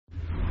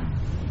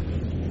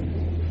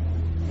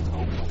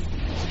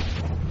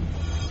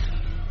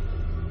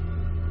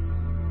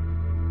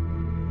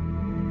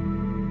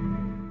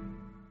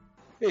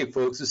Hey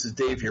folks, this is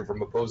Dave here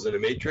from Opposing the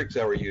Matrix.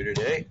 How are you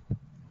today?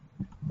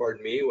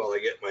 Pardon me while I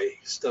get my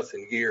stuff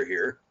in gear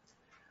here.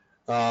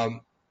 I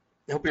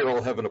hope you're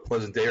all having a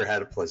pleasant day or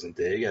had a pleasant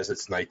day, as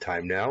it's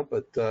nighttime now.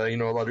 But, a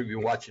lot of you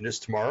are watching this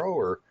tomorrow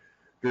or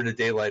during the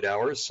daylight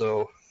hours,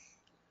 so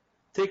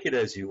take it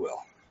as you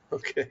will.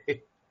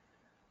 Okay.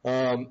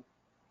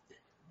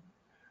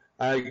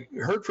 I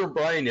heard from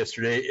Brian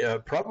yesterday,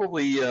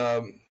 probably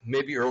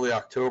maybe early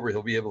October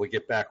he'll be able to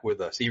get back with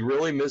us. He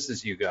really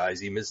misses you guys.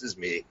 He misses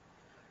me.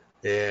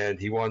 And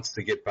he wants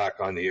to get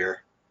back on the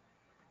air.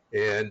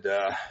 And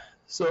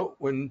so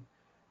when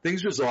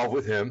things resolve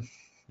with him,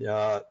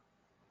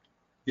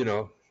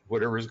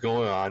 whatever's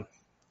going on.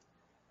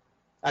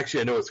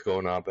 Actually, I know what's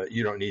going on, but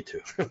you don't need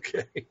to,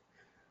 okay?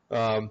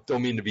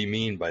 Don't mean to be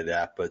mean by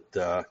that,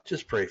 but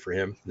just pray for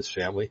him, his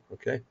family,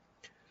 okay?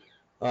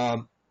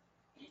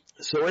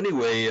 So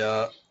anyway,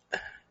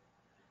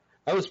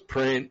 I was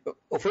praying.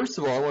 Well, first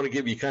of all, I want to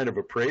give you kind of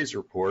a praise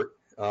report.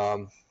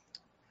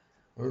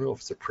 I don't know if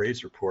it's a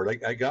praise report.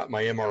 I got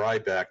my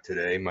MRI back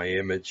today, my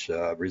image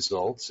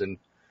results, and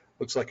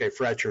looks like I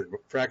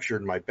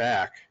fractured my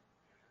back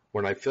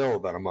when I fell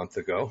about a month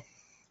ago.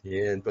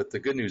 But the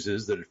good news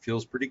is that it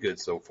feels pretty good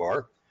so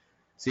far.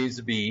 Seems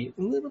to be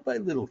little by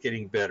little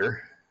getting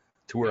better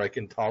to where I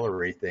can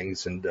tolerate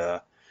things and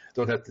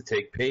don't have to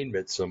take pain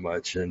meds so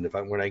much. And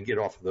when I get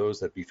off of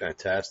those, that'd be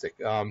fantastic.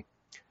 So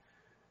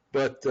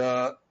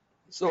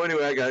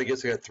anyway, I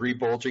guess I got 3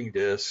 bulging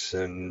discs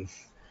and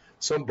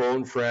some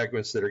bone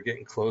fragments that are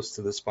getting close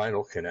to the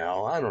spinal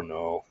canal. I don't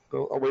know.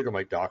 I'll wait till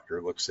my doctor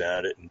looks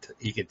at it and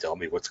he can tell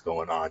me what's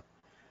going on.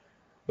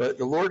 But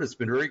the Lord has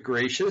been very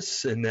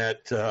gracious in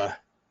that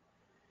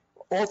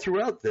all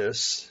throughout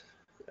this,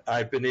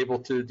 I've been able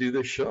to do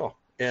this show.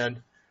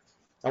 And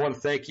I want to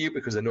thank you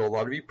because I know a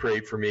lot of you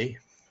prayed for me.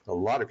 A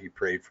lot of you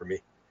prayed for me.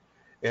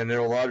 And I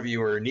know a lot of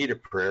you are in need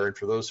of prayer. And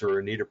for those who are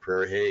in need of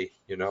prayer, hey,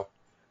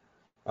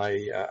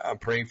 I'm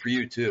praying for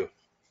you too.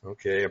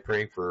 Okay, I'm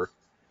praying for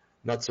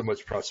not so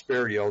much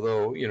prosperity,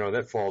 although,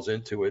 that falls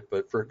into it,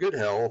 but for good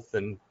health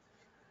and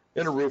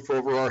a roof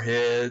over our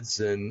heads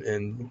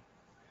and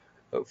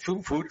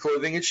food,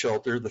 clothing, and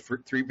shelter, the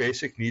 3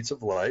 basic needs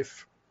of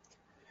life,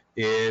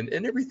 and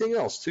everything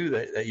else, too,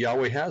 that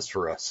Yahweh has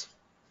for us.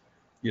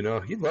 He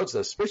loves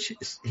us.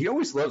 He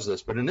always loves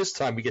us, but in this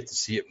time we get to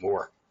see it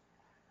more.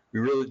 We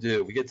really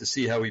do. We get to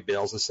see how he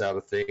bails us out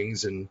of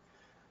things and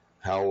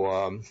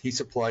how he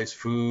supplies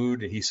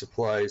food and he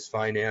supplies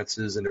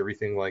finances and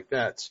everything like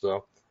that.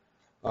 So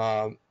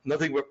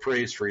nothing but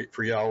praise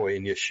for Yahweh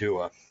and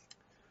Yeshua.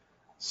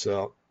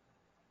 So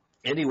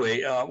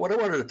anyway, what I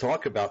wanted to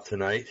talk about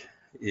tonight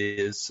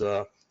is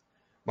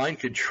mind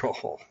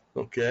control,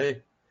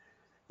 okay?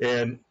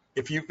 And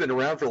if you've been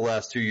around for the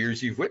last 2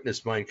 years, you've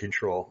witnessed mind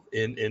control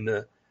in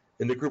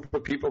the group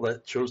of people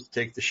that chose to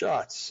take the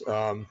shots.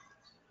 Not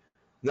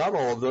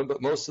all of them,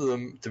 but most of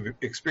them to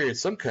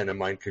experience some kind of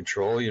mind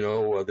control.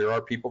 There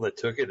are people that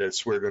took it that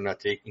swear they're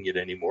not taking it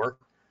anymore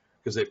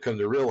because they've come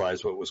to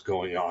realize what was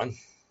going on,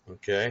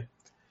 okay?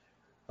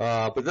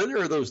 But then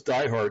there are those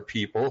diehard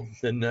people,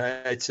 and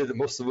I'd say that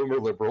most of them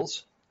are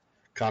liberals,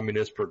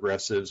 communists,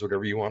 progressives,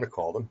 whatever you want to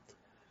call them.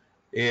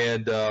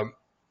 And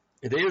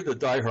they are the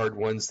diehard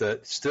ones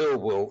that still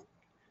will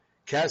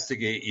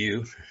castigate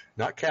you,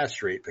 not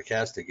castrate, but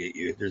castigate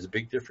you. There's a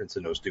big difference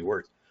in those 2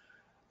 words.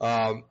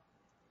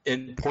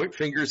 And point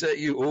fingers at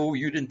you. Oh,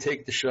 you didn't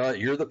take the shot.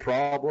 You're the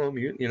problem.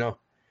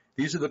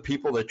 These are the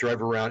people that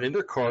drive around in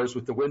their cars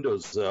with the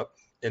windows up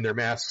and their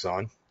masks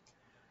on,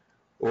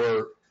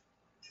 or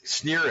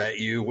sneer at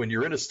you when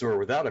you're in a store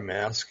without a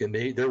mask and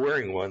they're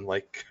wearing one.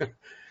 Like,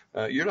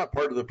 you're not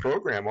part of the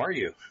program, are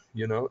you?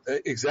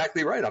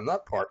 Exactly right. I'm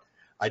not part.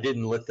 I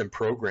didn't let them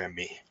program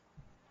me.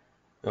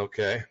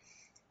 Okay.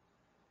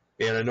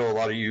 And I know a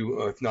lot of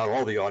you, if not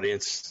all the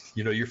audience,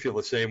 you feel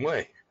the same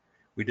way.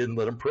 We didn't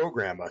let them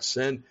program us.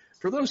 And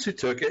for those who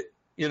took it,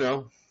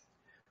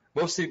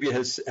 most of you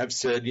have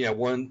said,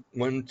 1,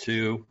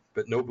 2,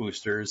 but no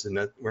boosters, and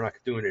that we're not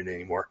doing it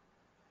anymore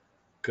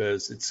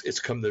because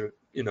it's come to,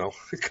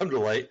 it's come to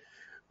light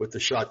what the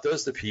shot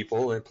does to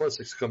people. And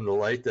plus it's come to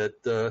light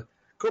that,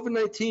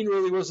 COVID-19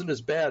 really wasn't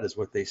as bad as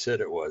what they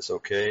said it was.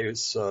 Okay. It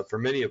was, for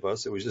many of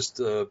us, it was just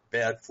a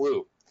bad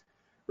flu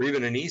or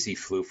even an easy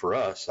flu for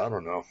us. I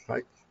don't know.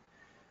 I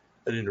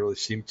didn't really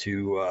seem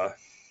to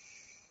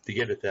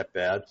get it that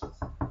bad.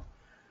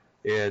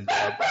 And,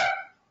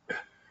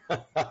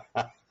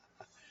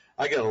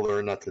 I got to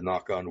learn not to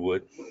knock on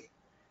wood.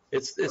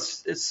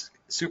 It's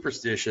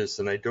superstitious,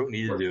 and I don't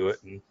need to do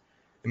it, and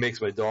it makes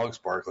my dogs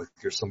bark like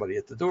there's somebody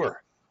at the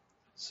door.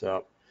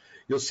 So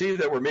you'll see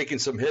that we're making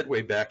some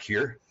headway back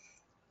here.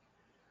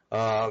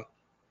 I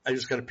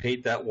just got to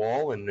paint that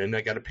wall, and then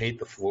I got to paint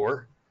the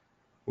floor.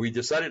 We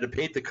decided to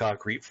paint the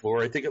concrete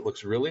floor. I think it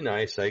looks really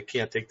nice. I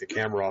can't take the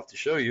camera off to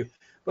show you,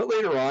 but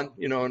later on,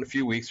 in a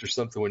few weeks or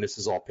something, when this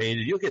is all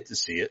painted, you'll get to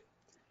see it.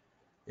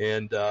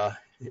 And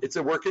it's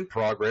a work in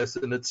progress,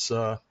 and it's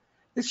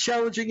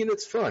challenging and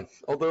it's fun.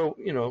 Although,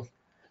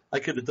 I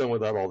could have done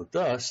without all the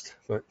dust,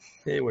 but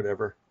hey,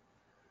 whatever.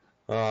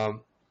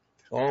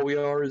 All we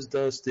are is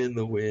dust in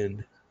the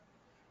wind.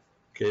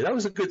 Okay, that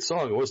was a good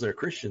song. It wasn't a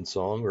Christian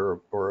song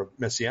or a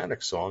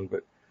messianic song,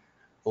 but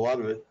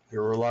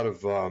there were a lot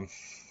of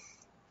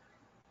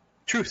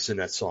truths in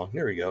that song.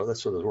 There we go.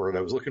 That's what the word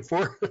I was looking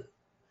for.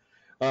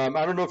 I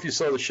don't know if you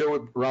saw the show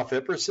with Ralph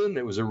Epperson.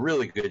 It was a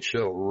really good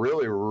show.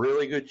 Really,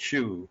 really good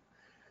show.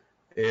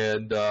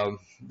 And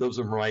those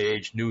of my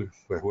age knew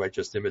who I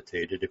just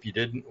imitated. If you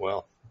didn't,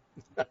 well,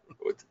 I don't know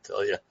what to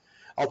tell you.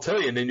 I'll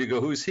tell you, and then you go,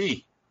 who's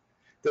he?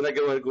 Then I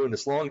go in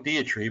this long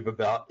diatribe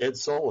about Ed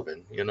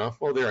Sullivan, you know.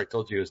 Well, there, I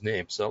told you his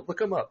name, so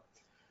look him up.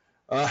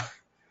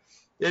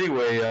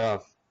 Anyway,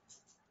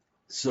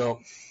 so,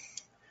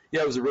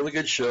 yeah, it was a really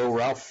good show.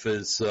 Ralph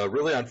is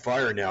really on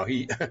fire now.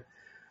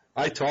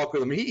 I talk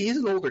with him. He's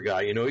an older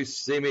guy, you know. He's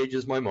the same age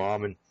as my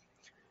mom,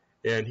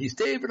 and he's,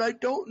 David, I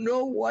don't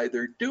know why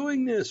they're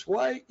doing this.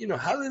 Why, you know,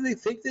 how do they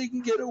think they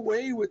can get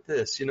away with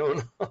this, you know?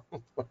 And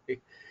I'm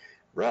like,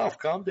 Ralph,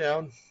 calm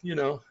down. You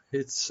know,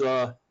 it's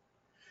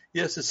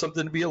yes, it's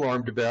something to be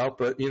alarmed about,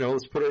 but, you know,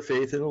 let's put our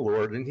faith in the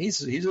Lord. And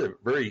he's a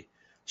very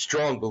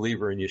strong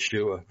believer in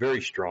Yeshua,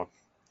 very strong.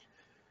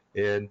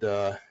 And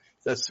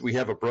we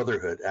have a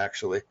brotherhood,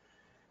 actually.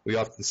 We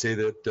often say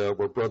that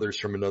we're brothers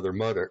from another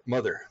mother.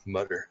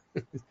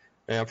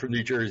 I'm from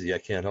New Jersey. I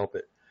can't help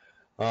it.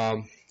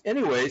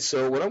 Anyway,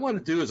 so what I want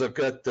to do is I've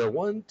got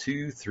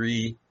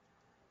three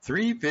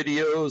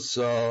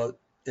videos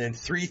and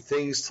 3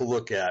 things to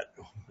look at.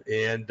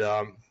 And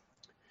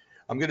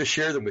I'm going to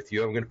share them with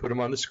you. I'm going to put them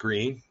on the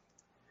screen.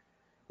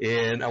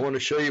 And I want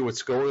to show you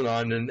what's going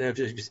on. And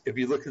if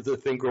you look at the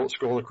thing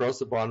scrolling across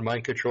the bottom,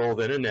 mind control,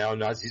 then and now,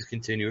 Nazis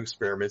continue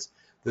experiments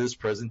to this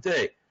present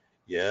day.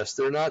 Yes,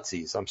 they're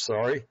Nazis. I'm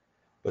sorry,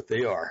 but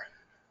they are.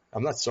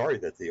 I'm not sorry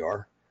that they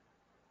are.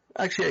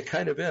 Actually, I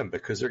kind of am,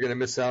 because they're going to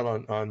miss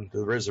out on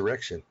the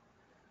resurrection,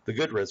 the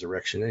good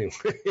resurrection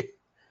anyway.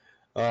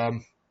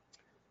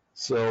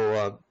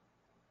 So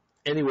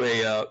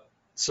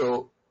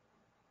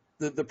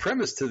the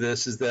premise to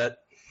this is that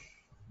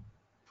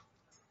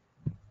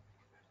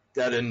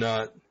in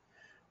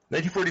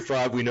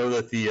 1945, we know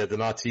that the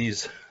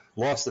Nazis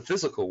lost the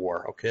physical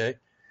war, okay?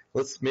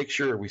 Let's make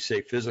sure we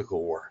say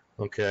physical war,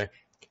 okay?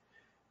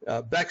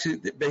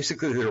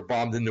 Basically, they were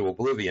bombed into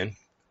oblivion.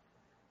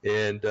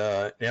 And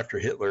after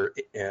Hitler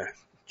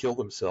killed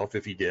himself,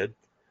 if he did,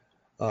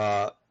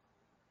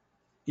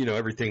 you know,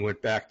 everything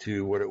went back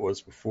to what it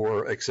was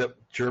before,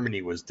 except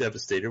Germany was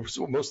devastated.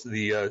 So most of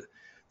the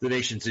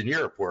nations in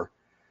Europe were,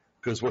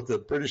 because what the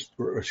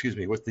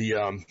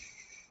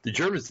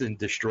Germans didn't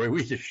destroy,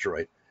 we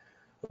destroyed.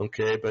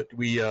 Okay, but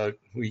we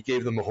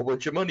gave them a whole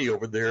bunch of money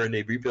over there, and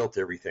they rebuilt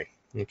everything.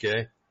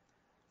 Okay,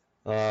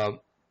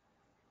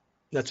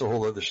 that's a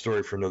whole other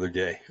story for another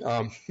day.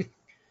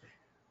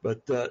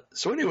 But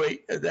so anyway,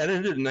 that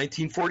ended in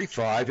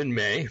 1945 in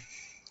May,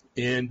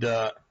 and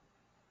the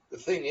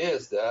thing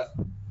is that,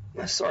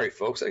 sorry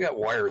folks, I got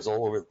wires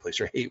all over the place.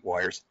 I hate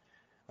wires.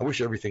 I wish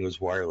everything was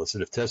wireless,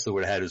 and if Tesla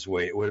would have had his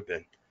way, it would have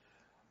been.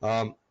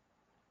 But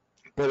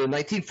in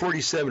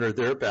 1947 or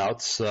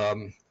thereabouts,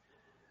 the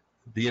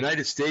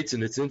United States,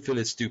 in its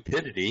infinite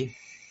stupidity,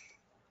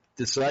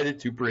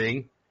 decided to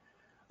bring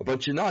a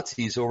bunch of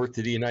Nazis over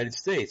to the United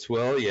States.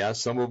 Well, yeah,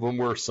 some of them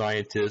were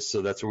scientists,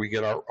 so that's where we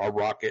get our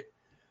rocket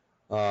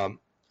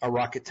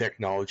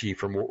technology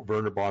from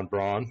Wernher von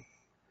Braun,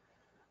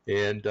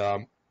 and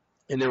there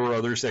were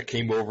others that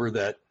came over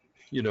that,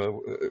 you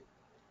know,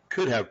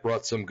 could have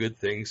brought some good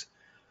things,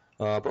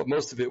 but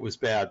most of it was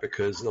bad,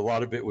 because a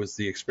lot of it was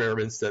the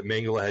experiments that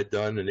Mengele had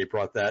done, and they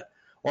brought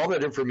all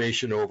that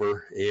information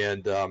over,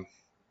 and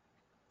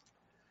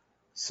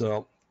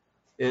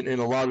and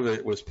a lot of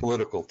it was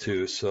political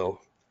too. So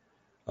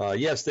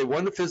yes, they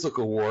won the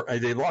physical war.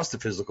 They lost the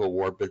physical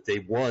war, but they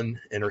won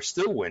and are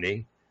still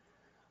winning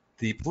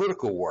the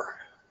political war.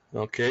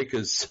 Okay,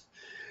 because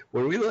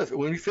when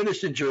we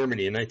finished in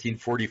Germany in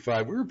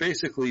 1945, we were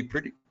basically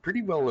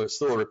pretty well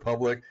still a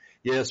republic.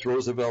 Yes,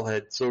 Roosevelt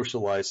had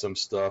socialized some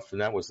stuff, and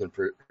that wasn't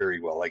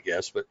very well, I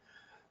guess. But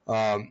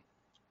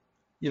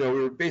you know,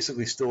 we were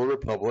basically still a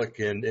republic,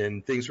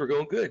 and things were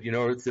going good. You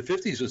know, the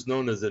 50s was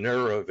known as an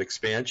era of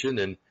expansion,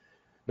 and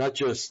not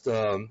just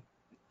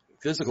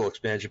physical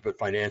expansion, but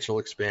financial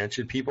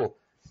expansion. People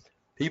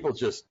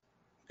just,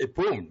 it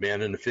boomed,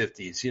 man, in the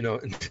 50s, you know,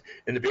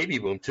 and the baby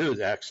boom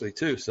too, actually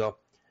too. So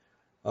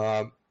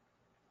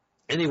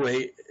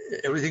anyway,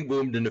 everything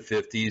boomed in the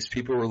 50s.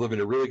 People were living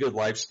a really good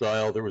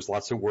lifestyle. There was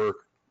lots of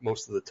work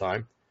most of the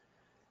time.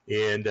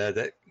 And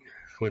that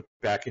went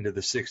back into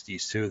the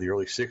 60s too, the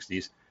early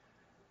 60s.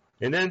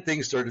 And then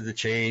things started to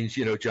change.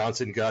 You know,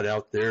 Johnson got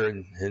out there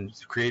and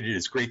created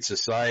his Great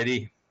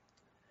Society.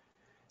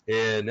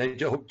 And I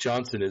hope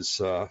Johnson is,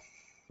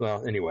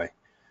 well, anyway,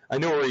 I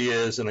know where he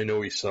is, and I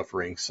know he's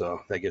suffering,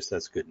 so I guess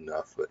that's good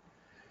enough. But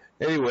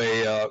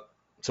anyway,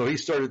 so he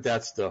started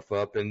that stuff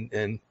up,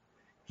 and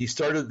he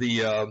started the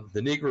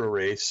Negro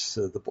race,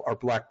 our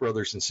black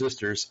brothers and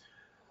sisters,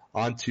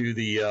 onto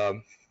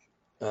the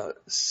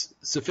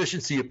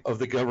sufficiency of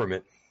the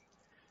government.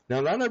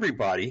 Now, not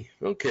everybody,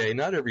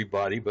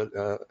 but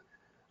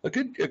a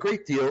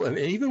great deal, and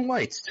even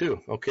whites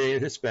too, okay,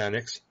 and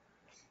Hispanics,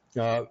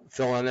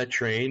 fell on that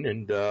train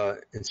and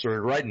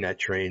started riding that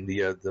train,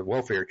 the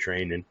welfare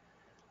train, and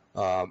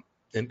I'm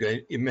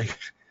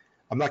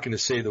not going to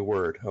say the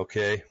word,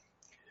 okay,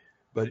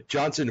 but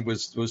Johnson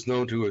was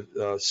known to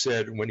have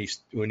said when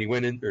he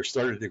went in or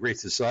started the Great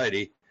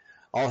Society,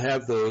 I'll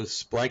have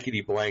those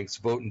blankety blanks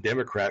voting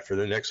Democrat for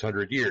the next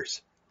 100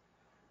 years,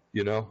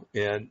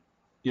 and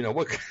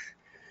what.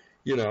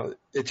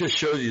 It just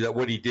shows you that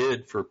what he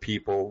did for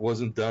people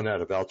wasn't done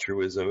out of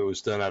altruism. It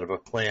was done out of a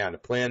plan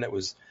that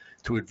was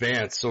to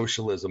advance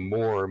socialism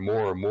more and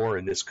more and more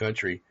in this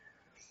country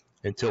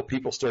until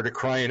people started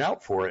crying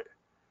out for it.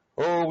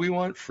 Oh, we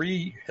want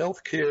free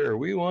health care.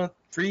 We want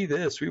free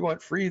this. We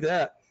want free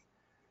that.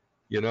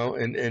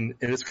 And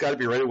it's got to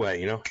be right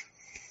away,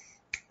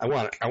 I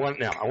want it. I want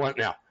it now. I want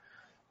it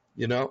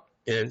now.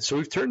 And so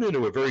we've turned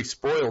into a very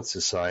spoiled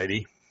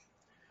society.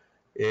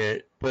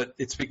 But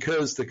it's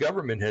because the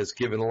government has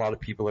given a lot of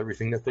people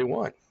everything that they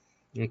want.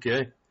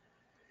 Okay?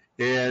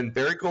 And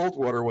Barry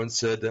Goldwater once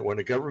said that when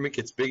a government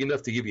gets big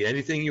enough to give you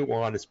anything you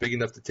want, it's big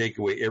enough to take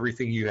away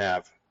everything you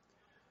have.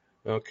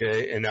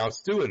 Okay? And now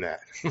it's doing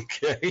that.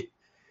 Okay?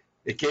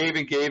 It gave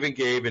and gave and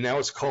gave, and now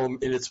it's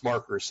called in its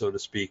marker, so to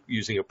speak,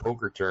 using a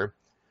poker term.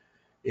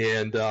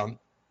 And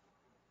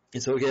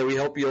so, okay, we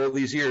helped you all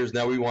these years,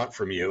 now we want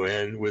from you.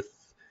 And with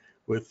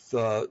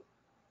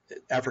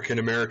African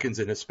Americans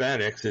and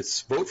Hispanics,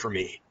 it's vote for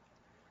me.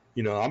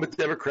 I'm a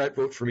Democrat,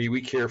 vote for me,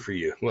 we care for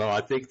you. Well, I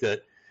think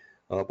that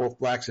both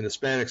blacks and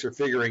Hispanics are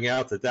figuring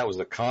out that was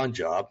a con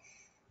job,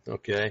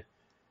 okay?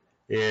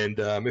 And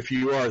if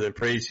you are, then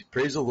praise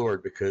the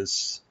Lord,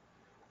 because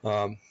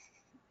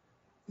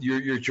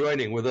you're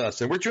joining with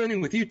us. And we're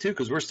joining with you, too,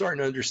 because we're starting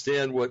to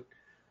understand what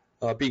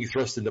being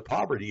thrust into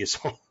poverty is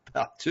all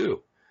about,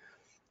 too,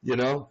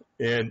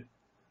 And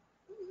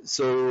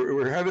so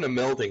we're having a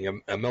melding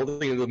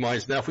of the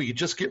minds. Now, if we could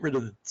just get rid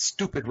of the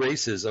stupid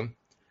racism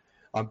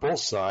on both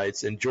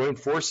sides and join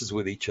forces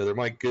with each other,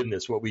 my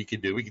goodness, what we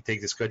could do. We could take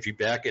this country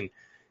back in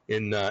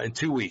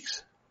 2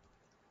 weeks.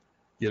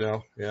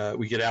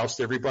 We could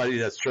oust everybody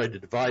that's tried to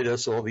divide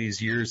us all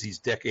these years, these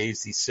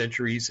decades, these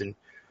centuries, and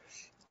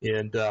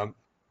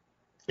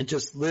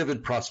just live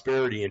in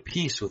prosperity and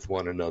peace with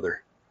one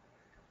another.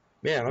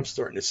 Man, I'm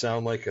starting to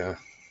sound like a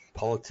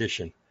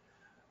politician,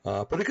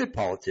 but a good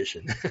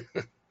politician.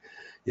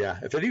 Yeah,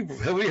 if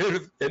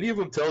any of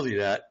them tells you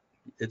that,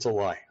 it's a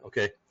lie,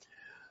 okay?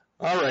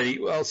 All righty,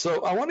 well,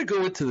 so I want to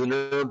go into the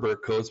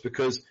Nuremberg Codes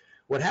because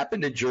what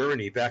happened in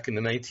Germany back in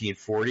the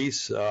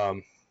 1940s,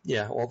 all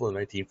the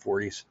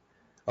 1940s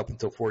up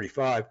until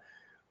 45,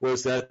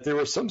 was that there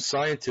were some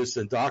scientists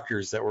and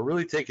doctors that were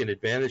really taking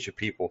advantage of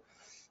people.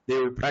 They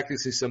were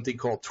practicing something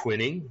called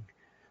twinning.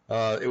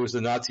 It was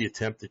a Nazi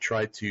attempt to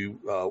try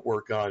to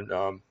work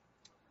on,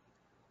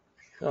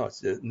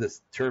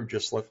 this term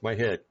just left my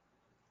head.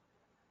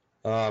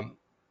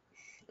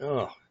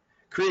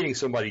 Creating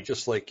somebody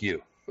just like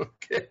you.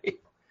 Okay.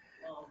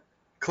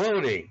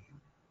 Cloning.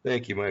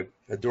 Thank you. My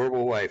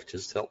adorable wife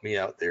just helped me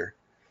out there.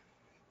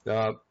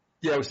 It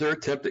was their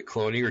attempt at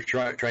cloning or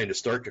trying to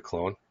start to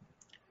clone.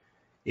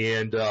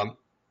 And,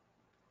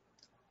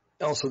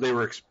 also they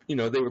were, they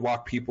would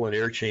lock people in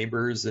air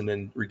chambers and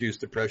then reduce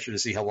the pressure to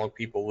see how long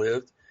people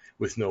lived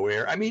with no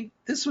air. I mean,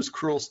 this was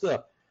cruel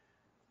stuff.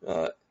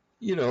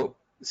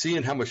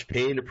 Seeing how much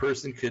pain a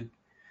person could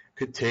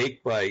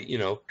take by,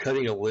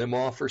 cutting a limb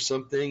off or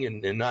something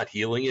and not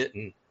healing it.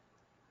 And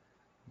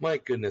my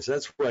goodness,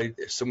 that's why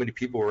so many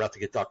people were out to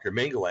get Dr.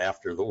 Mengele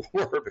after the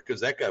war,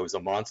 because that guy was a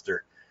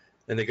monster.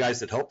 And the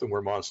guys that helped him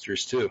were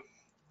monsters too.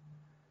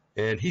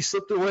 And he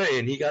slipped away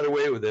and he got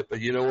away with it. But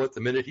you know what?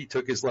 The minute he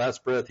took his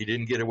last breath, he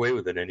didn't get away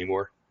with it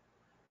anymore.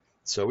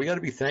 So we got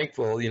to be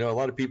thankful. A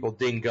lot of people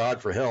ding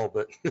God for hell,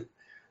 but,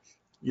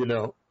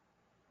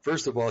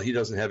 first of all, he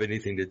doesn't have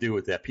anything to do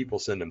with that. People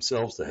send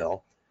themselves to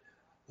hell.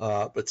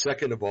 But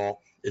second of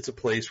all, it's a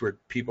place where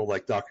people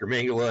like Dr.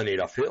 Mengele and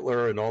Adolf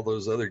Hitler and all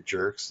those other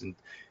jerks and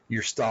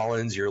your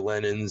Stalins, your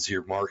Lenins,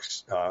 your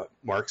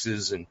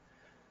Marxes and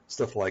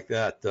stuff like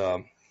that.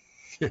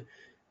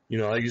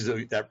 I use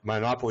that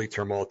monopoly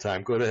term all the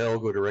time. Go to hell,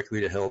 go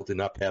directly to hell, do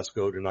not pass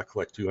go, do not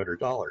collect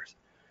 $200,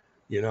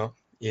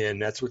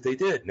 and that's what they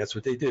did. And that's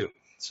what they do.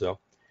 So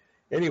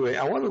anyway,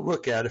 I want to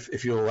look at,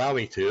 if you'll allow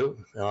me to,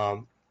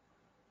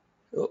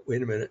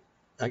 wait a minute.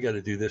 I got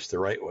to do this the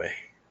right way.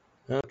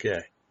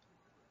 Okay.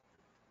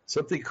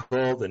 Something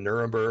called the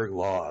Nuremberg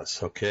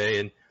Laws, okay?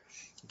 And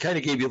kind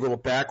of gave you a little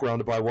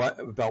background about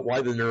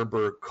why the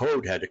Nuremberg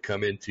Code had to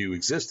come into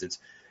existence.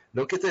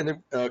 Don't get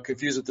that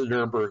confused with the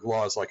Nuremberg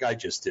Laws like I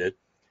just did.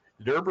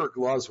 The Nuremberg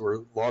Laws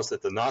were laws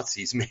that the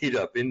Nazis made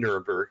up in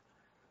Nuremberg,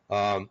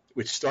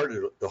 which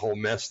started the whole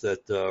mess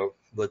that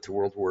led to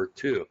World War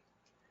II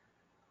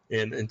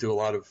and to a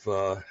lot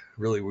of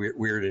really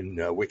weird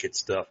and wicked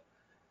stuff.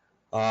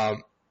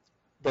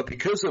 But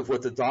because of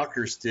what the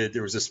doctors did,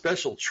 there was a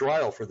special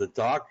trial for the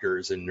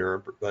doctors in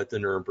Nuremberg, the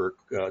Nuremberg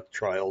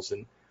trials,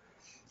 and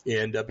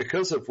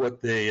because of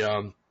what they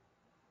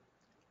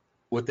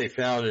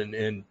found,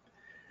 and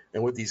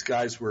and what these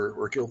guys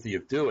were guilty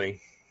of doing.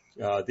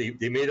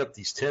 They made up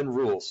these 10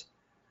 rules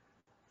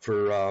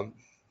for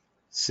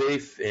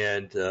safe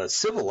and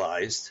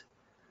civilized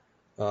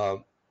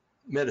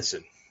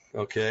medicine.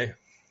 Okay.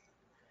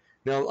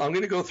 Now I'm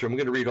going to go through. I'm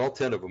going to read all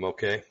 10 of them.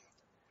 Okay.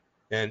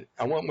 And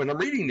I want, when I'm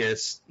reading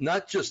this,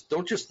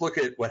 don't just look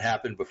at what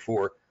happened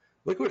before.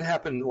 Look what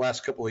happened in the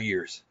last couple of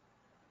years.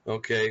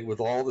 Okay,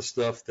 with all the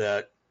stuff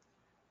that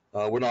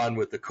went on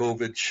with the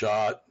COVID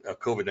shot,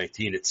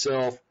 COVID-19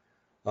 itself,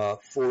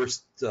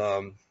 forced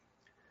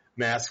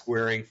mask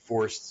wearing,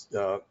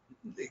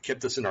 it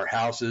kept us in our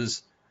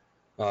houses,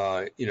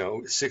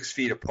 6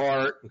 feet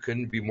apart. We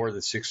couldn't be more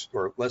than 6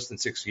 or less than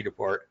 6 feet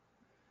apart.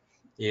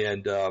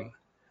 And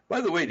by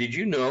the way, did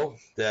you know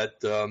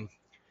that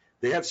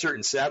they have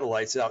certain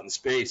satellites out in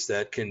space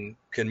that can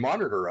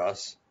monitor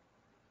us?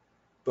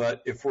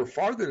 But if we're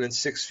farther than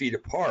 6 feet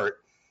apart,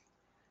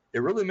 it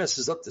really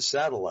messes up the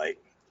satellite.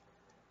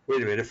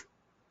 Wait a minute.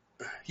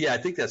 I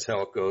think that's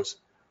how it goes.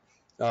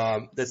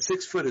 That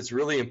 6 foot is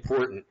really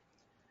important.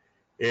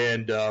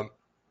 And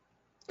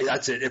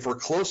that's it. If we're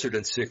closer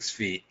than 6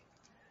 feet,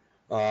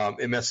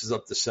 it messes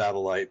up the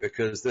satellite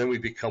because then we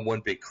become one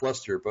big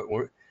cluster. But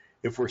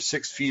if we're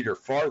 6 feet or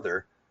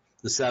farther,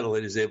 the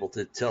satellite is able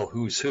to tell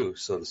who's who,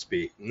 so to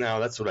speak. Now,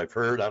 that's what I've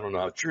heard. I don't know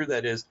how true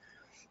that is,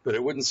 but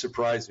it wouldn't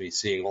surprise me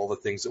seeing all the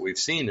things that we've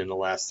seen in the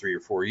last 3 or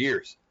 4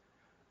 years.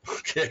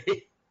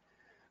 Okay?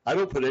 I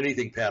don't put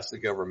anything past the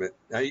government.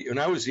 When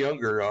I was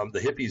younger, the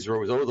hippies were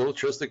always, don't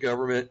trust the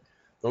government.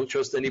 Don't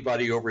trust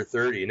anybody over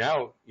 30.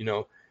 Now,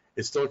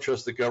 it's don't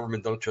trust the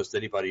government. Don't trust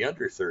anybody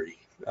under 30.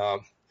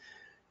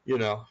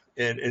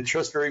 And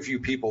trust very few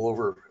people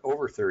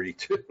over 30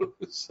 too.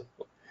 So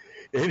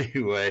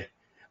anyway,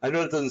 I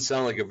know it doesn't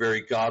sound like a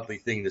very godly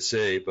thing to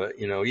say, but,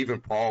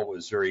 even Paul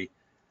was the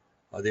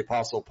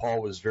Apostle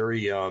Paul was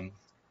very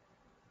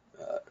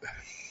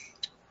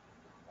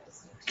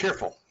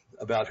careful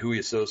about who he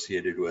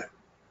associated with.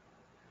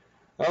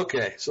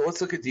 Okay, so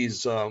let's look at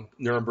these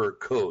Nuremberg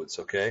codes,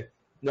 okay?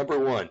 Number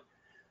 1,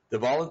 the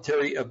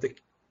voluntary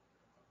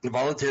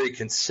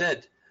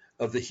consent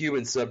of the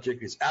human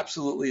subject is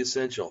absolutely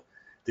essential.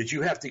 Did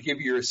you have to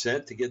give your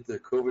assent to get the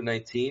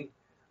COVID-19?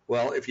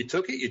 Well, if you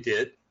took it, you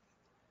did,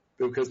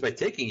 because by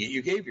taking it,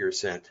 you gave your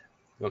assent,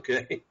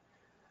 okay?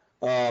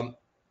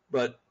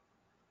 But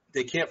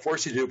they can't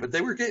force you to do it, but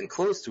they were getting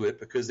close to it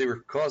because they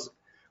were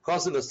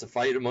causing us to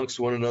fight amongst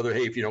one another.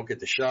 Hey, if you don't get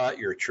the shot,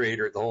 you're a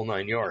traitor, the whole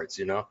 9 yards,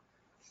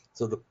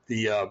 So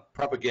the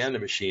propaganda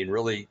machine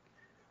really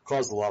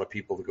caused a lot of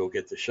people to go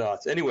get the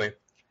shots. Anyway,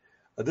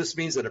 this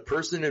means that a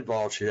person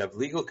involved should have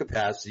legal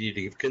capacity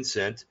to give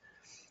consent,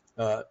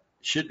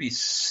 should be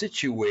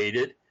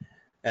situated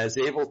as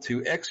able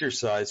to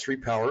exercise free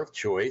power of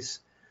choice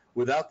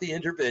without the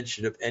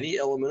intervention of any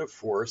element of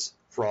force,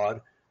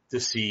 fraud,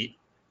 deceit,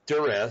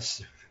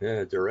 duress,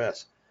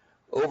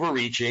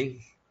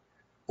 overreaching,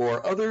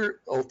 or other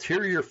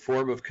ulterior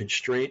form of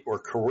constraint or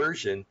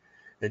coercion,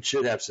 and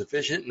should have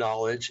sufficient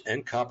knowledge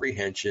and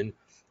comprehension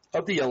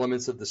of the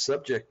elements of the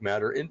subject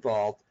matter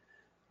involved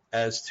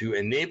as to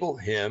enable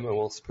him, and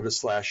we'll put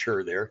a /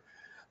 her there,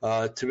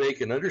 to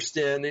make an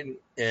understanding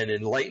and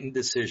enlightened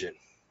decision.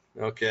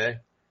 Okay?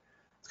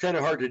 It's kind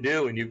of hard to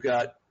do when you've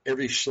got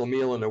every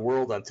schlemiel in the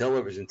world on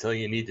television telling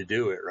you need to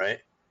do it, right?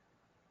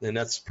 And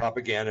that's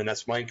propaganda and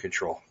that's mind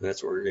control. And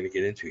that's what we're going to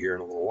get into here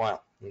in a little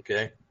while.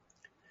 Okay?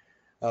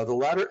 The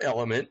latter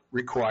element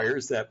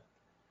requires that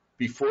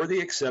before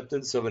the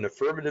acceptance of an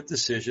affirmative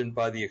decision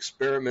by the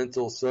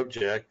experimental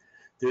subject,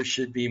 there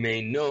should be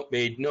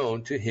made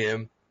known to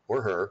him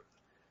or her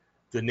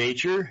the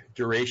nature,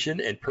 duration,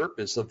 and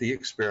purpose of the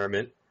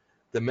experiment,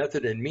 the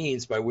method and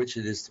means by which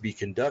it is to be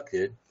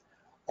conducted,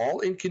 all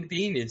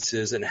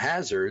inconveniences and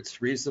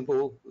hazards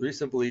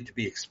reasonably to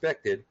be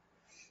expected,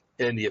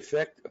 and the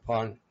effect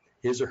upon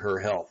his or her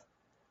health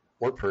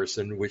or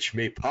person which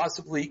may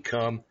possibly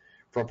come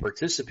from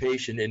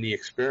participation in the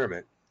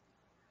experiment.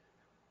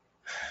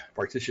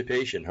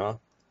 Participation, huh?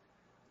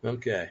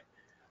 Okay.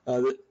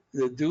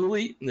 The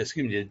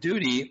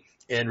duty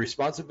and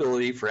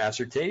responsibility for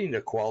ascertaining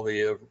the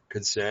quality of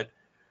consent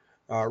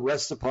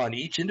rests upon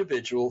each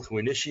individual who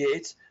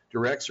initiates,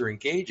 directs, or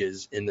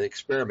engages in the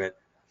experiment.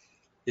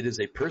 It is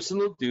a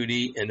personal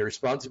duty and a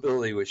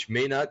responsibility which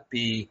may not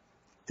be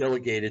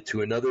delegated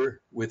to another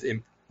with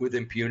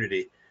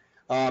impunity.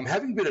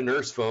 Having been a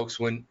nurse, folks,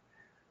 when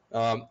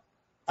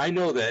I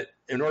know that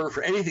in order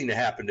for anything to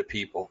happen to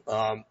people,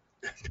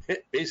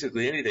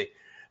 basically anything,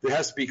 there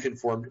has to be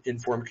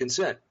informed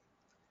consent.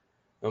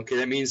 Okay,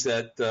 that means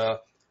that the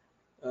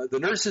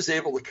nurse is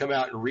able to come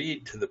out and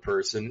read to the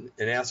person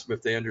and ask them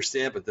if they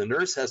understand, but the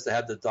nurse has to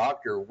have the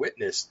doctor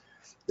witness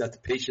that the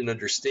patient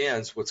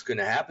understands what's going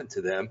to happen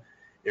to them,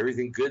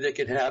 everything good that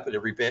can happen,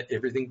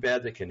 everything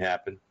bad that can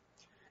happen,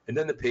 and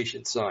then the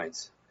patient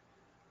signs.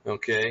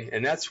 Okay,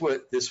 and that's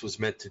what this was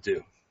meant to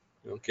do.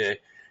 Okay,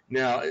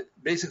 now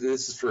basically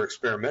this is for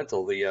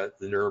experimental, the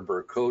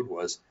Nuremberg Code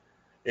was,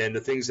 and the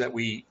things that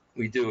we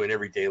do in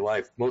everyday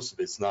life, most of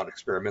it's not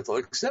experimental,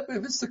 except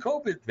if it's the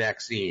COVID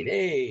vaccine.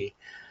 Hey.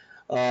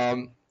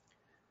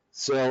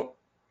 So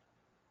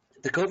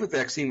the COVID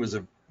vaccine was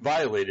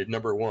violated,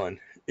 number one,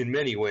 in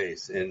many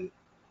ways. And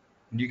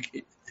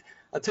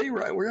I'll tell you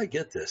where I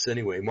get this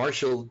anyway,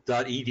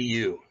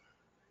 marshall.edu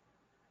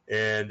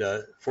and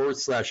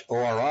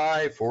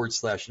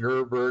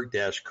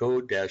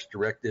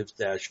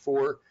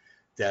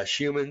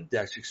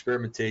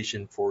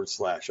 /Nuremberg-code-directives-4-human-experimentation /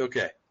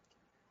 Okay.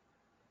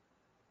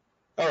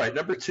 All right,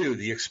 number 2,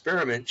 the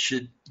experiment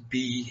should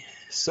be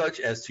such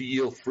as to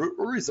yield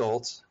fruitful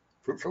results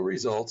for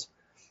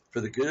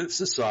the good of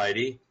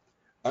society,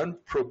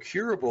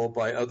 unprocurable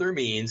by other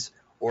means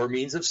or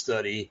means of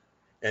study,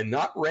 and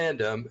not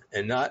random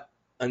and not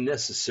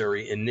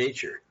unnecessary in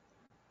nature.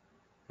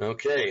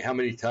 Okay, how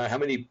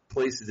many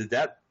places did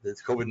the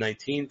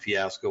COVID-19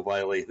 fiasco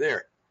violate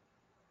there?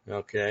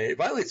 Okay, it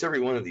violates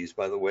every one of these,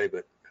 by the way,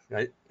 but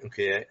I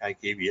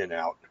gave you an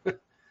out.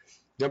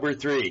 Number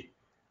 3,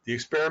 the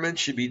experiment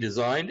should be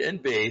designed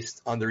and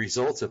based on the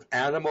results of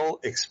animal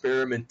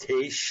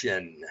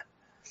experimentation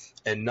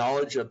and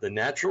knowledge of the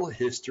natural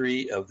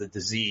history of the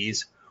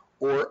disease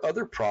or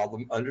other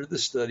problem under the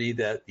study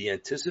that the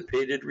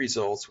anticipated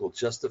results will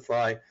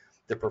justify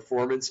the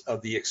performance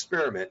of the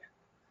experiment.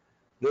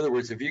 In other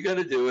words, if you're going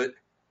to do it,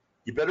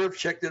 you better have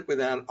checked it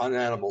on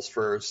animals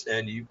first,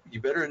 and you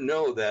better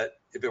know that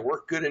if it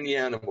worked good in the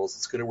animals,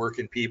 it's going to work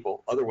in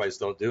people. Otherwise,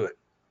 don't do it.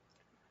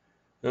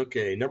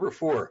 Okay, number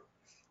 4.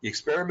 The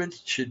experiment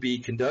should be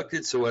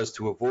conducted so as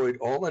to avoid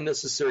all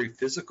unnecessary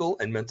physical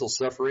and mental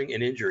suffering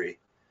and injury.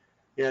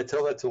 Yeah,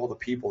 tell that to all the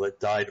people that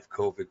died of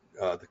COVID,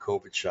 the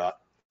COVID shot.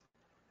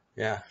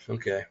 Yeah,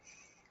 okay.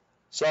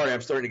 Sorry,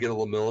 I'm starting to get a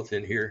little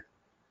militant here,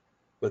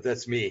 but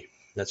that's me.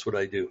 That's what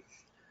I do.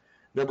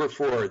 Number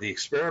 4, the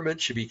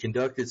experiment should be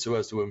conducted so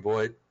as to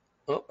avoid.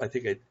 Oh, I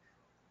think I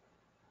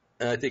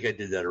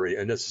did that already.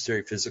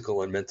 Unnecessary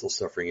physical and mental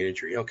suffering and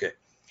injury. Okay.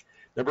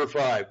 Number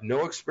 5,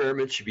 no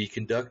experiment should be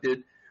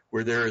conducted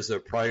where there is a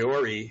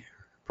priori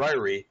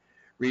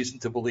reason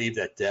to believe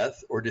that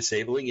death or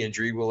disabling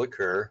injury will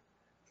occur,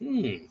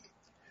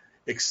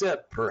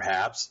 except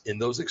perhaps in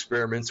those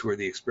experiments where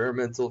the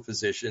experimental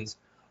physicians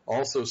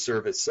also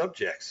serve as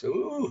subjects.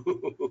 Ooh.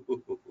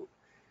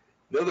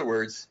 In other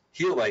words,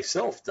 heal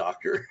thyself,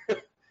 doctor.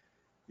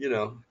 If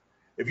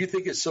you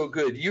think it's so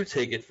good, you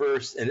take it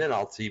first, and then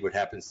I'll see what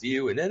happens to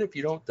you. And then if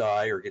you don't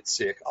die or get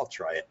sick, I'll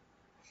try it.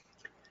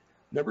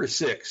 Number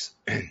 6,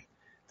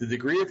 the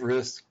degree of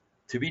risk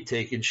to be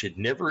taken should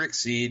never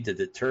exceed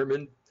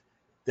determined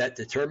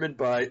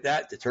by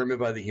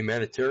the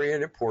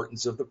humanitarian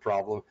importance of the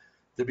problem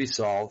to be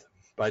solved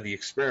by the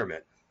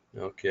experiment.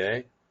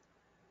 Okay.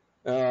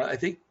 I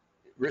think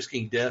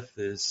risking death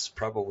is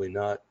probably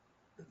the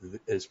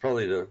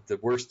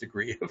worst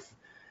degree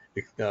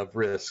of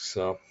risk.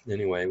 So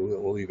anyway,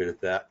 we'll leave it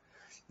at that.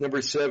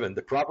 Number 7,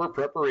 the proper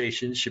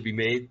preparations should be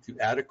made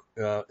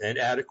and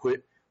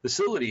adequate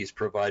facilities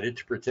provided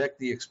to protect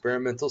the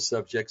experimental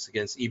subjects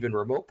against even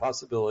remote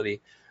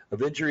possibility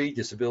of injury,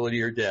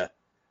 disability, or death.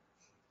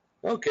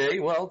 Okay,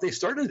 well, they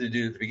started to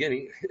do it at the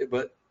beginning,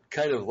 but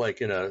kind of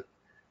like in a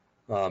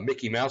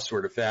Mickey Mouse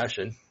sort of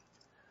fashion.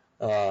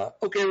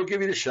 Okay, we'll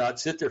give you the shot.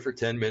 Sit there for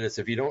 10 minutes.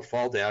 If you don't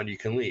fall down, you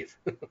can leave.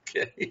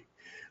 Okay.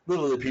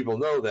 Little do people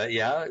know that,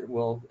 yeah,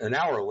 well, an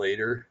hour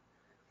later,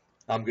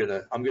 I'm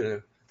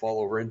gonna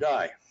fall over and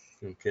die.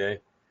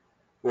 Okay.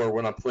 Or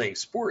when I'm playing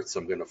sports,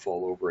 I'm going to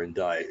fall over and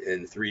die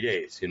in 3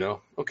 days,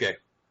 Okay.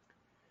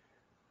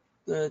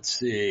 Let's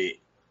see.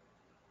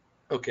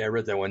 Okay, I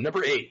read that one.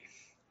 Number 8,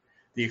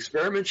 the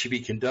experiment should be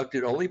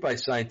conducted only by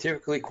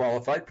scientifically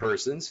qualified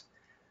persons.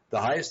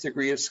 The highest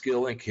degree of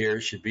skill and care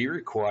should be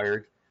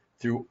required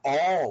through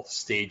all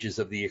stages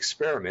of the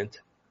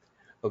experiment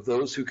of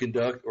those who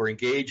conduct or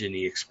engage in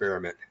the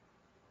experiment.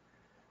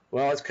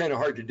 Well, it's kind of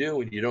hard to do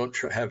when you don't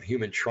have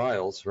human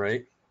trials,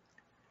 right?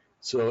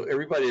 So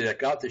everybody that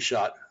got the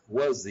shot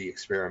was the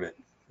experiment,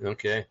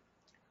 okay?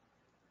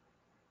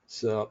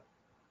 So,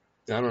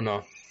 I don't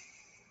know.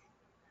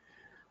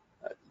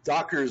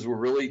 Doctors were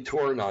really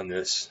torn on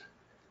this.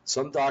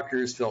 Some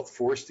doctors felt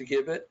forced to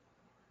give it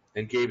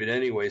and gave it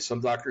anyway.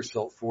 Some doctors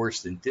felt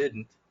forced and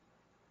didn't,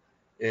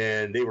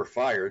 and they were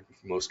fired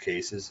in most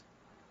cases.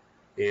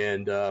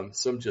 And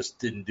some just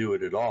didn't do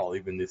it at all,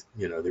 even if,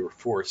 they were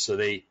forced. So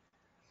they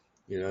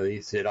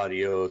said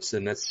adios,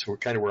 and that's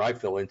kind of where I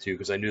fell into,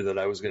 because I knew that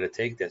I was going to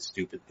take that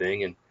stupid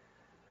thing,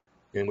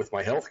 and with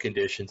my health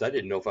conditions, I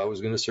didn't know if I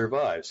was going to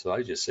survive. So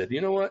I just said,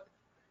 you know what?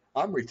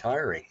 I'm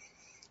retiring.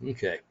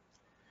 Okay.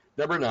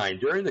 Number 9,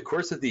 during the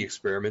course of the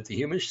experiment, the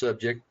human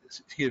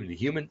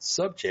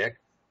subject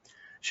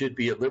should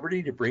be at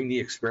liberty to bring the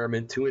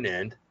experiment to an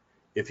end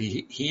if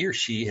he or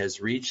she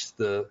has reached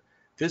the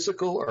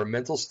physical or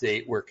mental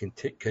state where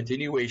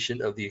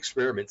continuation of the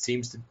experiment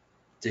seems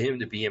to him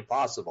to be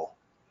impossible.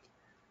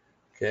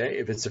 Okay,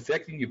 if it's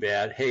affecting you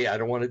bad, hey, I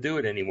don't want to do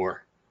it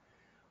anymore.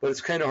 But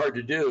it's kind of hard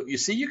to do. You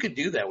see, you can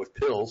do that with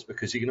pills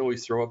because you can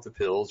always throw up the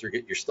pills or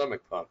get your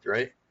stomach pumped,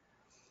 right?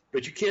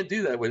 But you can't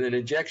do that with an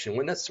injection.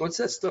 Once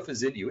that stuff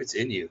is in you, it's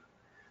in you.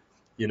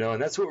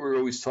 And that's what we're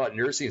always taught in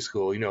nursing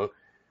school.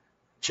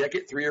 Check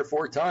it 3 or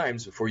 4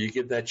 times before you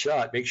give that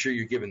shot. Make sure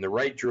you're giving the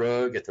right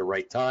drug at the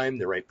right time,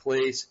 the right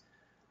place.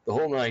 the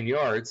whole 9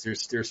 yards.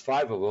 There's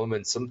 5 of them,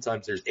 and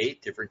sometimes there's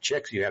 8 different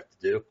checks you have to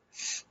do.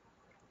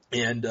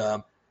 And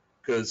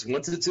because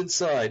once it's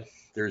inside,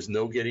 there's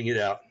no getting it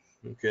out.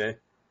 Okay.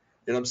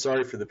 And I'm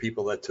sorry for the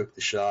people that took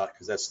the shot,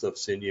 because that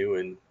stuff's in you.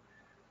 And,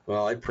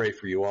 well, I pray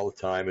for you all the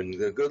time. And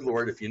the good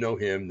Lord, if you know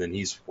him, then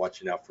he's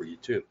watching out for you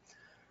too.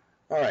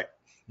 All right.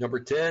 Number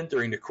 10,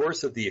 during the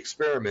course of the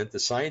experiment, the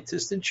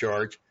scientist in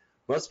charge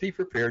must be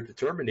prepared to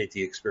terminate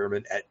the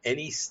experiment at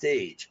any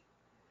stage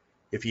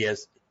if he or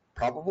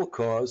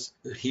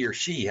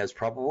she has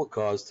probable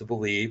cause to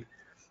believe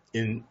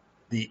in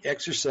the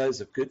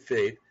exercise of good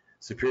faith,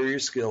 superior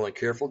skill, and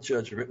careful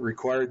judgment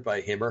required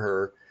by him or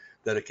her,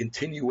 that a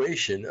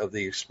continuation of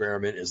the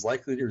experiment is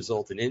likely to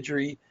result in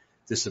injury,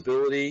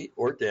 disability,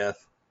 or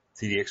death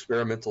to the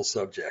experimental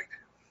subject.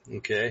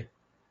 Okay?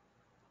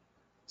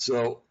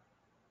 So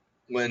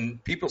when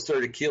people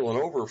started keeling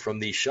over from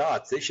these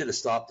shots, they should have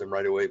stopped them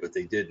right away, but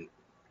they didn't.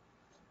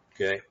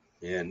 Okay?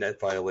 And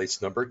that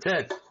violates number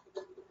 10.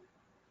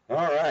 All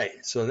right.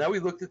 So now we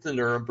looked at the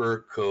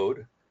Nuremberg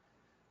Code.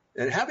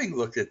 And having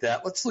looked at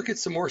that, let's look at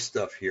some more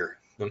stuff here.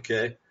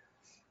 Okay?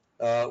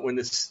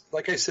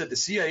 Like I said, the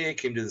CIA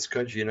came to this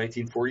country in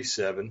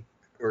 1947,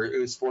 or it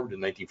was formed in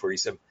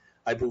 1947,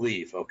 I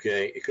believe.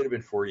 Okay, it could have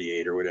been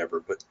 48 or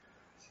whatever,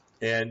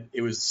 and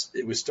it was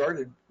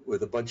started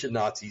with a bunch of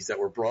Nazis that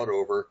were brought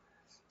over,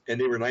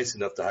 and they were nice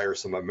enough to hire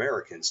some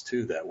Americans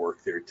too that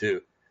worked there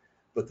too.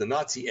 But the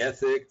Nazi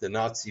ethic, the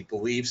Nazi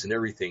beliefs, and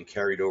everything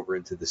carried over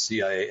into the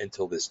CIA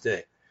until this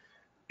day.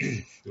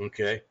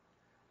 Okay,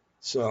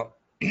 so.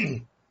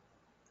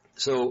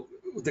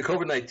 The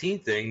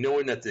COVID-19 thing,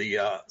 knowing that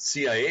the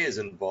CIA is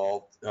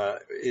involved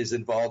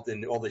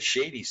in all the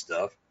shady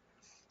stuff,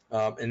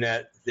 and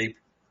that they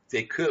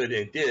could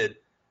and did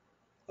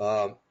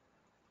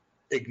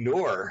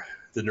ignore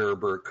the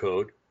Nuremberg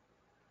Code,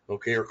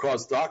 okay, or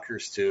cause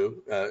doctors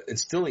to,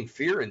 instilling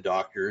fear in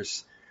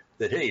doctors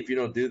that, hey, if you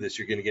don't do this,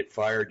 you're going to get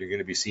fired, you're going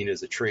to be seen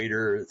as a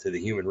traitor to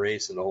the human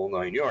race and the whole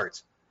 9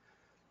 yards.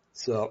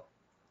 So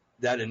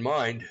that in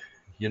mind,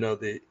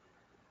 the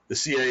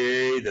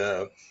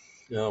CIA,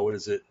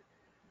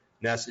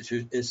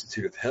 National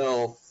Institute of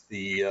Health,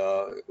 the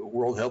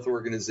World Health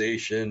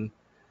Organization,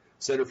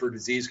 Center for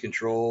Disease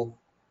Control,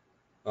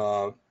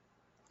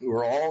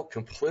 were all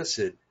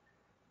complicit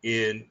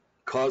in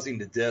causing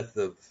the death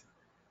of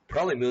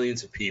probably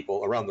millions of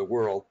people around the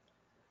world,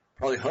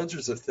 probably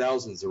hundreds of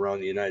thousands around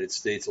the United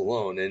States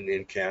alone, and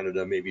in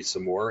Canada maybe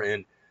some more.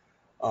 And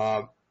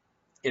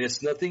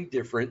it's nothing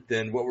different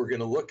than what we're going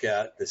to look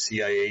at the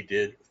CIA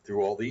did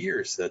through all the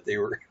years that they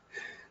were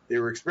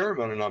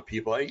experimenting on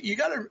people. You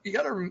gotta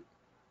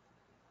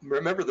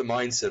remember the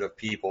mindset of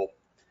people.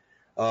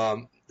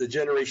 The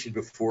generation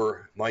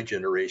before my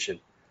generation,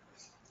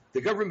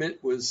 the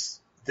government was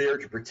there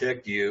to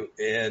protect you,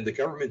 and the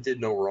government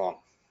did no wrong.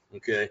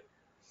 Okay,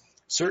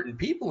 certain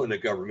people in the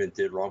government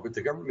did wrong, but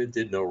the government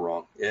did no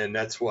wrong, and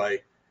that's why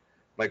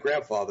my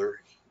grandfather,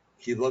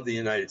 he loved the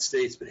United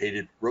States but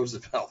hated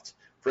Roosevelt,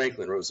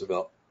 Franklin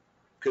Roosevelt,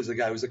 because the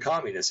guy was a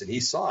communist, and he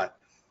saw it,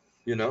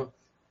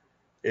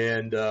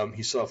 And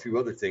he saw a few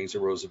other things that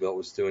Roosevelt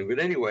was doing. But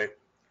anyway,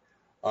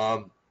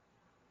 where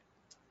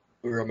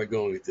am I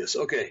going with this?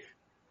 Okay,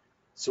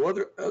 so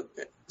a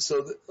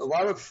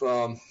lot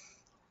of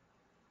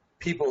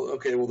people.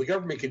 Okay, well, the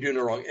government can do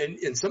no wrong,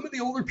 and some of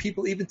the older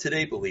people even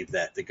today believe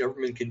that the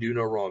government can do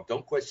no wrong.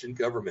 Don't question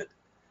government.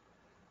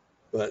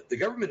 But the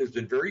government has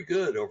been very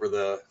good over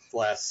the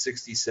last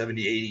 60,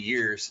 70, 80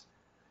 years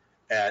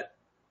at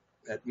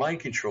mind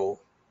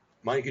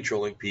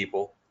controlling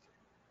people.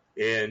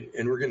 And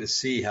we're going to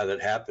see how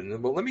that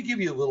happened. But let me give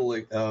you a little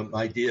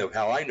idea of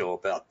how I know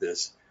about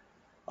this.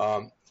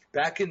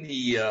 Back in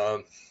the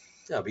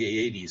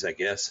 80s, I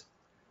guess,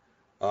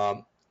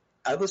 I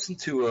listened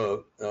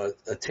to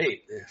a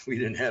tape. We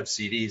didn't have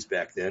CDs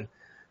back then.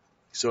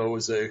 So it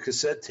was a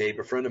cassette tape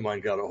a friend of mine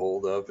got a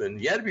hold of.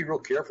 And you had to be real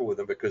careful with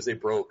them because they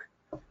broke.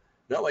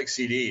 Not like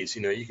CDs.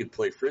 You could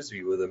play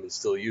Frisbee with them and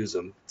still use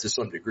them to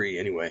some degree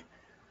anyway.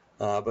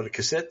 But a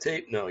cassette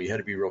tape, no, you had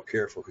to be real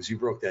careful because you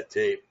broke that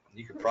tape.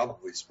 You could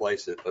probably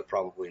splice it, but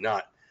probably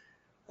not.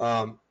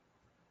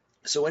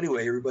 So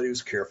anyway, everybody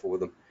was careful with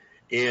them.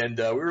 And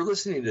we were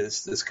listening to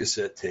this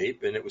cassette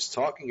tape, and it was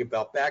talking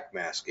about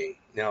backmasking.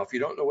 Now, if you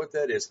don't know what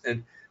that is,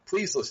 and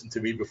please listen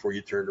to me before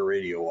you turn the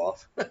radio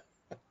off.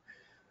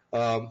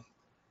 I'm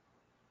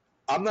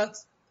not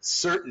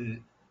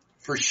certain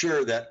for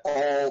sure that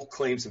all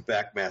claims of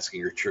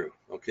backmasking are true.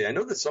 Okay, I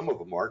know that some of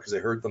them are because I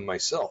heard them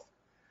myself.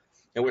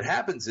 And what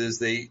happens is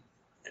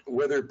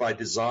whether by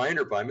design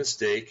or by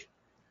mistake,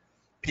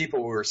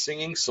 people were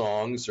singing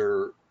songs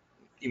or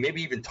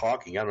maybe even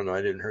talking. I don't know.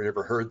 I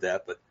never heard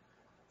that. But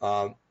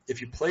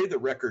if you play the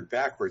record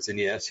backwards, and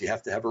yes, you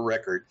have to have a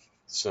record.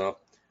 So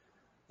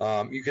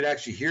you could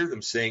actually hear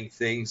them saying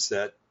things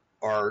that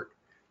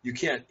you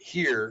can't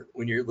hear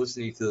when you're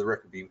listening to the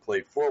record being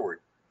played forward.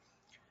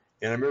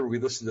 And I remember we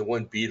listened to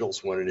one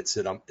Beatles one, and it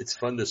said, it's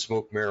fun to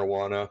smoke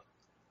marijuana.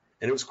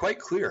 And it was quite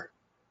clear.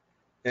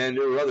 And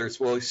there were others.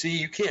 Well, see,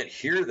 you can't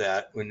hear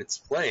that when it's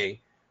playing.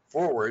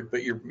 forward,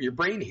 but your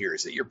brain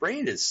hears it. Your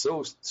brain is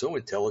so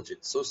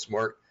intelligent, so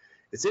smart.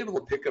 It's able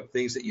to pick up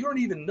things that you don't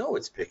even know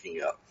it's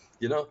picking up.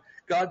 You know,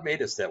 God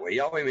made us that way.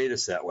 Yahweh made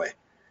us that way,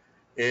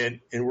 and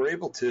we're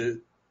able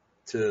to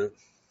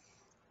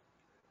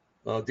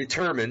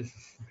determine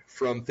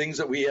from things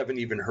that we haven't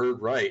even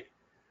heard right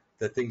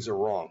that things are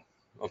wrong.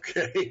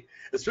 Okay,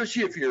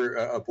 especially if you're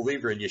a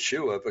believer in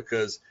Yeshua,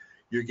 because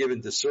you're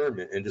given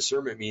discernment, and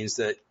discernment means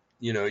that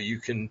you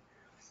can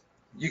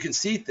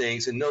see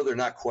things and know they're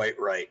not quite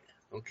right.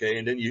 Okay,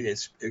 and then you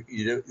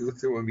look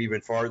through them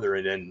even farther,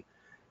 and then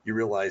you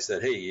realize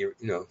that, hey,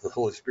 the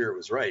Holy Spirit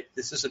was right.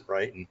 This isn't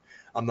right, and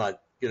I'm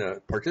not going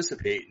to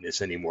participate in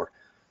this anymore,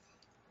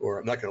 or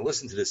I'm not going to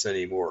listen to this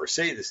anymore, or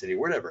say this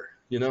anymore, whatever,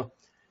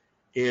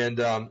 And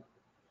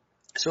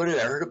so anyway,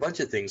 I heard a bunch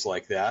of things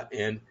like that,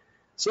 and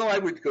so I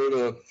would go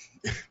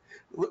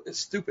to,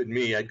 stupid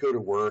me, I'd go to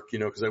work,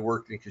 because I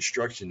worked in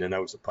construction and I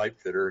was a pipe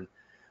fitter, and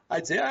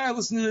I'd say, I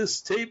listened to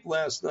this tape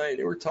last night.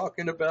 They were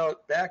talking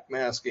about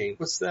backmasking.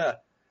 What's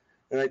that?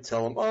 And I'd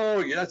tell them, oh,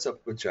 yeah, that's a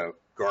bunch of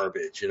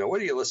garbage.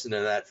 What are you listening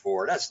to that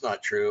for? That's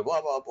not true,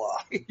 blah, blah, blah.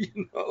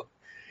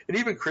 And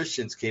even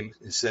Christians came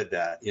and said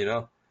that,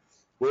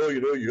 well,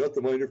 you got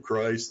the mind of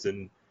Christ,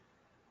 and,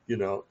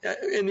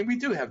 and we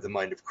do have the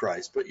mind of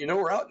Christ, but,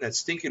 we're out in that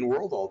stinking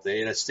world all day,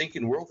 and that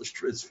stinking world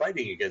is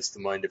fighting against the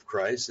mind of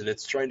Christ, and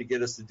it's trying to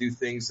get us to do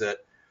things that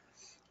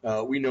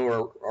we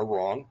know are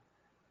wrong.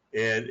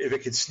 And if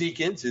it can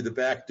sneak in through the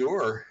back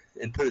door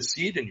and put a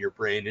seed in your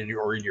brain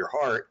or in your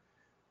heart,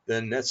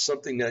 then that's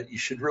something that you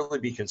should really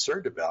be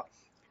concerned about.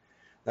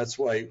 That's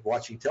why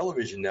watching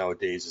television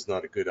nowadays is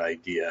not a good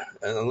idea,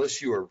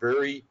 unless you are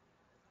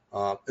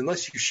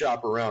unless you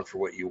shop around for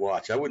what you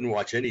watch. I wouldn't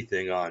watch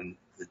anything on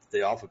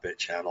the alphabet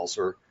channels,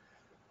 or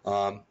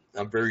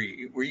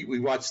we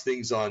watch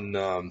things on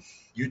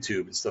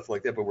YouTube and stuff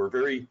like that, but we're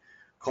very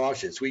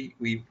cautious.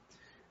 We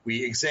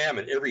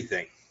examine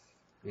everything,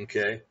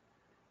 okay,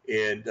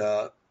 and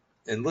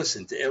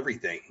listen to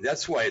everything.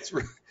 That's why it's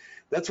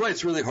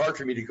really hard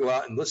for me to go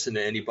out and listen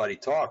to anybody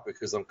talk,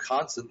 because I'm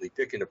constantly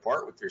picking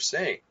apart what they're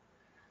saying.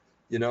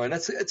 And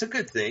it's a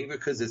good thing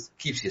because it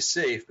keeps you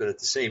safe, but at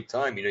the same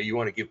time, you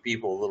want to give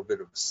people a little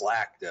bit of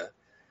slack to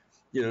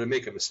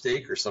make a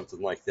mistake or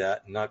something like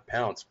that and not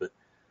pounce. But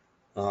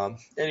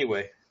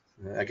anyway,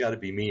 I got to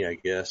be me, I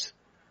guess.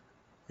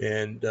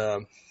 And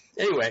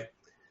anyway,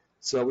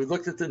 so we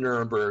looked at the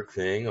Nuremberg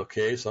thing.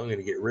 Okay, so I'm going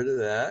to get rid of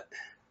that.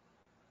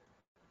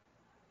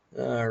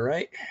 All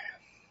right.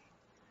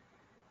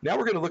 Now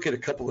we're going to look at a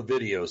couple of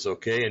videos,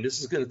 okay? And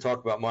this is going to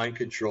talk about mind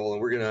control,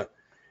 and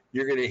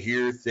you're going to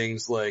hear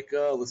things like,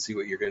 let's see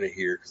what you're going to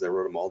hear, because I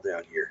wrote them all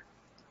down here.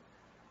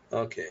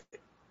 Okay.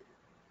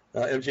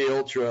 MJ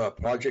Ultra,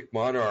 Project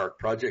Monarch,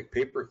 Project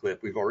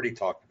Paperclip. We've already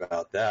talked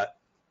about that.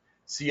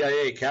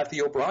 CIA,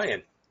 Kathy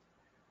O'Brien.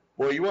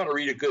 Well, you want to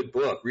read a good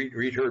book.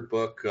 Read her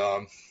book.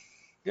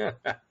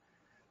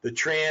 The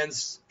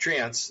trance,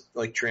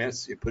 like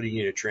trance, you're putting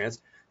in a trance,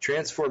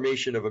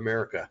 Transformation of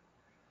America.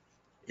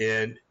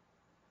 And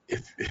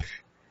if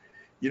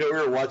we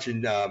were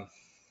watching that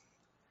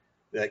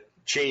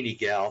Cheney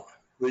gal,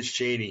 Liz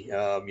Cheney,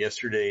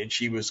 yesterday, and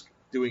she was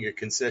doing a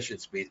concession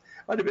speech.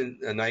 Might have been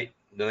the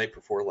night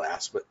before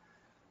last, but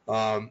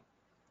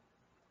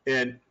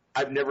and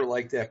I've never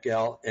liked that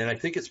gal, and I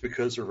think it's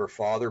because of her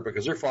father,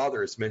 because her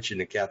father is mentioned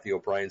in Kathy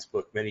O'Brien's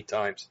book many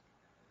times.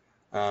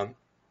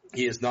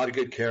 He is not a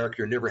good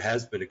character, never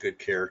has been a good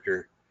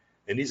character,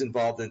 and he's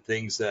involved in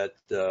things that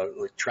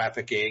like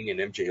trafficking and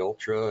MJ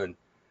Ultra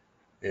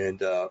and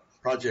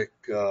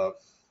Project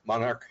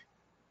Monarch.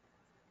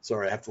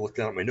 Sorry, I have to look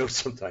down at my notes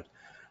sometimes.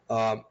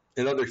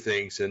 And other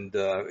things, and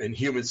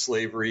human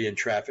slavery and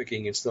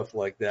trafficking and stuff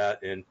like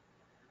that. And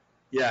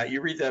yeah,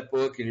 you read that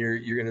book and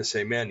you're going to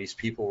say, man, these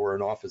people were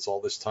in office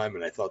all this time,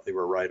 and I thought they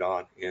were right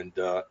on. And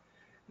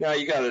now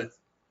you got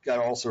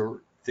to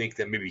also think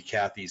that maybe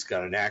Kathy's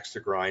got an axe to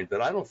grind,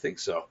 but I don't think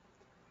so.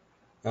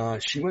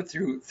 She went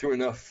through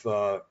enough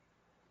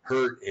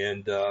hurt,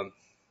 and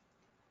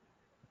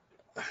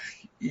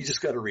you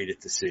just got to read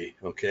it to see.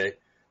 Okay,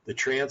 The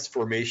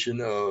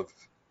Transformation of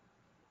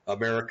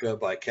America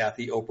by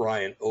Kathy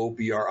O'Brien,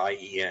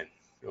 O'Brien.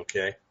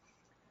 Okay.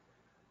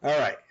 All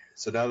right.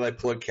 So now that I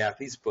plug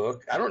Kathy's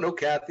book, I don't know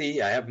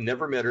Kathy. I have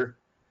never met her,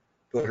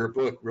 but her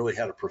book really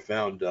had a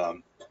profound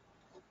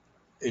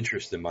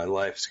interest in my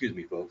life. Excuse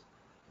me, folks.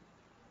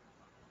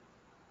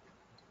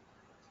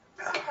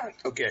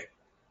 Okay.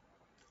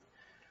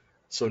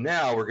 So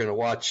now we're going to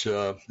watch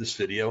this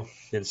video,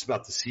 and it's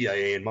about the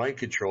CIA and mind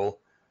control.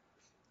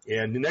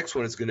 And the next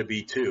one is going to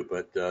be too,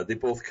 but they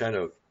both kind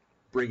of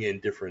bring in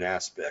different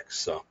aspects.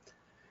 So,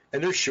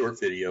 and they're short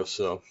videos,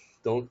 so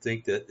don't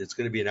think that it's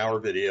going to be an hour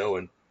video,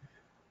 and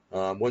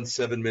one's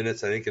 7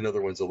 minutes. I think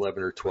another one's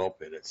 11 or 12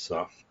 minutes.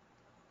 So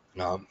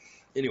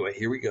anyway,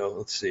 here we go.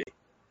 Let's see.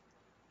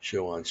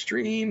 Show on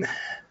stream.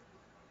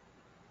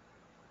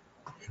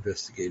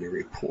 Investigating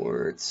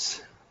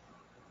reports.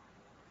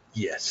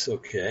 Yes,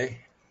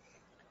 okay.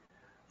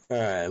 All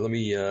right, let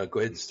me go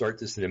ahead and start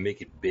this and then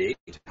make it big.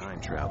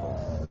 Time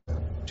travel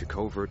to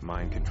covert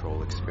mind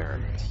control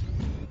experiments.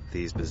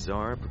 These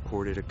bizarre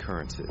purported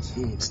occurrences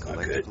are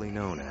collectively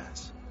known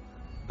as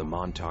the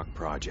Montauk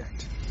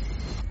Project.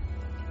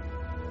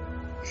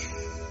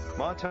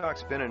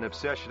 Montauk's been an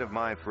obsession of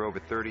mine for over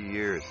 30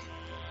 years.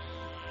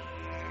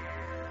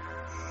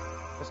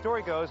 The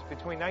story goes,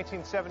 between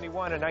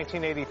 1971 and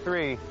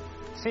 1983,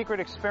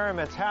 secret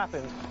experiments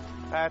happened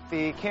at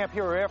the Camp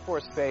Hero Air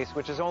Force Base,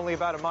 which is only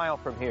about a mile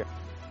from here.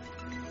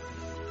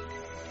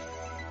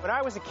 When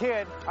I was a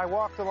kid, I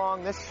walked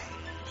along this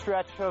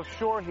stretch of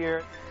shore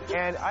here,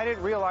 and I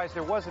didn't realize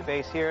there was a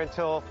base here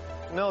until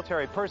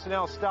military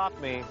personnel stopped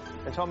me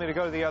and told me to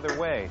go the other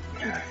way.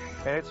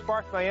 And it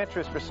sparked my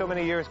interest for so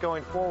many years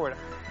going forward.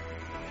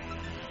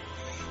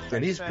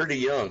 And he's pretty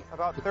young.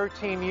 About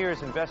 13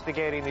 years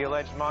investigating the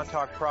alleged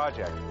Montauk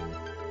Project.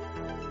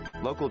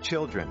 Local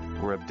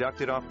children were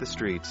abducted off the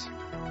streets,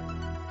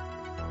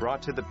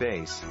 brought to the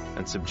base,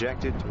 and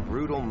subjected to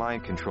brutal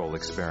mind control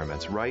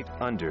experiments right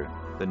under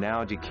the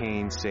now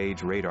decaying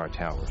Sage radar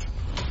tower.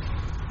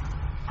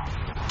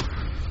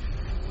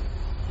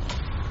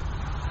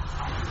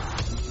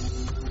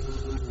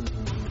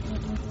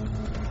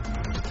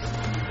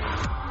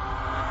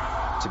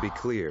 To be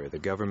clear, the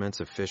government's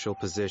official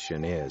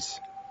position is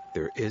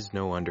there is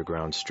no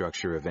underground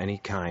structure of any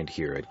kind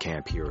here at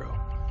Camp Hero.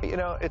 You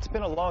know, it's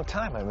been a long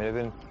time. I mean, I've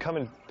been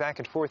coming back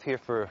and forth here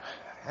for,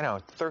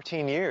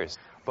 13 years.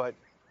 But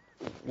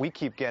we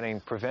keep getting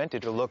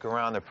prevented to look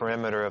around the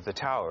perimeter of the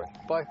tower.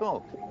 By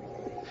whom?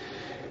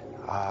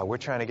 We're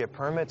trying to get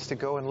permits to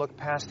go and look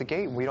past the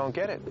gate, and we don't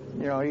get it.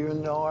 You know,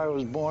 even though I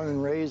was born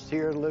and raised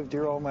here, lived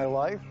here all my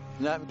life,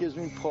 and that gives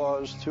me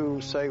pause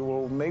to say,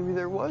 well, maybe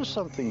there was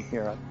something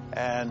here.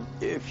 And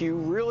if you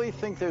really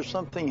think there's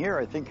something here,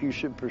 I think you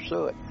should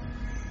pursue it.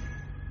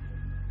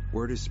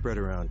 Word is spread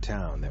around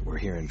town that we're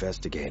here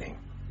investigating,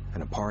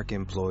 and a park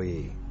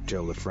employee,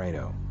 Joe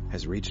Lafredo,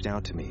 has reached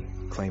out to me,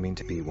 claiming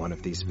to be one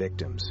of these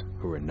victims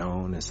who are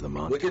known as the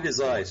Montauk. Look at his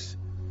eyes.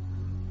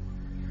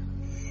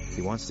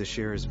 He wants to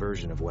share his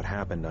version of what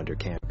happened under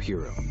Camp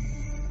Hero,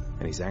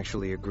 and he's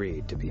actually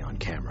agreed to be on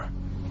camera.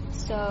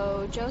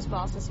 So Joe's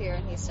boss is here,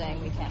 and he's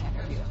saying we can't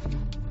interview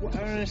him. Well, I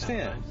don't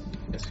understand.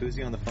 Who's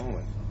he on the phone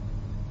with?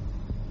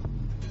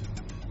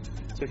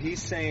 So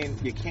he's saying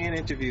you can't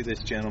interview this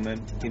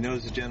gentleman. He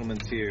knows the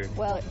gentleman's here.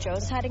 Well,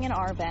 Joe's hiding in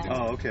our van.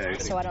 Oh, okay.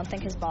 So I don't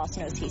think his boss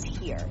knows he's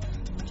here.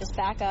 Just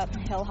back up,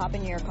 he'll hop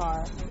in your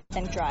car,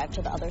 then drive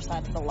to the other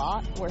side of the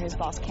lot where his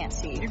boss can't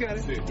see you. You got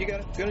it. You got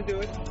it. Gonna do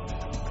it.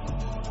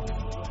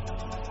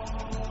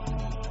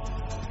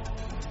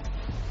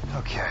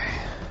 Okay.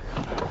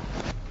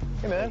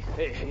 Hey, man.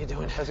 Hey, how you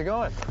doing? How's it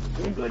going?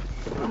 Doing good.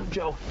 I'm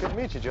Joe. Good to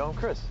meet you, Joe. I'm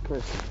Chris.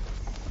 Chris.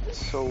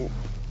 So,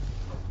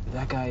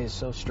 That guy is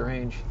so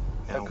strange.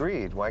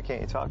 agreed. Why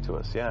can't you talk to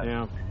us? Yeah.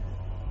 Yeah.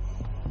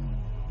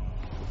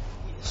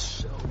 He's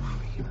so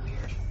freaking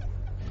weird.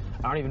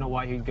 I don't even know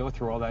why he'd go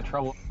through all that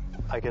trouble.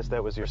 I guess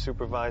that was your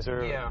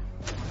supervisor? Yeah.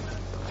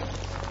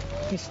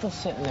 He's still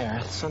sitting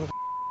there, son of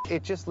a...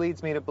 It just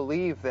leads me to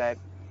believe that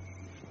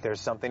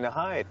there's something to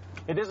hide.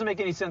 It doesn't make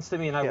any sense to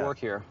me, and I work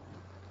here.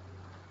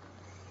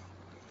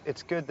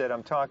 It's good that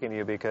I'm talking to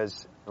you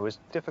because it was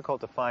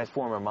difficult to find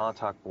former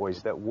Montauk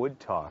boys that would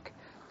talk.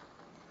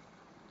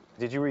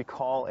 Did you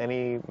recall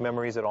any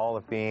memories at all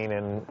of being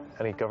in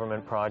any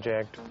government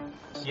project?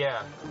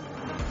 Yeah.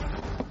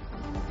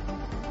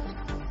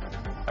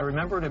 I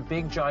remember in a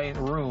big, giant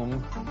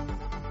room,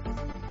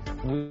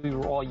 we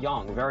were all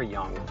young, very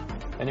young,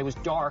 and it was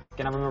dark,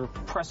 and I remember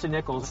Preston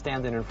Nichols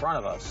standing in front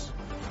of us,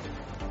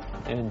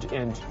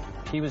 and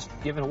he was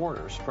giving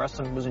orders.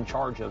 Preston was in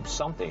charge of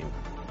something.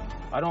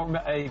 I don't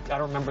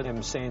remember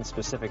him saying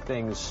specific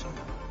things,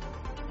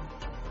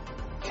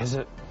 because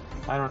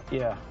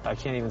I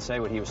can't even say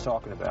what he was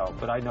talking about,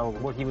 but I know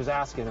what he was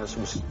asking us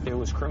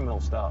was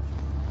criminal stuff.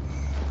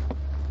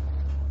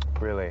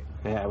 Really?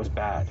 Yeah, it was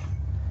bad.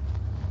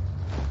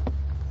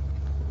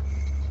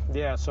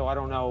 Yeah, so I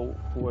don't know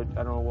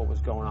what was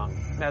going on.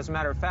 As a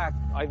matter of fact,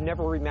 I've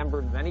never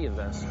remembered any of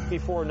this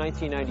before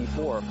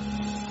 1994.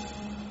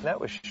 That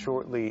was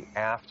shortly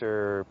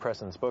after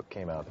Preston's book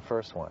came out, the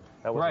first one.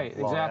 That wasn't Right,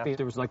 long exactly. after.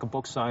 There was like a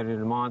book signing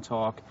in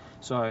Montauk,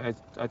 so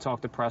I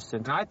talked to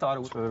Preston, and I thought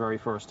it was for the very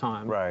first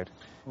time. Right.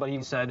 But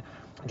he said,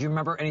 "Do you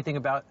remember anything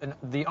about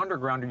the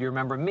underground, or do you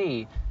remember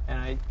me?"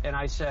 And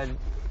I said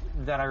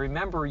that I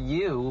remember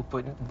you,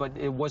 but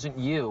it wasn't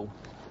you.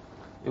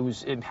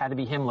 It had to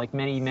be him like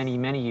many, many,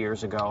 many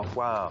years ago.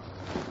 Wow.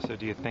 So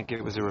do you think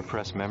it was a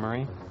repressed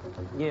memory?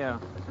 Yeah.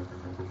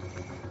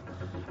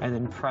 And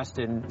then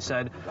Preston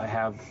said, I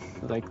have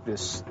like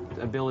this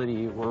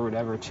ability or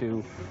whatever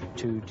to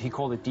he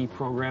called it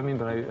deprogramming,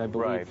 but I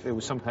believe it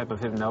was some type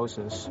of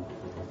hypnosis.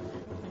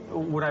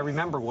 What I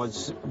remember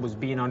was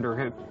being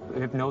under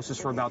hypnosis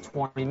for about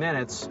 20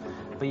 minutes,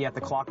 but yet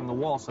the clock on the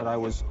wall said I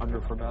was under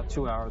for about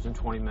 2 hours and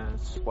 20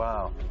 minutes.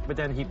 Wow. But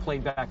then he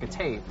played back a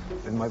tape,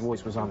 and my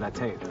voice was on that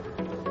tape.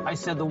 I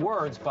said the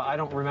words, but I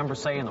don't remember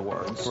saying the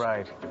words.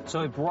 Right.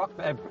 So it brought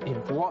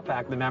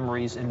back the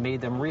memories and made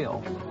them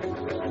real.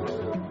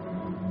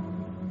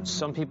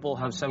 Some people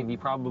have said he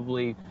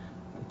probably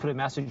put a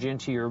message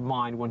into your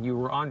mind when you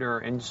were under,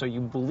 and so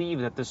you believe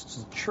that this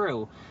is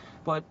true.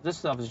 But this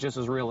stuff is just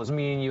as real as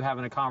me and you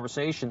having a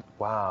conversation.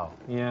 Wow.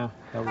 Yeah,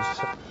 that was...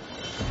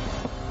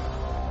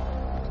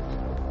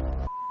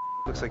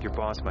 Looks like your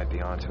boss might be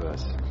onto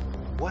us.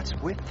 What's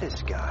with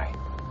this guy?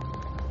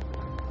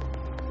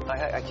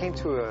 I came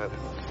to a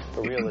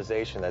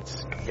realization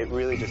it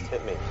really just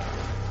hit me.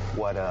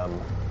 What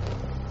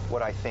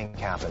I think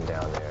happened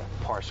down there,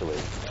 partially.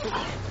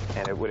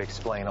 And it would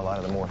explain a lot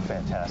of the more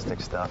fantastic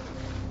stuff.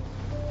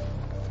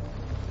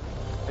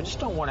 I just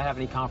don't want to have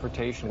any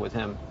confrontation with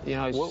him. You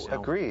know, well,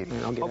 agreed.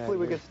 Hopefully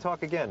we get to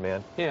talk again,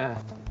 man.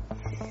 Yeah.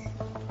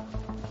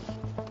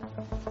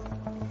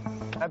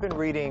 I've been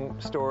reading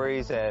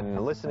stories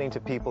and listening to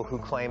people who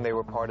claim they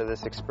were part of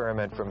this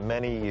experiment for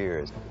many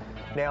years.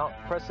 Now,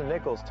 Preston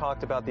Nichols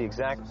talked about the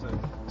exact...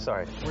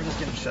 Sorry. We're just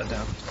getting shut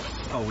down.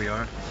 Oh, we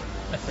are?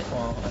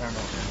 Well, I don't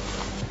know.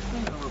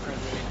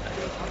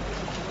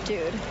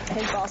 Dude,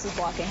 his boss is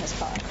blocking his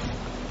car.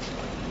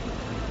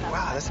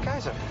 Wow, this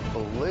guy's a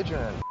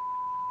belligerent...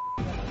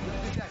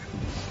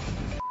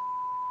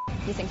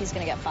 You think he's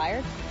gonna get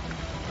fired?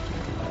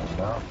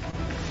 No.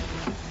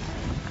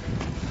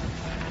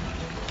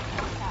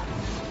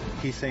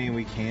 He's saying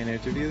we can't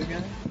interview the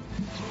guy?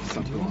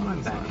 Something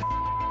along that.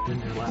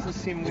 Does this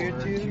seem weird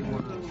to you?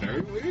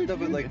 Very weird. No,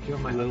 but like a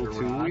little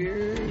too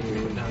weird.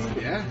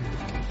 Yeah.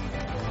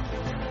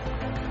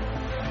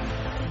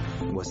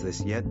 Was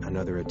this yet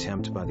another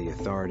attempt by the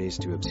authorities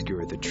to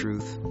obscure the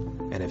truth?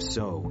 And if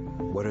so,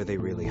 what are they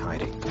really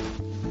hiding?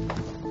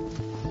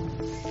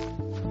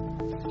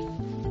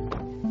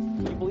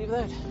 Can you believe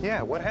that?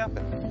 Yeah, what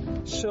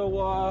happened?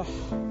 So,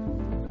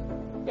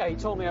 yeah, he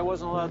told me I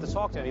wasn't allowed to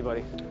talk to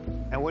anybody.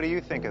 And what do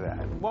you think of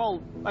that?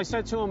 Well, I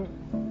said to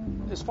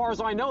him, as far as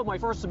I know, my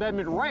First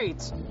Amendment right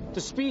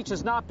to speech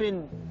has not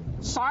been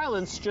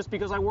silenced just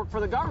because I work for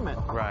the government.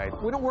 Right.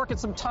 We don't work at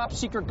some top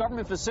secret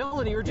government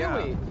facility, or do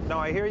we? No,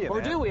 I hear you, Or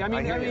man. do we? I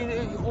mean,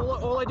 you.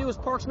 all I do is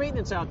parks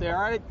maintenance out there.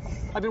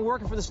 I've been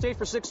working for the state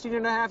for 16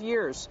 and a half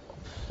years.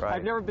 Right.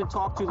 I've never been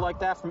talked to like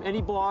that from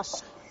any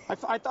boss.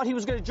 I thought he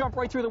was going to jump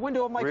right through the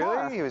window of my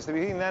car. Really? He was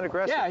being that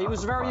aggressive? Yeah, he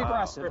was very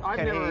aggressive. Can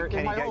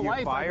he get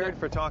you fired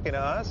for talking to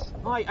us?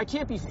 I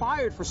can't be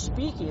fired for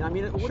speaking. I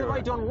mean, what have I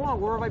done wrong?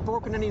 Where have I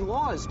broken any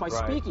laws by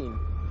speaking?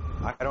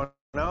 I don't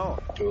know.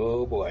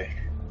 Oh, boy.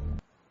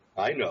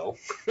 I know.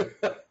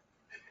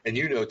 And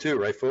you know, too,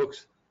 right,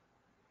 folks?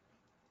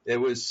 It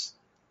was...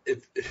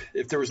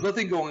 If there was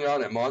nothing going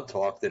on at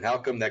Montauk, then how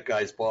come that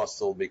guy's boss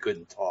told me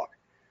couldn't talk?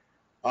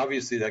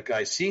 Obviously, that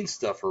guy's seen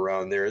stuff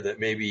around there that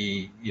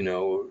maybe, you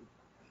know,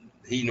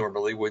 he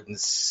normally wouldn't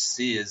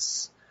see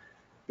as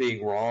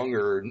being wrong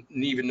or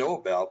even know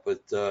about. But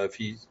if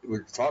he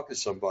would talk to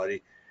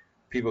somebody,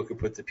 people could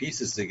put the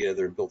pieces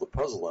together and build a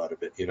puzzle out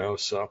of it, you know.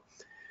 So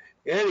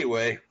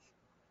anyway,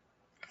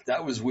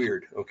 that was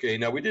weird. Okay,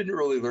 now we didn't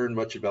really learn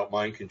much about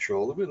mind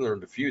control. We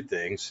learned a few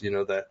things, you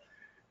know, that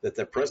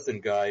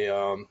Preston guy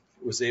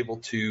was able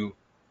to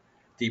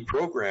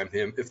deprogram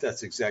him, if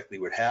that's exactly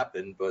what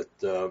happened. But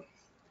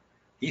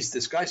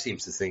this guy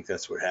seems to think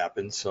that's what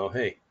happened, so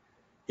hey,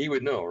 he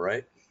would know,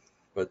 right?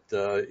 But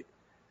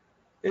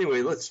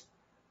anyway, let's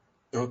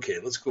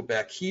go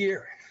back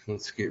here.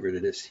 Let's get rid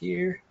of this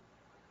here.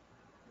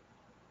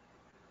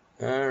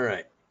 All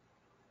right.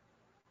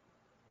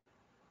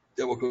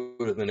 Then we'll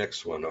go to the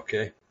next one,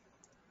 okay?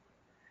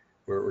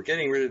 We're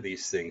getting rid of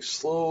these things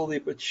slowly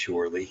but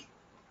surely.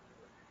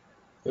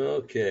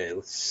 Okay,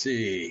 let's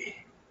see.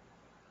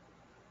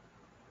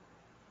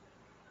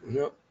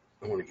 Nope.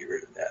 I want to get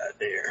rid of that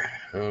there.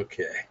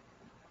 Okay.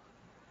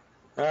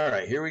 All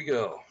right, here we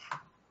go.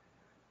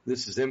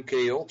 This is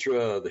MK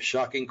Ultra, the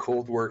shocking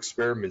Cold War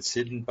experiments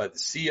hidden by the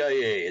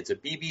CIA. It's a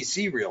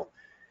BBC reel,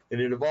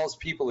 and it involves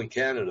people in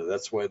Canada.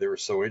 That's why they were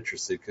so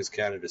interested, because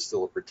Canada is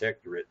still a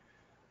protectorate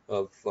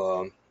of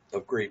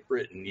Great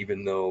Britain,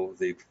 even though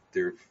they've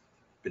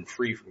been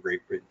free from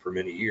Great Britain for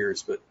many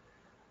years. But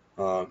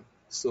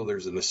still,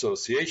 there's an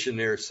association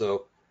there,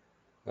 so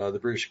the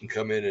British can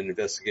come in and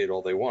investigate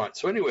all they want.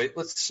 So anyway,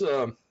 let's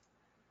go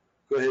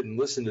ahead and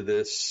listen to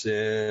this,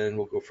 and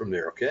we'll go from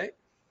there, okay?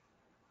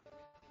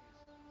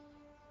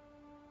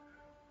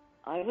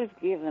 I was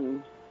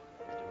given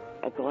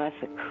a glass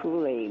of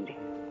Kool-Aid,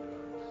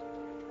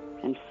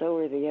 and so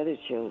were the other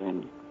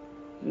children.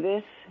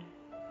 This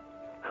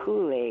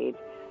Kool-Aid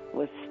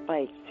was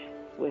spiked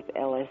with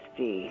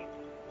LSD.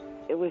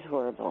 It was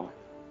horrible.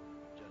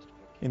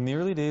 In the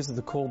early days of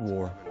the Cold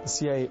War, the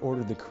CIA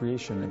ordered the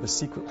creation of a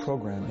secret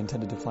program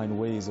intended to find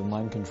ways of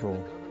mind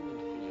control.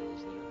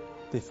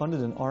 They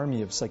funded an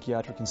army of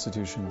psychiatric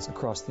institutions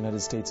across the United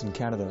States and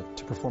Canada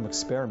to perform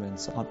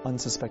experiments on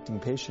unsuspecting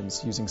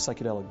patients using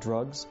psychedelic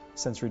drugs,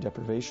 sensory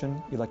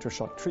deprivation,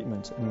 electroshock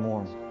treatment, and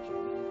more.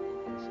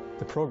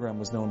 The program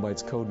was known by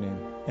its codename,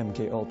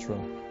 MK Ultra.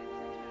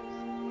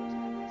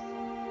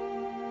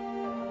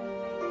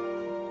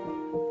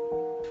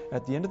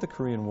 At the end of the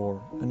Korean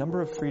War, a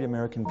number of freed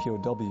American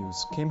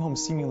POWs came home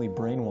seemingly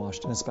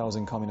brainwashed and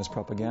espousing communist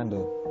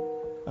propaganda.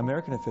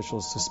 American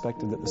officials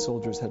suspected that the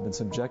soldiers had been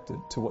subjected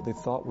to what they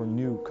thought were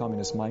new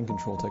communist mind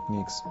control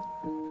techniques.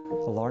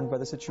 Alarmed by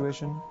the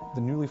situation,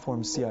 the newly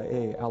formed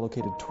CIA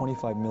allocated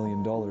 $25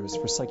 million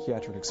for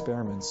psychiatric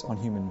experiments on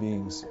human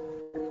beings.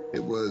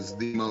 It was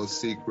the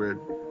most secret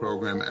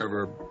program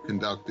ever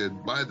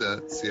conducted by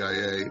the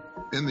CIA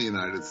in the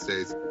United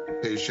States.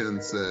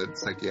 Patients at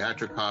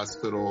psychiatric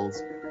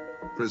hospitals,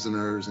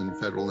 prisoners in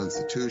federal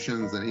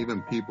institutions, and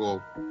even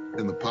people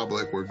in the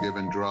public were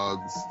given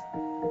drugs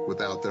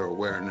without their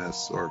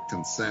awareness or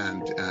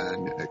consent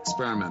and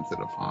experimented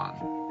upon.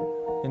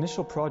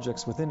 Initial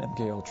projects within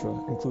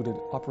MKUltra included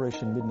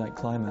Operation Midnight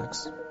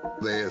Climax.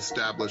 They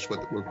established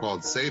what were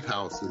called safe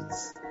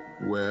houses,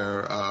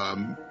 where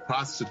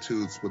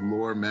prostitutes would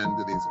lure men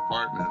to these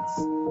apartments,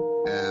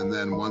 and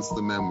then once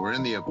the men were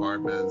in the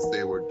apartments,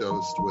 they were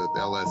dosed with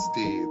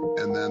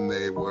LSD, and then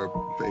they were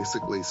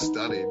basically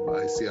studied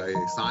by CIA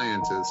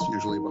scientists,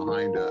 usually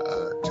behind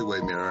a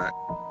two-way mirror.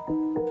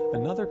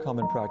 Another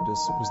common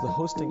practice was the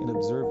hosting and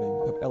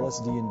observing of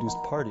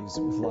LSD-induced parties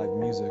with live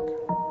music.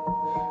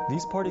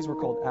 These parties were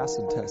called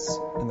acid tests,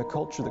 and the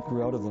culture that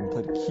grew out of them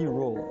played a key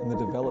role in the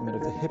development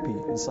of the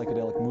hippie and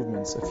psychedelic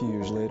movements a few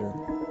years later.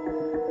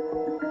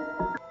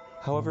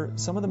 However,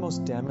 some of the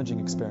most damaging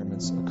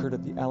experiments occurred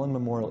at the Allen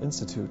Memorial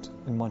Institute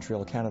in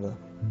Montreal, Canada.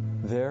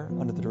 There,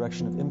 under the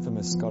direction of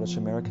infamous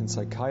Scottish-American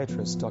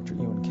psychiatrist Dr.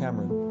 Ewan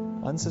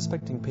Cameron,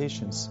 unsuspecting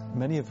patients,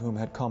 many of whom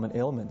had common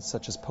ailments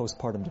such as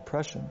postpartum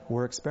depression,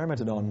 were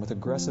experimented on with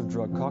aggressive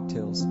drug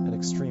cocktails and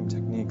extreme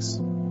techniques.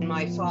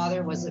 My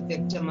father was a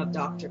victim of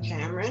Dr.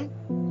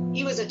 Cameron.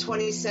 He was a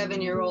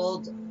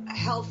 27-year-old,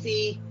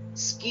 healthy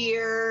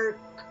skier,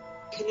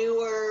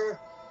 canoeer,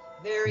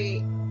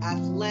 very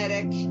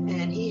athletic,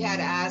 and he had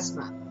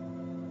asthma.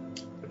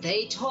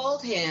 They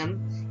told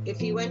him if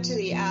he went to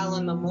the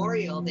Allen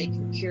Memorial, they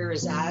could cure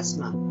his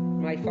asthma.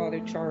 My father,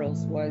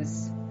 Charles,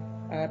 was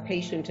a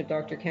patient of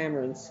Dr.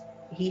 Cameron's.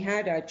 He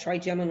had a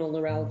trigeminal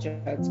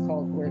neuralgia, it's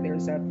called, where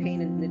there's a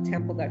pain in the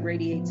temple that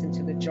radiates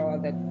into the jaw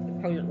that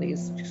apparently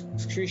is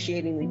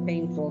excruciatingly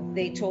painful.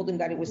 They told him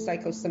that it was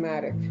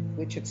psychosomatic,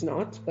 which it's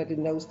not, but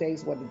in those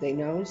days, what did they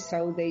know?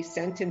 So they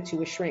sent him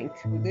to a shrink.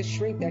 This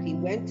shrink that he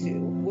went to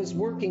was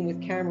working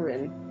with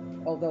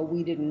Cameron, although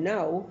we didn't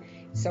know.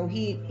 So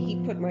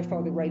he put my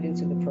father right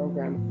into the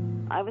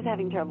program. I was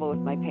having trouble with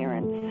my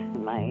parents.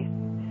 My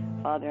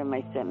father and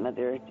my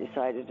stepmother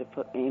decided to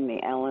put me in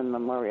the Allen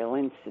Memorial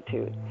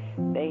Institute.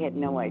 They had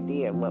no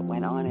idea what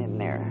went on in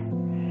there.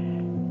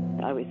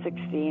 I was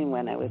 16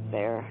 when I was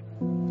there.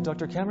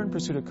 Dr. Cameron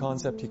pursued a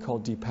concept he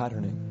called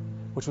depatterning,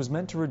 which was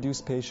meant to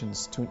reduce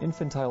patients to an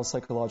infantile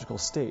psychological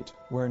state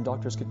wherein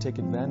doctors could take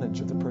advantage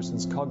of the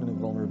person's cognitive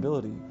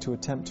vulnerability to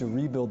attempt to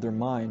rebuild their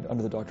mind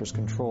under the doctor's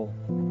control.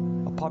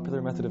 A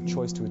popular method of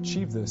choice to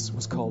achieve this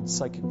was called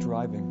psychic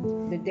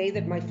driving. The day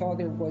that my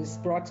father was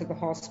brought to the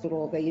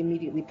hospital, they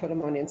immediately put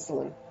him on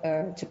insulin,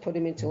 to put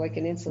him into like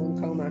an insulin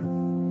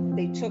coma.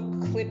 They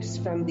took clips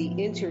from the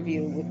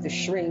interview with the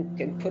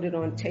shrink and put it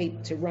on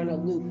tape to run a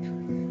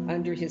loop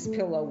under his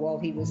pillow while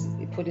he was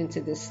put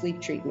into this sleep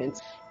treatment.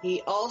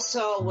 He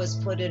also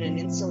was put in an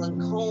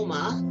insulin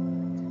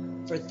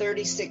coma for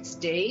 36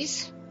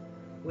 days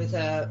with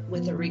a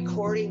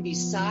recording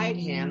beside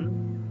him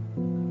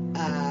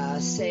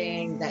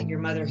saying that your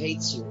mother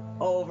hates you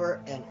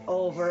over and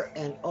over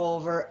and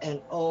over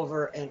and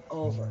over and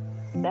over.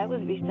 That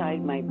was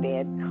beside my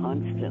bed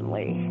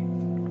constantly,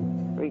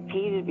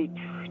 repeated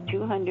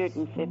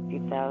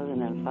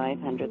 250,000 and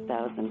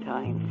 500,000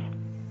 times.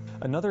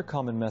 Another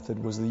common method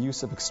was the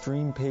use of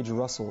extreme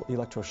Page-Russell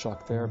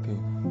electroshock therapy.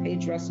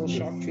 Page-Russell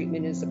shock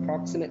treatment is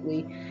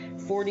approximately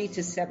 40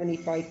 to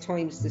 75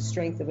 times the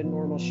strength of a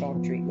normal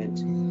shock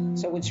treatment.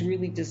 So it's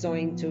really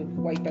designed to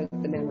wipe out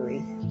the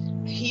memory.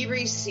 He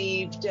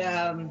received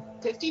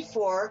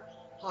 54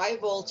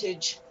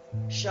 high-voltage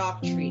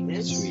shock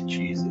treatments. Sweet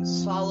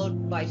Jesus.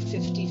 Followed by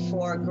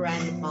 54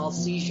 grand mal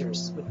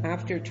seizures.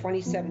 After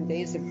 27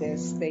 days of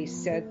this, they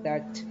said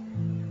that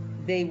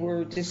they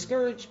were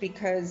discouraged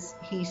because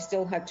he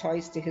still had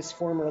ties to his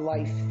former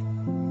life,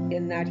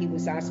 in that he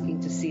was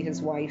asking to see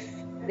his wife.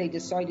 They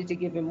decided to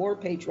give him more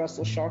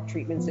Page-Russell shock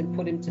treatments and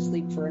put him to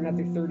sleep for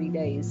another 30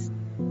 days.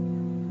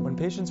 When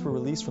patients were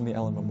released from the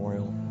Allen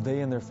Memorial,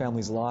 they and their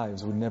families'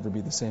 lives would never be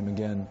the same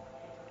again.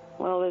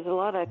 Well, there's a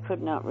lot I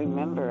could not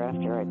remember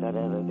after I got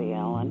out of the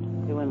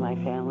Allen. When my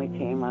family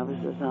came, I was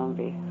a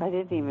zombie. I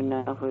didn't even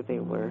know who they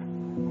were.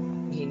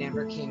 He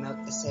never came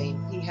out the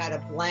same. He had a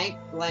blank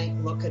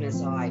look in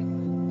his eye.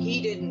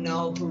 He didn't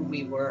know who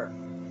we were.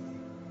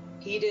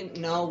 He didn't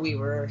know we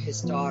were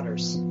his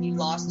daughters. He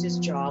lost his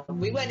job.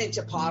 We went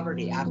into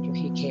poverty after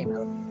he came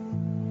out.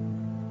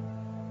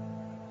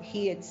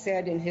 He had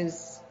said in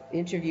his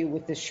interview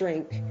with the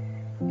shrink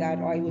that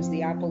I was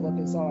the apple of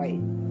his eye.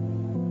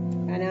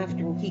 And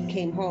after he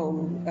came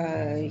home,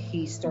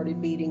 he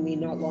started beating me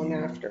not long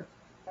after.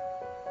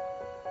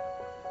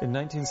 In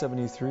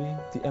 1973,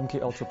 the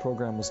MKUltra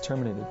program was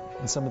terminated,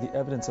 and some of the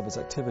evidence of its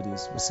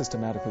activities was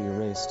systematically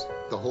erased.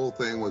 The whole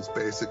thing was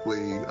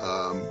basically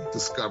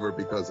discovered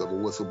because of a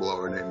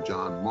whistleblower named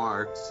John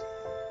Marks,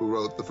 who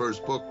wrote the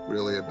first book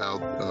really about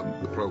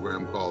the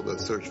program called The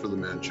Search for the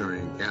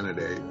Manchurian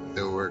Candidate.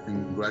 There were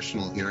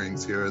congressional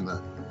hearings here in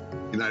the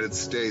United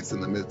States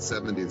in the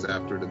mid-70s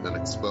after it had been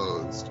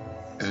exposed.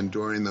 And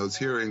during those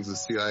hearings, the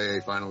CIA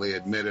finally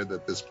admitted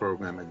that this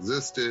program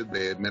existed.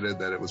 They admitted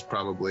that it was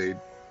probably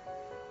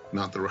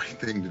not the right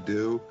thing to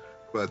do,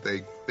 but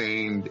they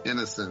feigned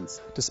innocence.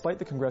 Despite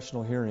the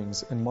congressional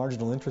hearings and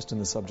marginal interest in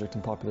the subject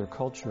in popular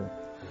culture,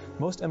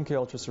 most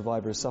MKUltra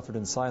survivors suffered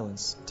in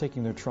silence,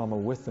 taking their trauma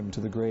with them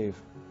to the grave.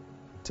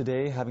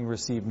 Today, having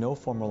received no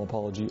formal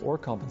apology or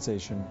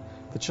compensation,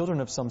 the children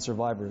of some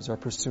survivors are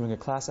pursuing a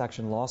class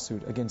action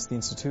lawsuit against the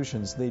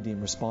institutions they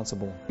deem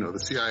responsible. The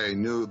CIA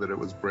knew that it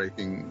was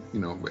breaking,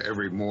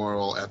 every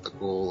moral,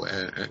 ethical,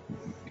 and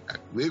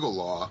legal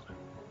law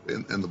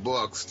in the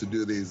books to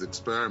do these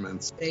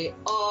experiments. They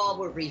all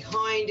were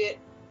behind it.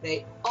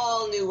 They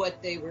all knew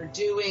what they were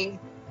doing,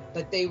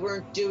 but they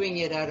weren't doing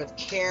it out of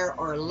care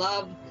or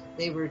love.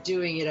 They were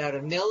doing it out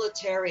of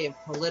military and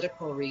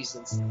political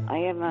reasons. I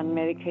am on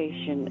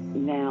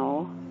medication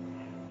now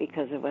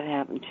because of what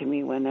happened to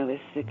me when I was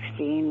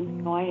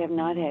 16. I have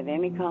not had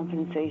any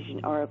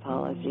compensation or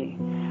apology.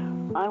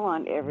 I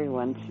want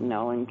everyone to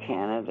know in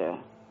Canada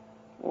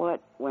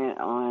what went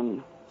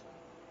on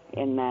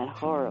in that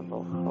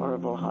horrible,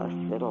 horrible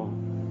hospital.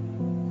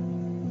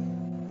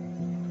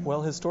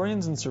 While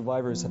historians and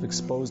survivors have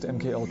exposed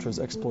MKUltra's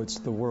exploits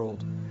to the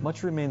world,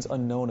 much remains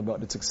unknown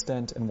about its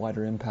extent and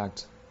wider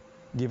impact.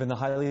 Given the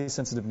highly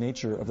sensitive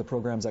nature of the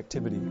program's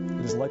activity,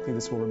 it is likely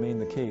this will remain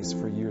the case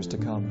for years to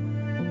come.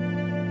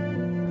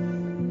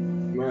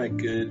 My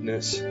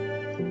goodness.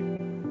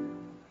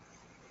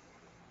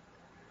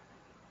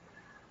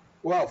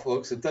 Well,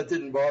 folks, if that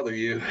didn't bother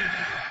you,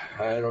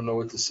 I don't know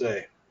what to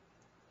say.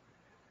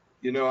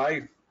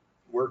 I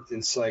worked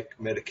in psych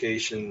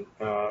medicine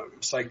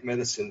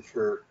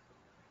for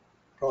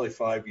probably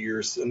 5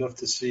 years, enough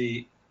to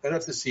see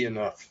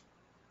enough.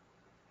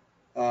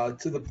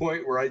 To the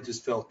point where I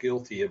just felt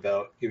guilty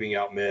about giving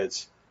out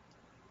meds,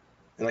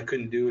 and I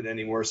couldn't do it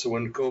anymore. So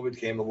when COVID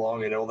came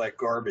along and all that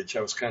garbage,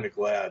 I was kind of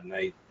glad, and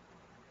I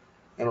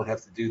don't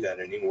have to do that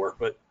anymore.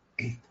 But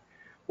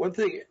one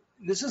thing,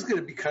 this is going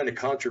to be kind of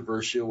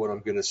controversial, what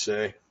I'm going to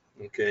say.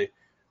 Okay,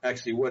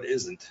 actually, what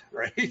isn't,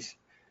 right?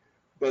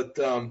 But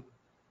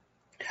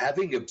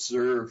having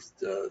observed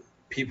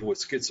people with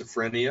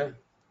schizophrenia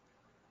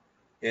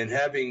and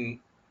having,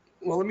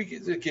 let me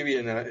give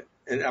you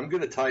and I'm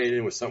going to tie it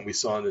in with something we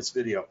saw in this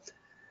video.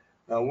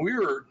 We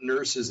were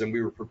nurses and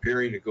we were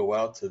preparing to go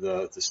out to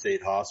the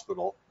state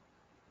hospital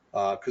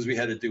because we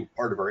had to do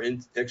part of our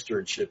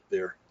externship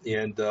there.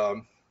 And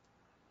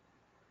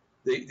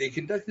they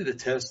conducted a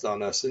test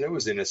on us, and it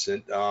was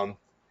innocent.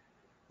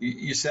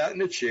 You sat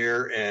in a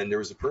chair, and there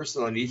was a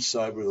person on each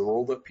side with a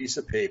rolled-up piece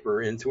of paper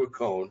into a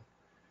cone,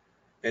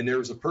 and there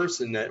was a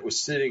person that was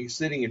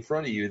sitting in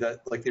front of you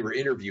that like they were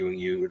interviewing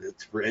you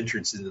for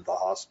entrance into the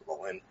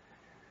hospital.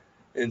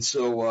 And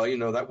so,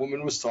 that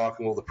woman was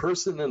talking. Well, the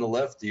person in the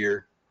left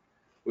ear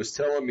was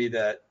telling me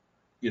that,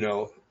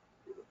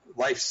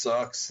 life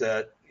sucks,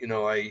 that,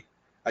 I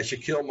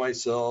should kill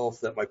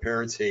myself, that my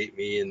parents hate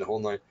me, and the whole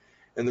nine.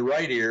 And the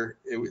right ear,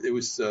 it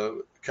was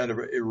kind of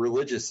a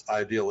religious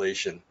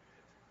idealization,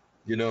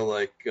 but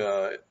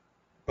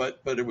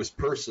it was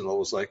personal. It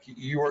was like,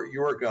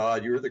 you're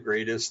God, you're the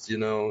greatest,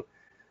 no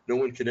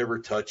one can ever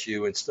touch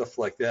you and stuff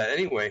like that.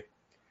 Anyway,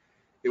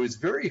 it was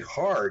very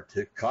hard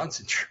to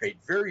concentrate,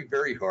 very,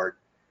 very hard.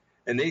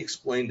 And they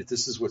explained that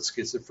this is what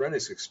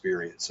schizophrenics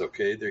experience,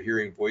 okay? They're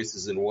hearing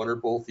voices in one or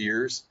both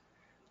ears,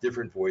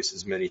 different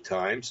voices many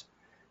times.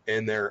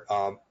 And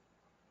the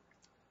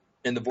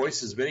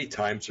voices many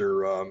times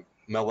are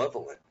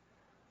malevolent.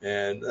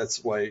 And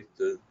that's why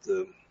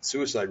the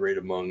suicide rate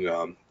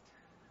among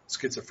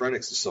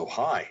schizophrenics is so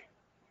high.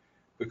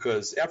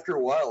 Because after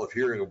a while of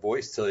hearing a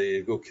voice tell you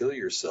to go kill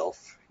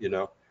yourself,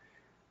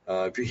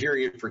 if you're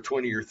hearing it for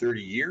 20 or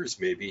 30 years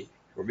maybe,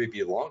 or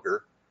maybe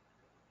longer,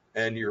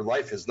 and your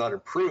life has not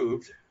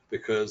improved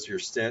because your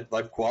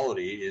life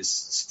quality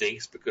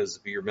stinks because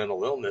of your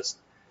mental illness,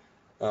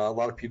 a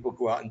lot of people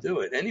go out and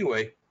do it.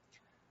 Anyway,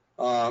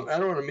 I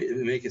don't want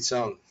to make it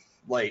sound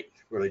light,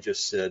 what I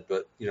just said,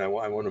 but, I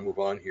want to move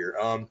on here.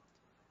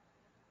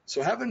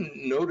 So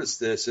having noticed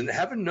this, and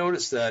having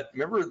noticed that,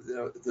 remember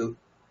the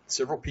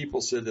several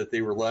people said that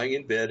they were lying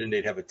in bed and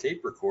they'd have a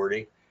tape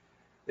recording.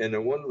 And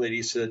then one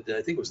lady said,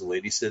 I think it was the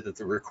lady, said that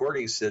the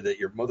recording said that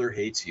your mother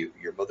hates you.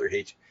 Your mother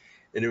hates you.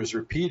 And it was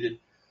repeated,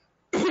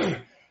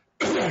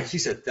 she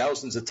said,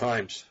 thousands of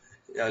times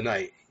a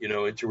night,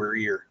 into her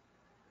ear.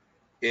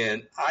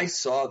 And I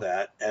saw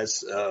that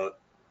as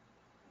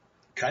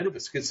kind of a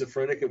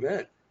schizophrenic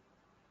event,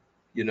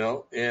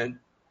 and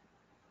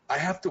I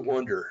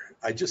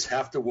just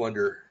have to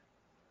wonder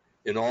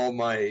in all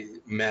my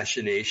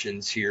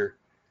machinations here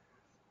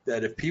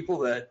that if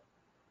people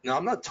now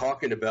I'm not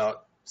talking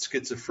about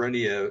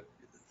schizophrenia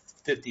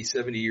 50,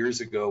 70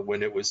 years ago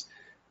when it was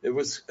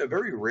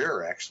very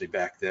rare actually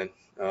back then.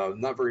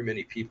 Not very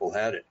many people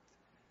had it.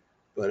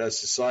 But as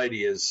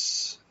society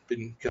has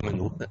become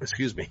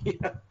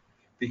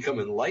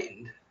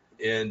enlightened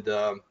and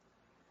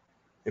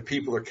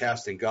people are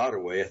casting God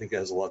away. I think that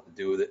has a lot to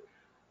do with it.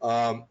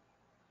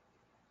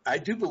 I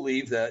do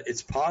believe that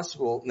it's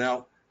possible.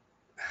 Now,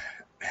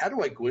 how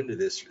do I go into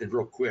this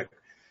real quick?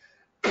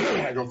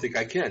 I don't think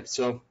I can.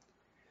 So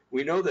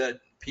we know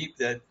that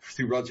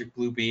through Project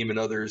Bluebeam and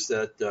others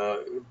that,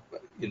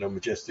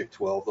 Majestic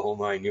 12, the whole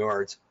 9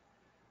 yards,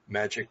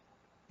 Magic.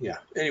 Yeah.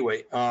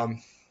 Anyway,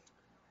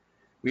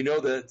 we know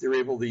that they're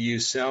able to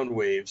use sound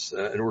waves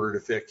in order to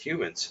affect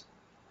humans.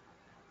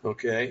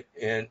 Okay.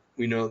 And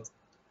we know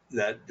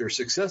that they're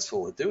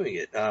successful at doing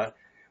it.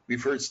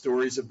 We've heard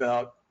stories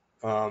about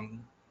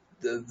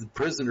the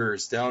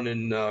prisoners down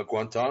in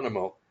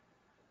Guantanamo,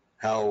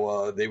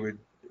 how they would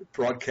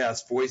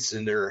broadcast voice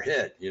in their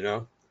head,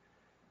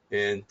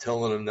 and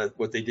telling them that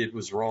what they did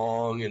was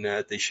wrong and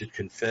that they should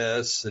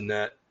confess and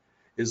that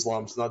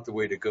Islam's not the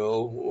way to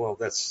go. Well,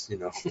 that's,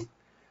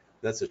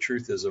 that's a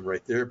truthism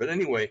right there. But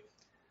anyway,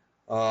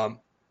 but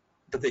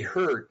they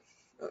heard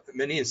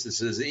many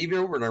instances, even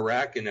over in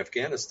Iraq and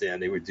Afghanistan,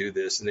 they would do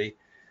this, and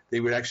they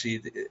would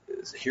actually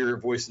hear a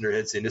voice in their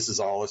head saying, "This is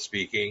Allah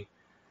speaking.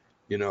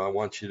 I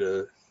want you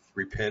to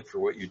repent for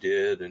what you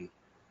did, and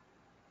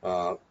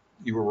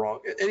you were wrong."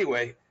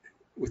 Anyway,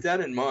 with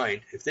that in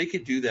mind, if they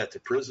could do that to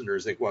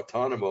prisoners in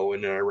Guantanamo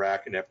and in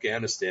Iraq and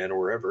Afghanistan or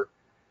wherever,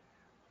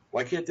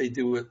 why can't they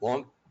do it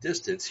long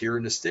distance here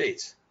in the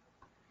States?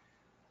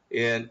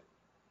 And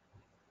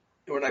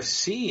when I've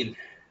seen,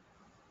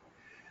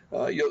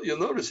 you'll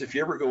notice if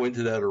you ever go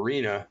into that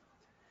arena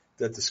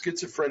that the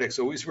schizophrenics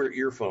always wear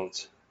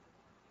earphones.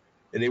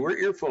 And they wear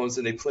earphones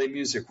and they play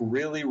music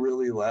really,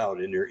 really loud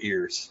in their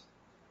ears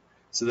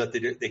so that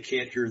they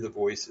can't hear the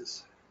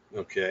voices,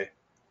 okay?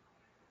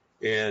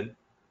 And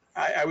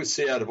I would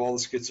say out of all the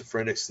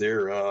schizophrenics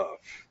there,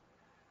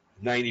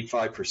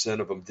 95%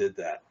 of them did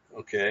that,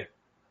 okay?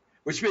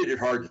 Which made it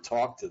hard to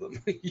talk to them,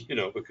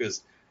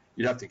 because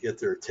you'd have to get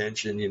their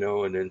attention,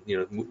 and then,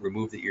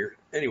 remove the ear.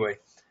 Anyway,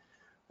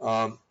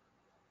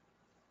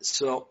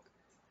 so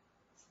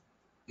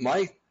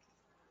my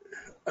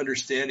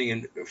understanding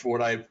and for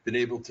what I've been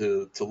able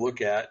to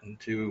look at and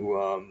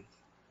to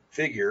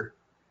figure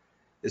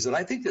is that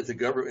I think that the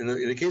government,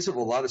 in the case of a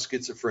lot of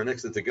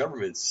schizophrenics, that the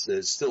government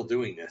is still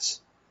doing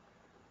this.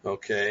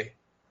 Okay.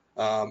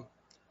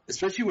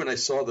 Especially when I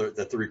saw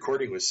that the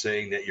recording was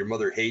saying that your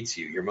mother hates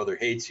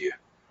you.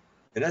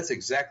 And that's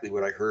exactly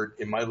what I heard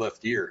in my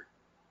left ear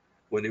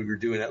when we were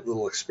doing that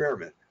little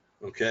experiment.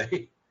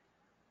 Okay.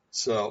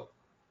 So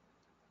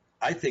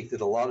I think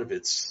that a lot of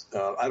it's,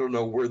 I don't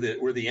know where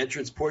the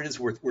entrance point is,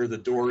 where the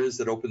door is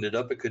that opened it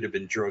up. It could have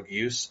been drug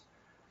use,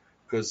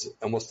 because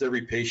almost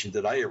every patient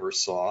that I ever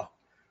saw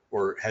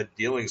or had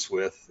dealings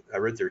with, I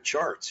read their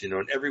charts, and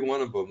every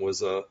one of them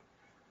was a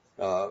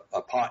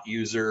pot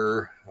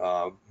user,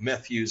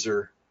 meth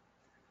user,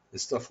 and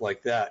stuff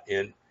like that.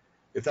 And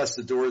if that's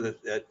the door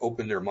that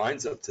opened their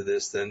minds up to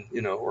this, then,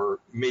 or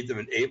made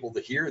them able to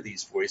hear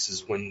these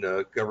voices when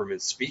the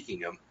government's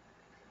speaking them,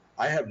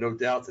 I have no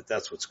doubt that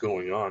that's what's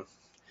going on.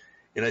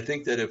 And I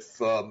think that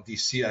if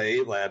these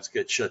CIA labs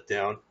get shut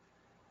down,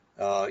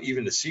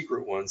 even the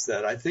secret ones,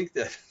 that I think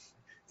that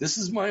this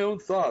is my own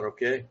thought,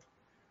 okay?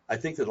 I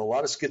think that a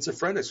lot of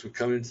schizophrenics would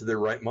come into their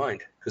right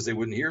mind because they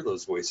wouldn't hear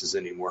those voices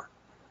anymore.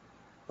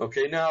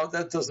 Okay, now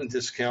that doesn't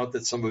discount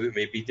that some of it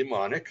may be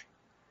demonic,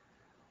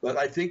 but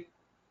I think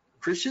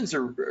Christians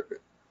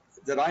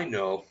that I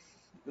know,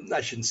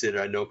 I shouldn't say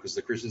that I know, because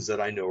the Christians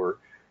that I know are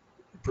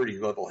pretty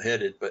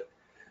level-headed, but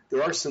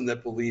there are some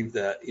that believe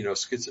that,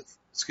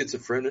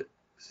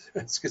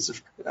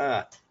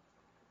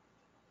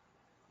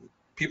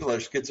 people that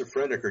are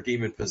schizophrenic are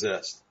demon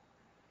possessed.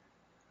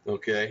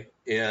 Okay,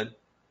 and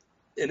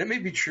it may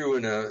be true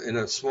in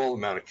a small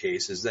amount of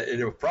cases,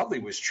 and it probably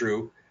was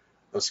true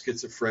of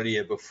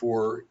schizophrenia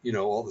before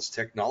all this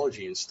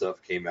technology and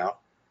stuff came out.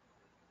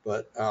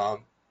 But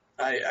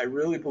I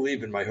really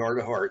believe in my heart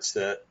of hearts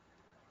that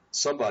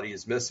somebody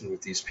is messing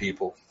with these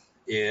people,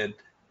 and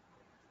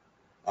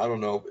I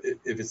don't know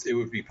if it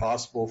would be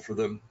possible for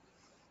them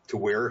to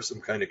wear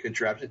some kind of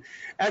contraption.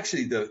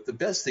 Actually, the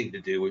best thing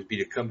to do would be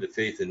to come to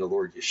faith in the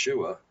Lord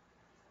Yeshua,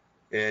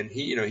 and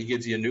he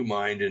gives you a new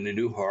mind and a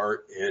new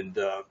heart, and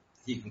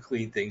he can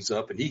clean things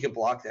up, and he can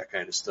block that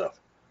kind of stuff.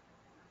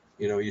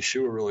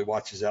 Yeshua really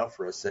watches out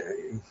for us.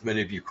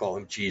 Many of you call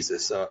him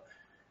Jesus,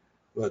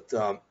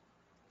 but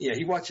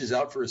he watches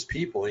out for his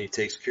people, and he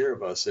takes care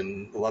of us.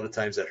 And a lot of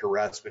times that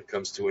harassment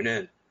comes to an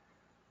end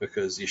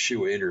because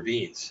Yeshua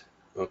intervenes.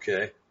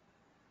 Okay.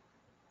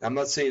 I'm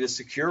not saying it's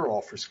a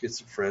cure-all for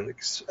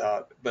schizophrenics,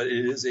 but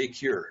it is a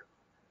cure.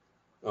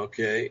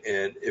 Okay.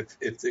 And if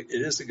it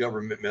is the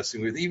government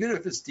messing with, even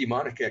if it's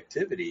demonic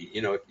activity,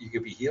 you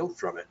could be healed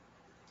from it.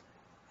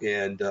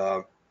 And,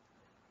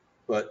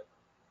 but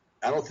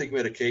I don't think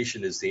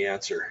medication is the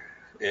answer.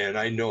 And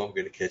I know I'm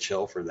going to catch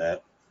hell for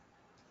that.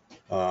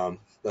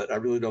 But I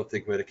really don't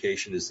think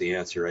medication is the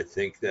answer. I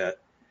think that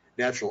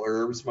natural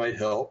herbs might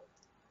help.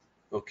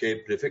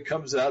 Okay. But if it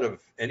comes out of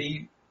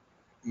any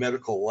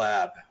medical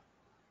lab,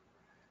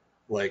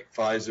 like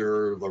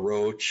Pfizer, La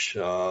Roche,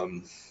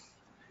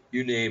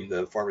 you name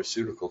the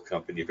pharmaceutical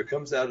company. If it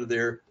comes out of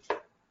there,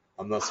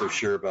 I'm not so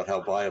sure about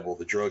how viable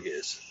the drug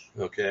is.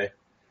 Okay.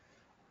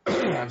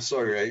 I'm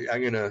sorry.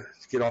 I'm going to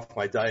get off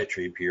my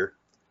diatribe here.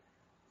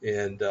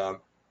 And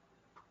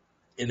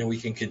then we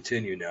can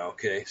continue now.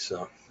 Okay.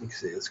 So let's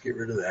see. Let's get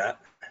rid of that.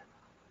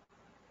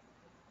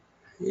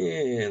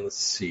 And let's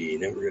see.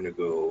 Now we're going to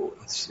go.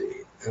 Let's see.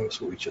 That was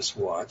what we just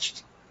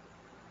watched.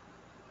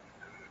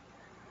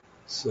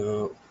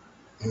 So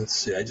let's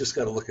see. I just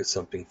got to look at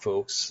something,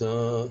 folks.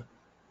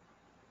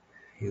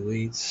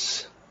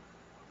 Elites.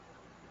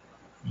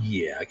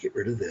 Yeah, get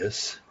rid of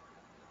this.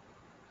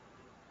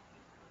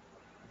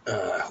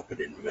 I hope I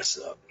didn't mess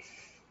up.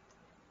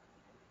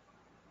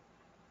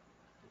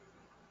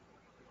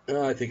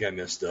 I think I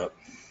messed up.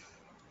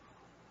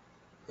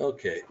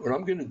 Okay, what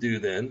I'm going to do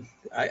then,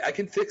 I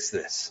can fix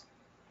this.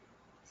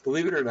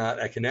 Believe it or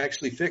not, I can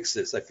actually fix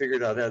this. I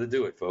figured out how to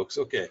do it, folks.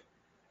 Okay,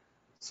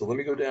 so let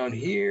me go down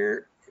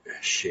here,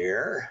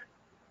 share,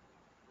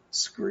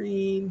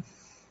 screen.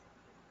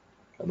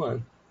 Come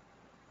on,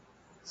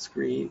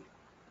 screen.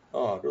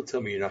 Oh, don't tell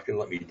me you're not going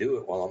to let me do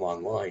it while I'm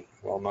online,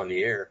 while I'm on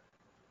the air.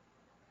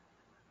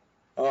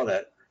 Oh,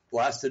 that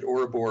blasted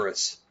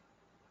Ouroboros.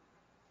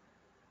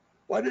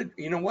 Well,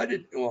 we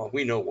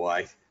know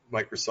why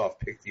Microsoft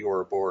picked the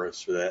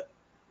Ouroboros for that.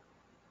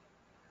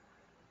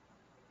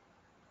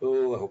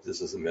 Oh, I hope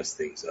this doesn't mess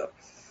things up.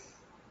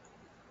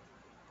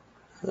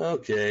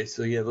 Okay,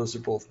 so yeah, those are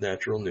both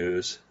natural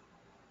news.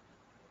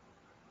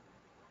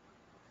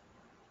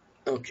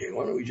 Okay,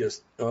 why don't we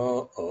just,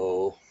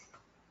 I'm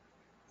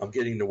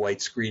getting the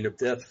white screen of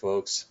death,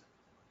 folks.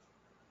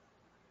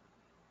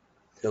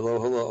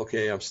 Hello.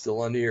 Okay, I'm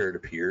still on the air, it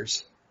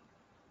appears.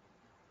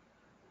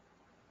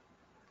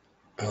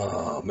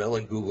 Mail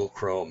and Google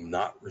Chrome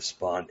not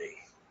responding.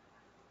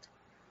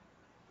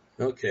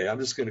 Okay, I'm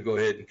just going to go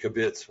ahead and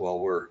kibitz while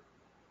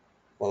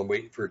I'm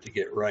waiting for it to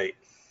get right.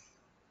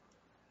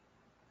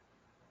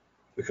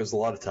 Because a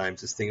lot of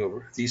times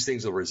these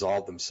things will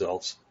resolve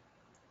themselves.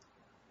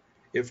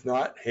 If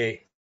not,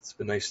 hey, it's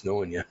been nice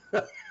knowing you.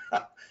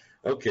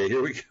 Okay,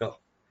 here we go.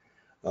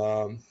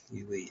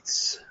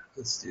 Elites.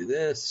 Let's do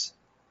this.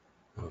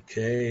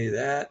 Okay,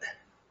 that.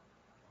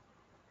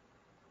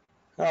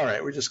 All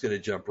right, we're just going to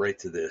jump right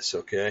to this,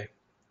 okay?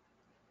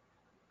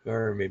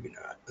 Or maybe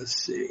not. Let's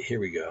see. Here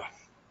we go.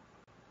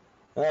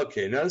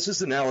 Okay, now this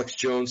is an Alex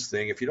Jones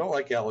thing. If you don't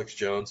like Alex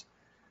Jones,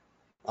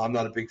 I'm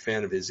not a big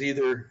fan of his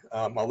either.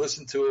 I'll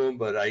listen to him,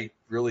 but I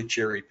really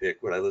cherry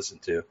pick what I listen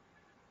to.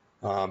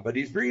 But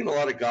he's bringing a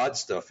lot of God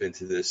stuff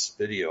into this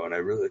video, and I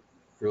really,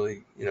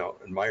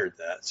 admired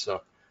that.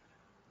 So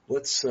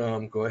let's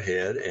go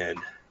ahead and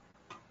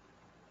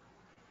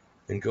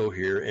go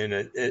here.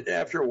 And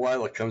after a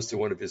while, it comes to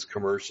one of his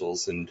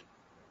commercials, and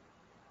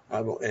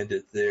I will end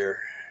it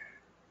there.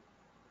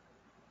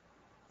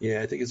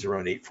 Yeah, I think it's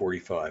around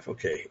 8:45.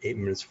 Okay, 8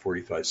 minutes,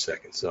 45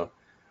 seconds. So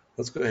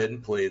let's go ahead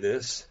and play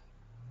this.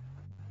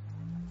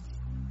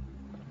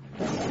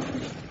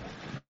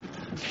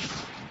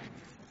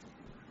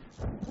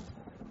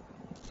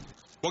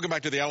 Welcome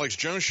back to the Alex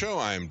Jones Show.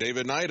 I'm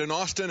David Knight in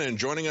Austin, and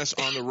joining us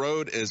on the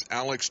road is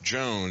Alex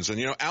Jones.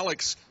 And,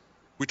 Alex,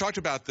 we talked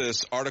about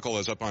this article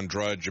is up on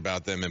Drudge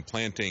about them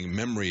implanting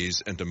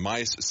memories into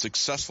mice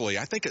successfully.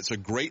 I think it's a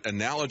great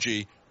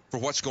analogy for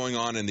what's going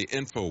on in the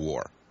info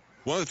war.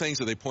 One of the things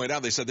that they point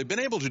out, they said they've been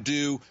able to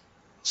do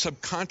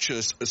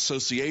subconscious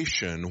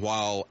association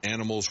while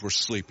animals were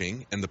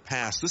sleeping in the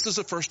past. This is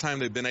the first time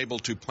they've been able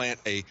to plant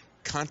a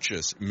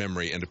conscious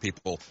memory into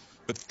people.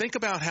 But think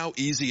about how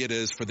easy it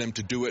is for them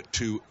to do it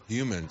to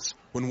humans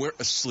when we're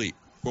asleep,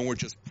 when we're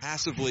just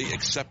passively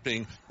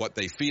accepting what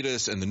they feed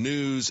us in the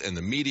news and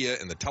the media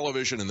and the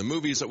television and the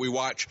movies that we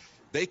watch.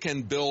 They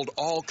can build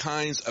all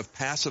kinds of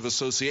passive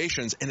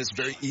associations, and it's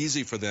very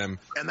easy for them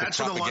and that's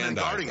in the London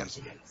Guardian.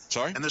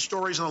 Sorry? And the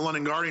story's in the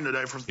London Guardian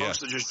today for folks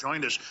that just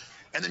joined us.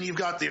 And then you've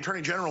got the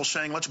Attorney General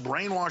saying, let's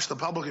brainwash the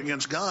public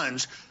against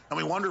guns. And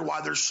we wonder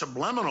why there's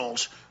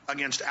subliminals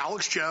against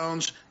Alex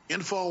Jones,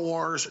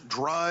 InfoWars,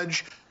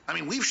 Drudge. I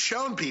mean, we've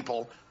shown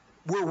people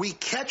where we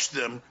catch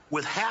them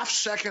with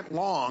half-second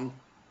long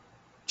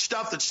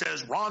stuff that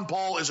says Ron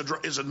Paul is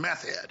a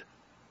meth head,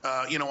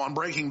 on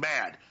Breaking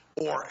Bad.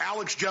 Or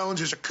Alex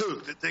Jones is a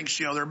kook that thinks,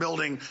 they're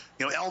building,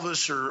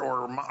 Elvis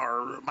or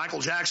Michael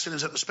Jackson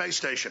is at the space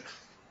station.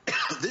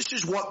 This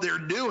is what they're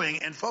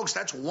doing. And, folks,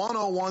 that's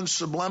 101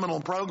 subliminal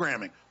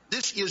programming.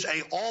 This is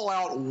a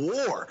all-out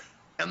war.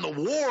 And the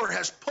war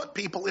has put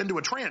people into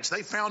a trance.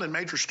 They found in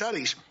major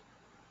studies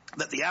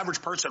that the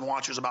average person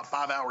watches about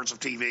 5 hours of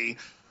TV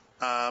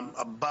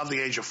above the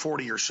age of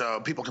 40 or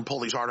so. People can pull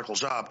these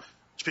articles up.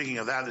 Speaking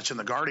of that, it's in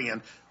The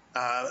Guardian.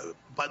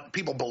 But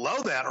people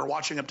below that are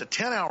watching up to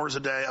 10 hours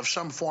a day of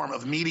some form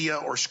of media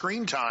or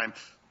screen time.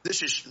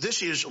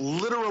 This is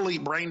literally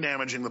brain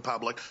damaging the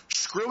public,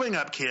 screwing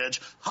up kids.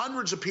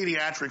 Hundreds of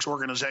pediatrics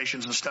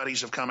organizations and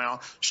studies have come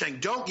out saying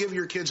don't give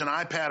your kids an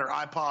iPad or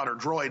iPod or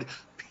Droid,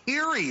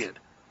 period,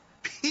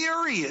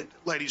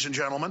 ladies and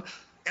gentlemen.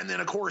 And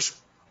then, of course,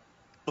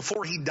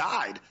 before he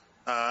died,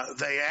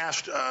 they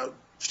asked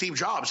Steve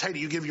Jobs, hey, do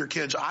you give your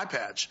kids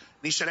iPads?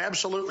 And he said,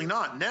 absolutely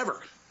not, never.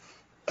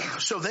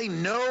 So they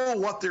know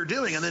what they're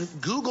doing. And then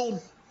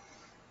Google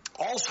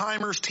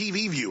Alzheimer's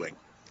TV viewing.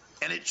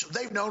 And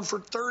they've known for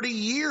 30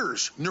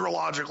 years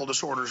neurological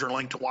disorders are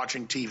linked to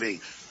watching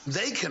TV.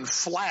 They can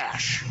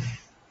flash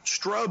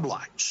strobe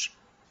lights.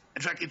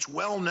 In fact, it's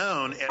well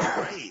known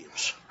at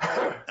raves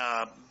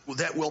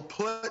that will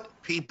put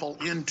people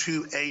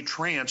into a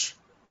trance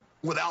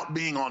without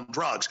being on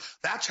drugs.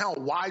 That's how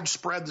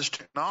widespread this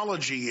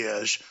technology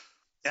is.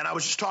 And I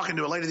was just talking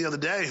to a lady the other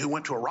day who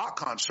went to a rock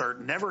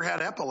concert, never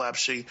had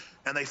epilepsy,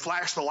 and they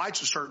flashed the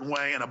lights a certain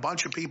way, and a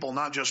bunch of people,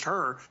 not just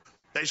her,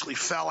 basically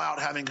fell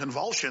out having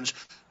convulsions.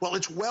 Well,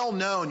 it's well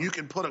known you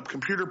can put a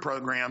computer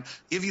program,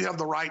 if you have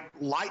the right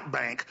light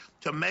bank,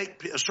 to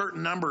make a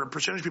certain number of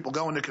percentage of people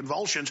go into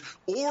convulsions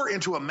or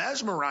into a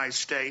mesmerized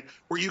state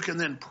where you can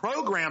then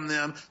program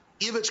them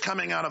if it's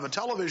coming out of a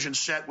television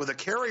set with a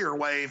carrier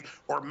wave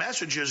or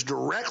messages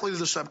directly to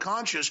the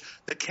subconscious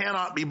that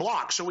cannot be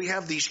blocked. So we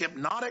have these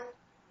hypnotic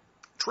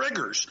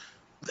triggers.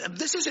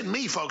 This isn't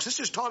me, folks. This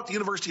is taught at the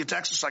University of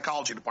Texas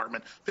Psychology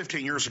Department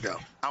 15 years ago.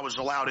 I was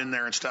allowed in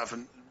there and stuff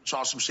and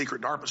saw some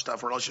secret DARPA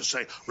stuff, or let's just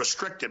say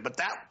restricted, but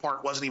that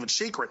part wasn't even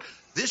secret.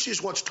 This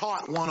is what's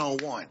taught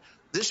 101.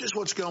 This is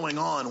what's going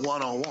on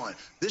 101.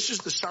 This is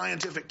the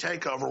scientific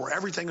takeover where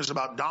everything is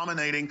about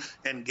dominating,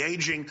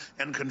 engaging,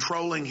 and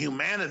controlling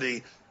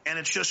humanity, and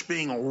it's just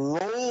being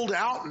rolled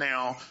out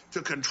now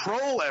to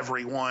control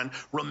everyone.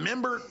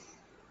 Remember,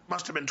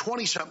 must have been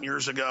 20-something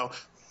years ago,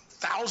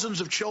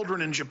 thousands of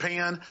children in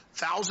Japan,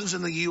 thousands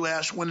in the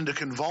U.S. went into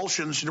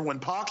convulsions when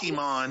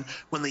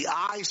the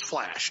eyes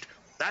flashed.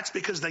 That's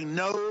because they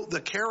know the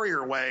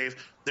carrier wave.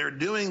 They're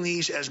doing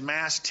these as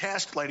mass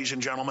tests, ladies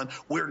and gentlemen.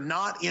 We're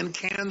not in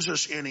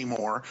Kansas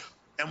anymore,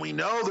 and we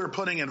know they're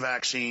putting in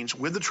vaccines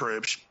with the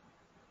troops.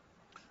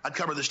 I'd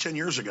covered this 10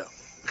 years ago.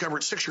 I covered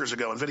it 6 years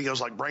ago in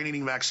videos like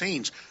brain-eating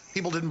vaccines.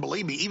 People didn't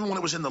believe me, even when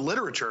it was in the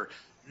literature.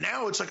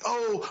 Now it's like,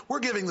 oh, we're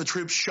giving the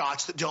troops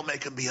shots that don't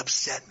make them be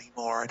upset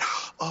anymore. And,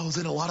 oh,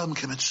 then a lot of them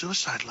commit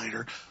suicide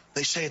later.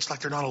 They say it's like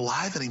they're not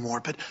alive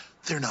anymore, but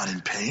they're not in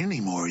pain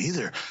anymore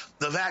either.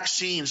 The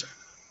vaccines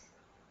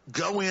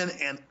go in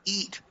and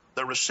eat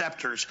the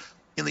receptors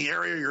in the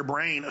area of your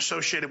brain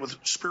associated with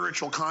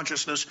spiritual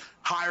consciousness,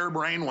 higher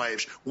brain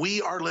waves.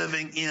 We are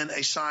living in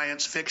a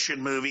science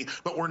fiction movie,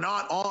 but we're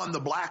not on the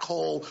black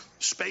hole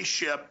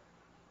spaceship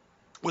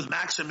with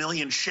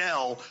Maximilian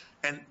Schell,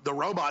 and the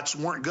robots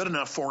weren't good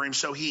enough for him,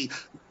 so he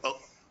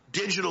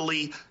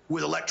digitally,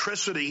 with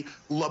electricity,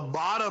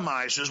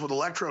 lobotomizes with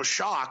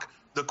electroshock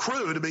the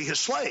crew to be his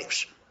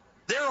slaves.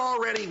 They're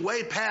already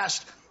way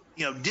past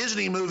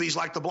Disney movies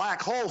like The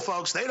Black Hole,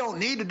 folks. They don't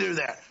need to do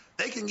that.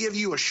 They can give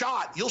you a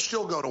shot. You'll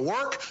still go to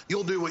work.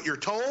 You'll do what you're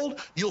told.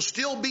 You'll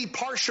still be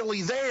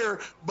partially there,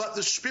 but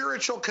the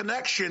spiritual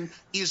connection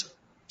is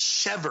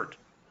severed,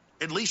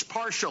 at least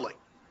partially.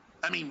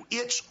 I mean,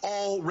 it's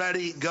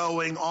already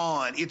going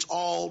on. It's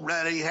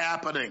already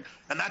happening.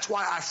 And that's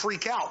why I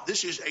freak out.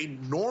 This is a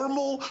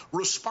normal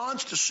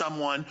response to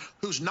someone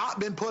who's not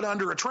been put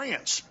under a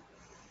trance.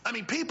 I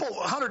mean, people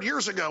 100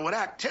 years ago would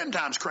act 10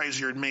 times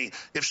crazier than me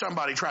if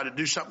somebody tried to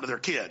do something to their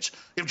kids.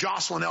 If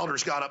Jocelyn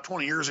Elders got up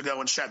 20 years ago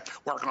and said,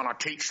 we're going to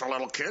teach the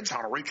little kids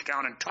how to reach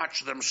down and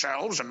touch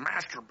themselves and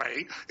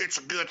masturbate, it's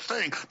a good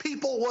thing,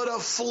 people would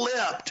have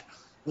flipped.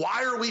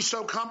 Why are we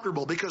so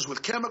comfortable? Because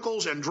with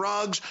chemicals and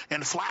drugs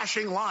and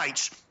flashing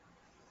lights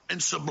and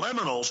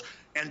subliminals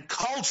and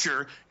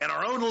culture and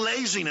our own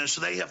laziness,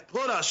 they have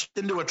put us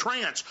into a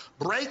trance.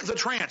 Break the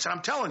trance. And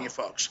I'm telling you,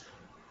 folks,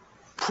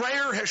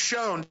 prayer has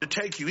shown to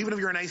take you, even if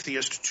you're an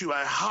atheist, to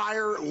a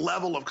higher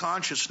level of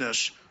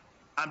consciousness.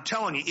 I'm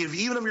telling you,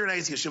 even if you're an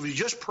atheist, if you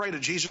just pray to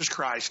Jesus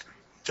Christ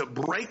to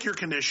break your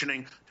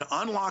conditioning, to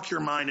unlock your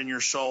mind and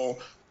your soul,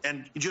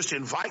 and just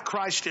invite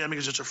Christ in,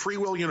 because it's a free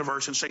will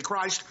universe, and say,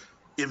 Christ,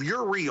 if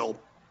you're real,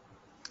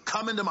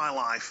 come into my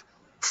life,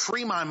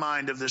 free my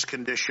mind of this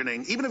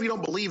conditioning, even if you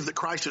don't believe that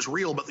Christ is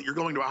real, but that you're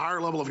going to a higher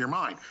level of your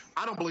mind.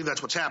 I don't believe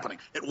that's what's happening.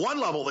 At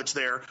one level it's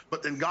there,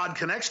 but then God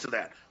connects to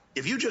that.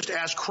 If you just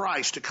ask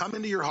Christ to come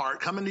into your heart,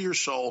 come into your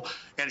soul,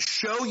 and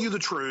show you the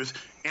truth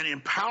and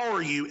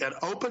empower you and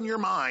open your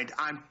mind,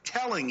 I'm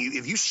telling you,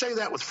 if you say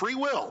that with free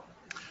will,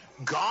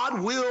 God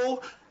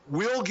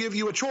will give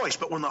you a choice.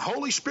 But when the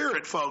Holy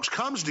Spirit, folks,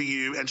 comes to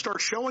you and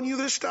starts showing you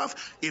this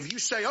stuff, if you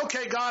say,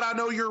 okay, God, I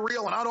know you're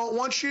real and I don't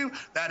want you,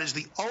 that is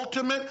the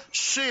ultimate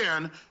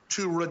sin,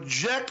 to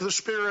reject the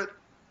Spirit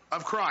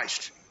of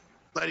Christ,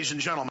 ladies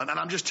and gentlemen. And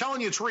I'm just telling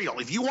you it's real.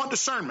 If you want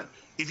discernment,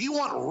 if you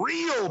want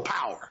real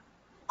power,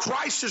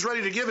 Christ is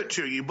ready to give it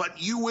to you,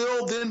 but you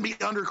will then be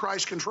under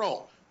Christ's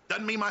control.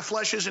 Doesn't mean my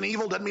flesh isn't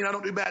evil. Doesn't mean I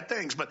don't do bad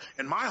things. But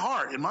in my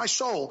heart, in my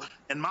soul,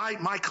 in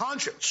my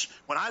conscience,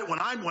 when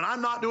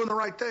I'm not doing the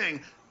right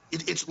thing,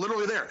 it's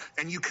literally there.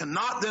 And you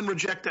cannot then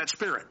reject that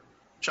spirit.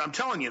 So I'm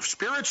telling you, if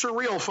spirits are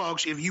real,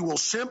 folks, if you will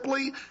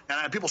simply,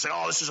 and people say,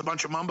 oh, this is a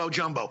bunch of mumbo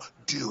jumbo,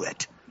 do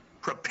it.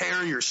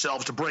 Prepare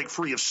yourselves to break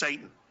free of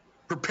Satan.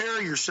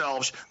 Prepare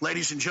yourselves,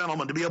 ladies and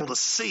gentlemen, to be able to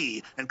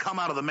see and come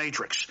out of the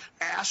matrix.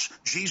 Ask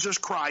Jesus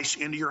Christ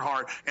into your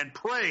heart and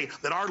pray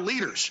that our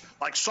leaders,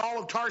 like Saul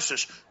of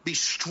Tarsus, be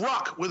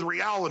struck with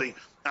reality.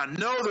 I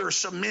know there are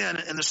some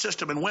men in the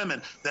system and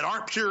women that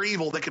aren't pure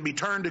evil that can be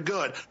turned to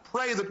good.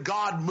 Pray that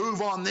God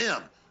move on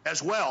them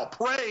as well.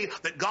 Pray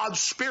that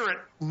God's Spirit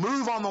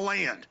move on the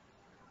land.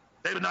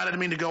 David Knight, I didn't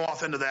mean to go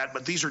off into that,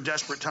 but these are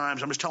desperate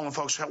times. I'm just telling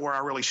folks where I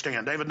really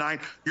stand. David Knight,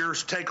 your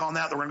take on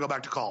that, then we're going to go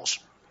back to calls.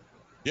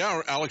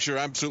 Yeah, Alex, you're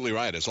absolutely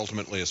right. It's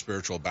ultimately a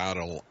spiritual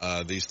battle.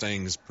 These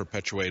things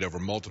perpetuate over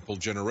multiple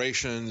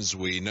generations.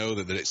 We know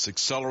that it's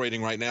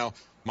accelerating right now.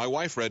 My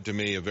wife read to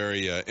me a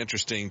very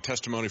interesting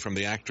testimony from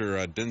the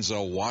actor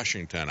Denzel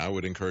Washington. I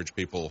would encourage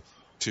people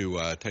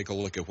to take a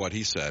look at what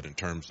he said in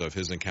terms of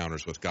his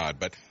encounters with God.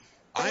 But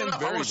I am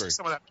very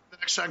some of that the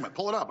next segment.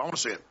 Pull it up. I want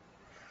to see it.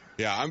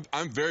 Yeah,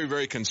 I'm very,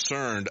 very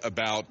concerned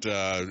about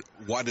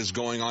what is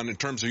going on in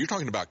terms of, you're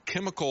talking about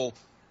chemical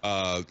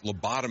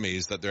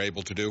lobotomies that they're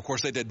able to do. Of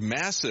course, they did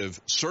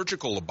massive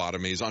surgical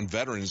lobotomies on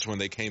veterans when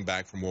they came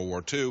back from World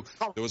War II.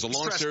 There was a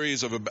long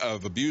series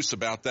of abuse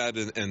about that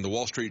in the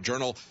Wall Street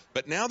Journal.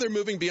 But now they're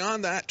moving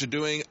beyond that to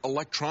doing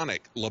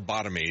electronic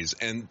lobotomies.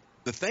 And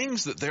the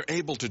things that they're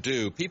able to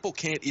do, people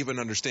can't even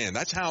understand.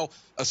 That's how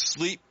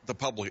asleep the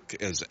public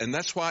is. And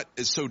that's what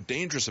is so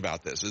dangerous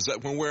about this, is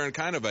that when we're in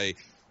kind of a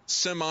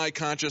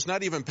semi-conscious,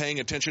 not even paying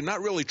attention, not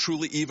really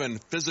truly even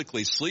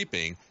physically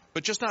sleeping,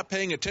 but just not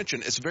paying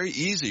attention, it's very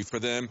easy for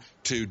them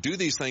to do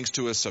these things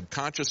to us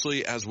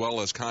subconsciously as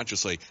well as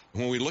consciously.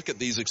 When we look at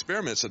these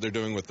experiments that they're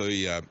doing with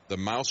the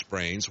mouse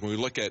brains, when we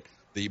look at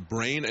the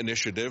brain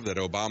initiative that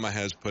Obama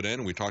has put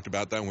in, we talked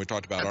about that when we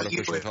talked about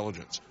artificial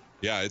intelligence.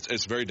 Yeah,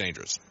 it's very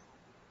dangerous.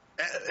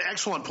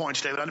 Excellent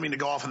points, David. I didn't mean to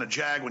go off in a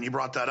jag when you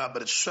brought that up,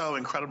 but it's so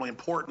incredibly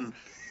important.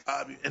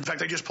 In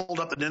fact, I just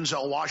pulled up the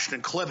Denzel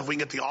Washington clip. If we can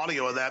get the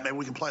audio of that, maybe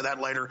we can play that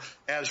later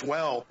as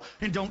well.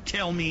 And don't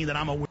tell me that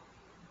I'm a...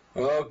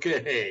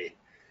 Okay.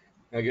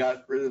 I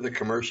got rid of the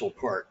commercial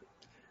part.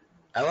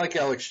 I like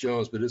Alex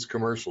Jones, but his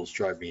commercials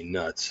drive me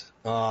nuts.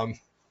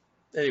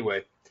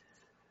 Anyway.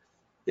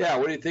 Yeah,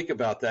 what do you think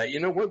about that? You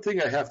know, one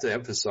thing I have to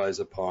emphasize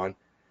upon,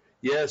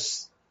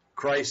 yes,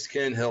 Christ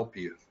can help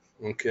you,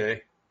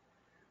 okay?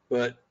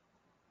 But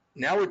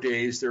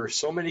nowadays, there are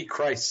so many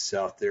Christs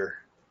out there.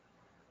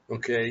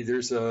 Okay,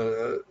 there's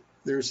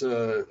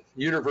a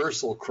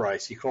universal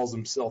Christ. He calls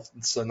himself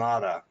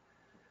Sanada.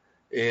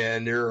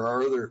 And there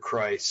are other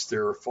Christs.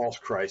 There are false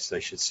Christs, I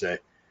should say.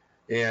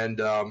 And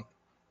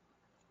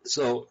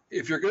so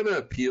if you're going to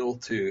appeal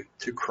to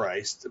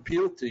Christ,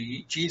 appeal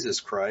to Jesus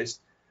Christ.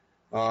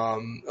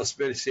 Us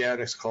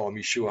Messianics call him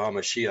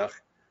Yeshua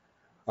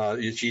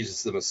HaMashiach,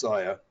 Jesus the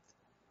Messiah.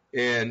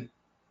 And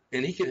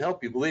he can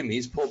help you. Believe me,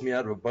 he's pulled me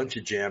out of a bunch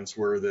of jams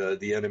where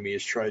the enemy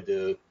has tried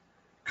to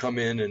come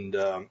in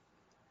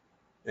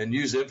and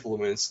use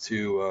influence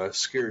to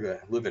scare the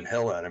living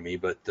hell out of me,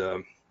 but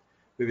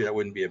maybe that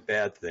wouldn't be a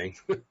bad thing.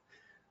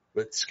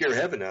 But scare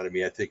heaven out of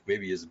me, I think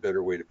maybe is a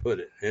better way to put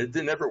it. And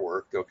it never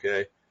worked,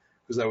 okay?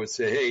 Because I would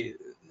say, hey,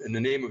 in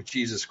the name of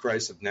Jesus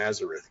Christ of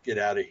Nazareth, get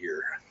out of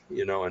here,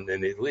 you know, and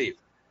then they'd leave.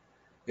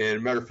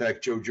 And matter of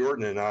fact, Joe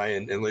Jordan and I,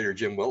 and later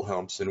Jim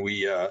Wilhelmsen,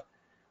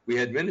 we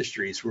had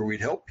ministries where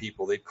we'd help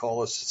people. They'd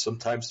call us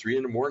sometimes 3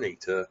 a.m.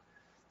 to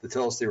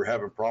tell us they were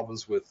having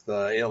problems with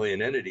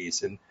alien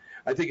entities. And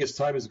I think as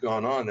time has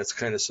gone on, that's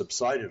kind of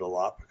subsided a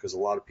lot because a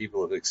lot of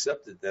people have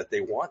accepted that they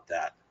want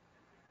that.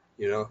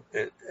 You know,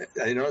 and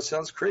I know it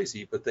sounds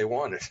crazy, but they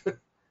want it.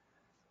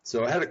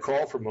 So I had a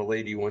call from a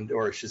lady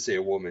or I should say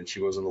a woman. She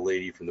wasn't a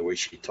lady from the way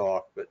she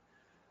talked,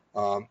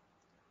 but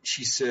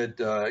she said,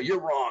 "You're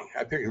wrong."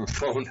 I picked up the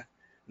phone,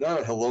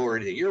 not a hello or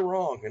anything. "You're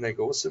wrong." And I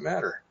go, "What's the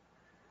matter?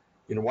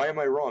 You know, why am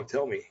I wrong?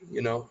 Tell me."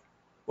 You know,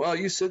 "Well,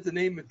 you said the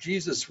name of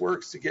Jesus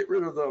works to get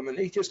rid of them, and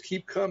they just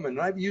keep coming.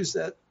 And I've used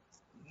that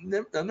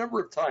a number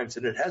of times,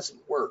 and it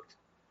hasn't worked."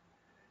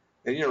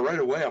 And, you know, right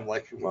away I'm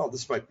like, well,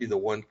 this might be the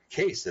one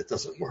case that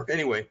doesn't work.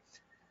 Anyway,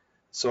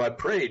 so I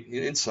prayed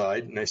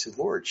inside, and I said,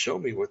 "Lord, show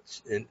me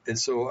what's..." And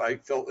so I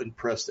felt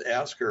impressed to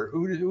ask her,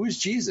 who is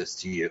Jesus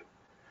to you?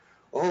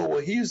 "Oh, well,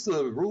 he's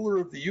the ruler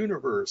of the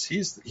universe. He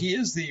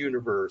is the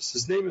universe.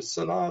 His name is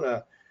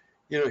Sanada.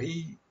 You know,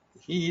 he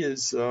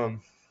is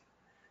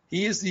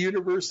the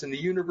universe, and the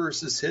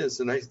universe is his."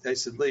 And I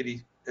said,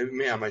 "Lady,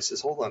 ma'am," I says,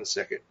 "hold on a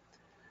second."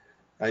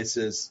 I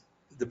says,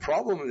 "The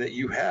problem that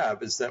you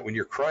have is that when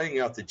you're crying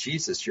out to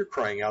Jesus, you're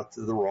crying out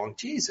to the wrong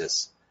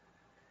Jesus.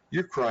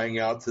 You're crying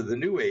out to the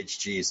New Age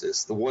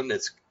Jesus, the one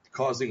that's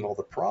causing all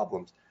the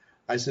problems."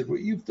 I said,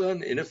 "What you've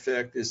done, in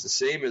effect, is the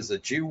same as a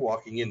Jew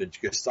walking into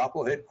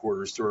Gestapo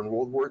headquarters during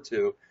World War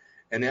II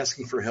and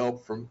asking for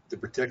help to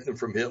protect them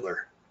from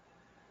Hitler."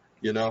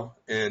 You know,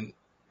 and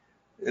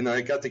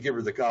I got to give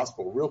her the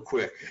gospel real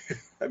quick.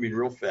 I mean,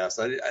 real fast.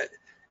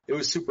 It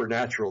was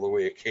supernatural the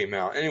way it came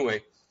out.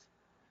 Anyway,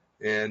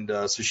 and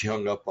so she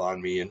hung up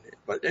on me.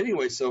 But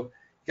anyway, so you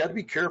got to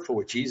be careful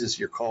with Jesus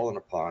you're calling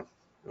upon,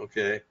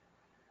 okay?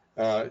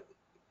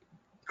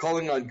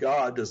 Calling on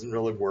God doesn't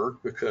really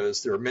work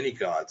because there are many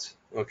gods,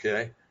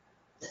 okay?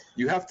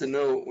 You have to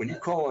know, when you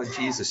call on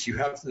Jesus, you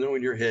have to know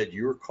in your head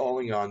you're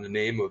calling on the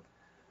name of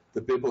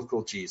the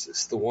biblical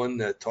Jesus, the one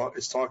that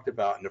is talked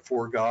about in the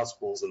four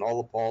Gospels and all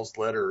of Paul's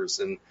letters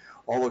and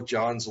all of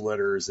John's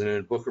letters and in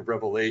the book of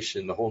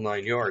Revelation, the whole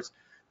 9 yards.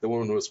 The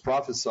one that was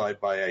prophesied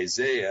by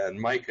Isaiah and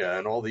Micah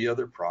and all the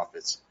other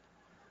prophets.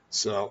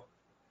 So,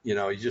 you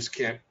just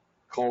can't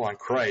call on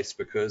Christ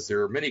because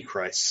there are many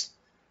Christs.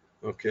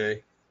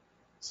 Okay?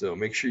 So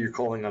make sure you're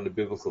calling on the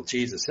biblical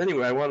Jesus.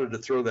 Anyway, I wanted to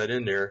throw that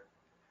in there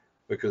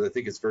because I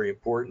think it's very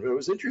important. But it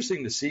was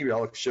interesting to see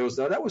Alex shows.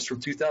 Now, that was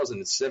from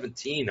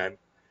 2017,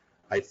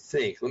 I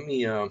think. Let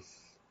me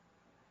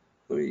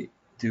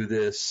do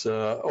this.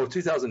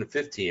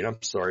 2015.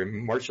 I'm sorry,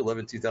 March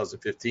 11,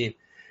 2015.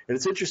 And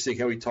it's interesting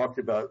how he talked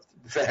about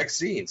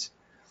vaccines.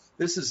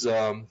 This is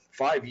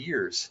 5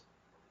 years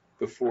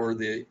before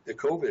the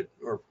COVID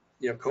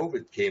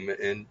COVID came,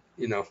 and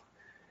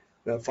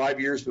 5.5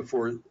 years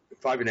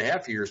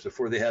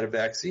before they had a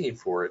vaccine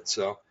for it.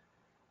 So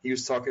he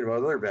was talking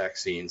about other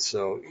vaccines.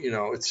 So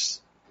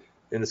it's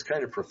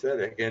kind of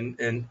prophetic,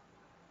 and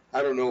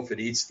I don't know if it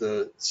eats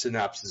the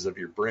synapses of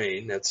your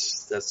brain.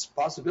 That's a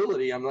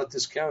possibility. I'm not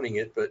discounting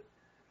it, but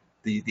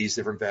these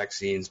different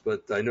vaccines,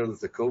 but I know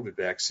that the COVID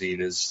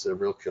vaccine is a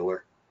real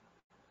killer.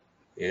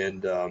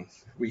 And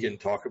we can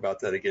talk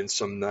about that again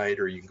some night,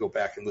 or you can go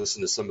back and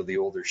listen to some of the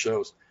older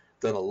shows.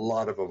 Done a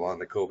lot of them on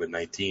the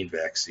COVID-19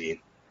 vaccine.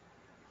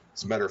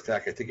 As a matter of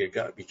fact, I think it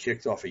got me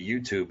kicked off of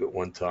YouTube at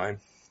one time.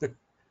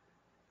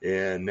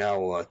 And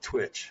now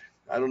Twitch.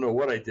 I don't know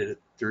what I did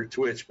through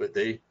Twitch, but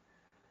they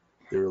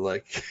were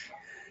like,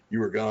 you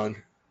were gone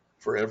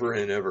forever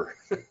and ever.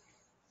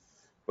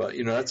 But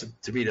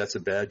to me that's a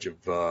badge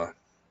of a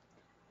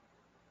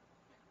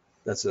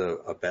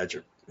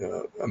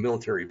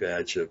military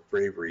badge of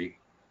bravery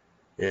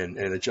and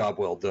a job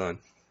well done.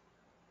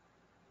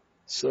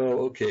 So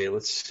okay,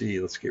 let's see.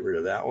 Let's get rid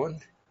of that one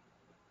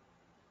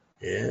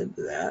and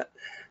that.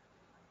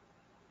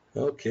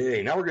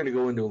 Okay, now we're going to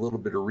go into a little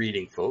bit of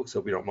reading, folks.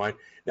 Hope you don't mind.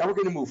 Now we're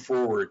going to move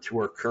forward to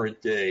our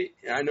current day.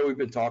 I know we've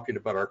been talking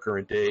about our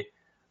current day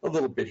a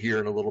little bit here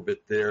and a little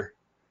bit there,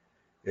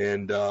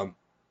 and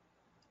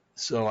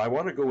so I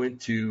want to go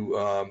into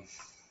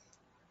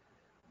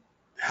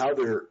how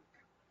they're,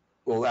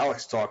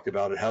 Alex talked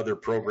about it, how they're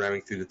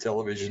programming through the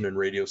television and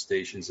radio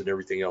stations and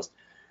everything else.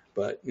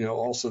 But,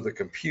 also the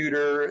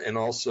computer and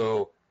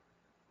also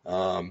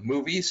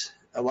movies,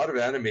 a lot of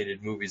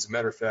animated movies. As a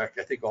matter of fact,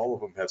 I think all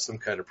of them have some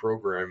kind of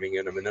programming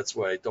in them, and that's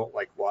why I don't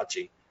like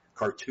watching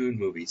cartoon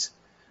movies.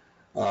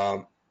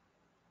 There's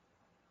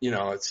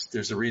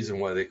a reason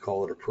why they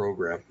call it a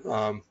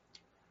program.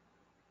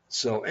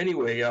 So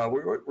anyway,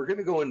 we're going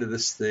to go into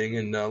this thing,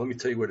 and let me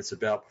tell you what it's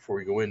about before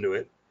we go into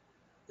it.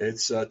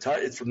 It's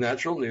from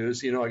Natural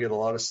News. I get a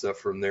lot of stuff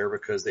from there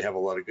because they have a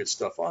lot of good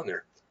stuff on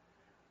there.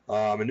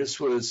 And this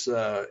was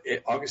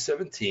August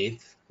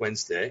 17th,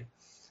 Wednesday.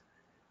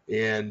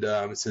 And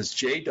it says,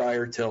 Jay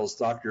Dyer tells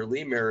Dr.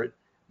 Lee Merritt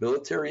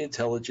military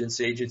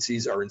intelligence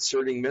agencies are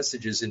inserting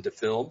messages into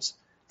films,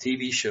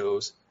 TV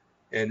shows,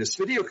 and this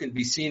video can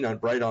be seen on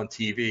Bright on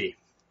TV.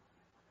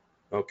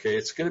 Okay,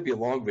 it's going to be a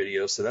long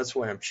video, so that's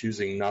why I'm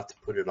choosing not to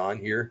put it on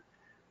here,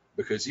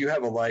 because you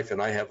have a life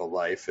and I have a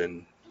life,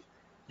 and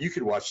you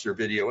can watch their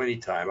video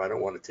anytime. I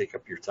don't want to take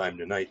up your time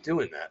tonight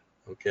doing that,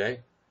 okay?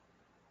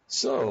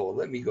 So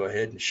let me go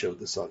ahead and show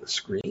this on the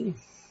screen.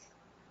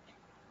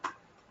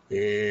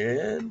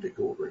 And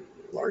go over and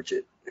enlarge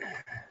it.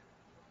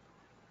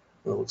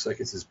 Well, it looks like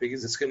it's as big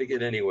as it's going to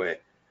get anyway.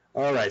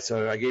 All right,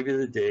 so I gave you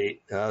the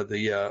date.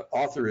 The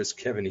author is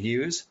Kevin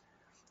Hughes.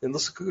 And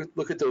let's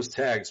look at those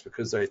tags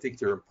because I think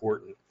they're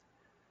important.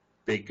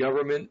 Big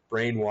government,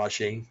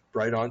 brainwashing,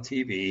 Bright on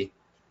TV,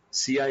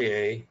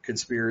 CIA,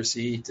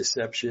 conspiracy,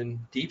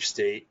 deception, deep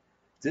state,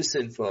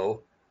 disinfo,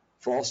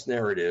 false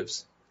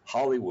narratives,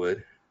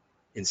 Hollywood,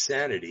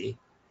 insanity,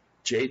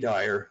 Jay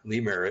Dyer, Lee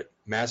Merritt,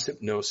 mass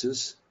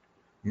hypnosis,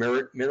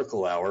 Merritt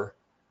Medical Hour,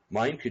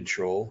 mind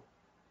control,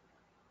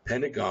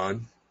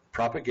 Pentagon,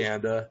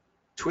 propaganda,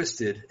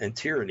 twisted, and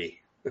tyranny.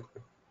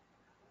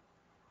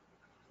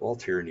 All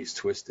tyranny's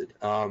twisted.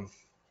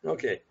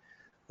 Okay,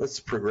 let's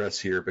progress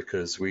here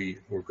because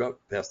we've got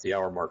past the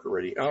hour mark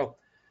already.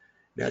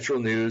 Natural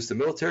News. The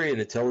military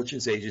and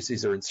intelligence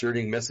agencies are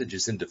inserting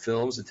messages into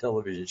films and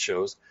television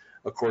shows,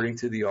 according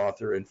to the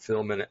author and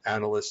film and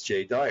analyst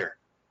Jay Dyer.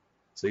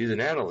 So he's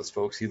an analyst,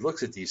 folks. He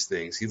looks at these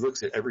things. He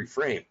looks at every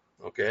frame,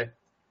 okay?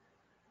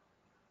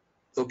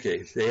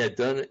 Okay, they had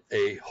done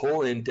a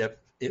whole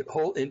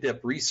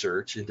in-depth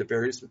research into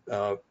various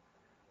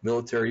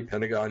military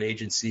Pentagon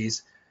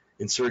agencies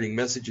inserting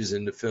messages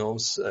into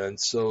films, and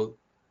so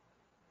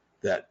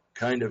that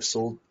kind of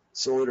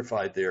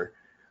solidified there.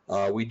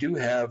 We do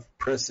have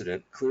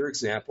precedent, clear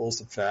examples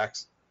of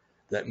facts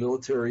that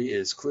military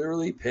is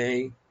clearly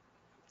paying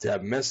to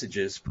have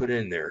messages put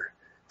in there.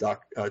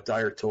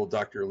 Dyer told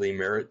Dr. Lee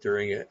Merritt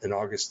during an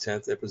August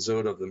 10th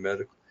episode of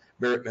the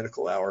Merritt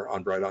Medical Hour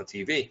on Bright on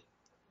TV.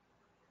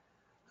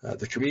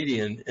 The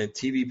comedian and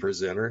TV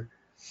presenter,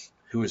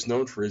 who is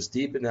known for his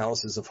deep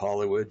analysis of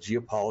Hollywood,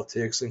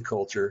 geopolitics, and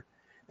culture,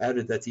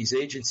 added that these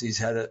agencies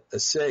had a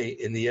say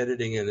in the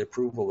editing and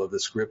approval of the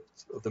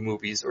script of the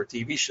movies or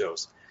TV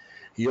shows.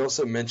 He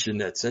also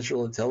mentioned that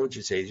Central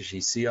Intelligence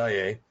Agency,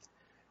 CIA,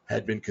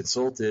 had been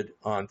consulted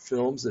on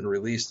films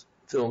released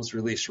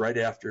right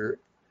after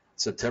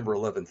September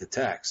 11th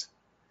attacks.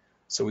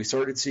 So we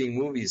started seeing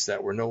movies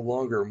that were no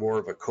longer more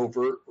of a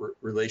covert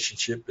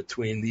relationship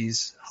between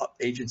these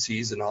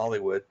agencies and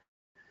Hollywood,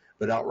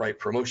 but outright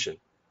promotion,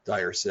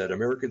 Dyer said.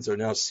 Americans are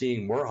now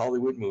seeing more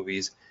Hollywood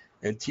movies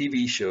and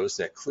TV shows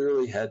that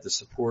clearly had the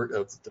support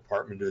of the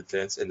Department of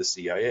Defense and the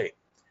CIA.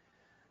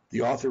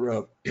 The author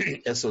of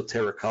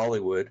Esoteric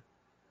Hollywood,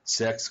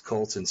 Sex,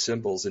 Cults, and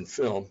Symbols in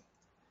Film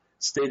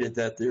stated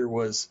that there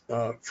was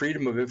a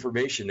Freedom of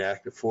Information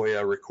Act, a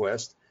FOIA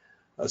request,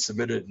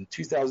 submitted in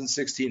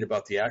 2016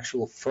 about the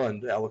actual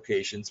fund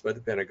allocations by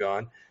the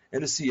Pentagon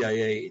and the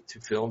CIA to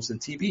films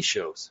and TV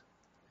shows.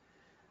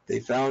 They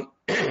found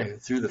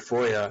through the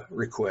FOIA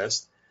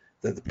request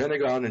that the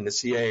Pentagon and the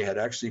CIA had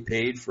actually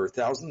paid for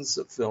thousands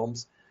of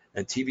films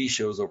and TV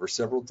shows over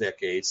several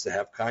decades to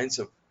have kinds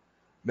of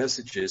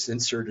messages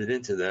inserted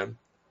into them.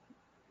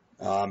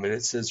 And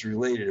it says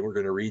related, and we're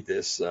going to read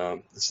this.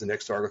 This is the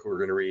next article we're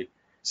going to read. It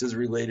says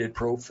related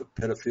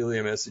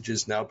pro-pedophilia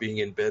messages now being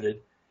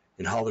embedded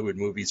in Hollywood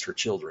movies for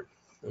children.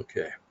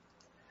 Okay.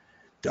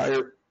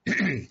 Dyer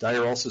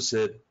also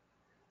said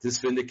this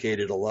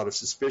vindicated a lot of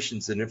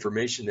suspicions and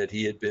information that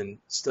he had been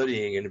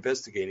studying and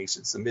investigating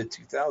since the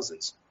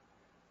mid-2000s.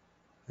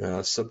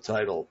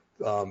 Subtitle,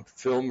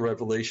 Film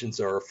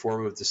Revelations Are a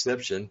Form of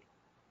Deception,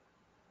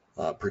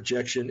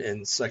 Projection,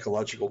 and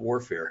Psychological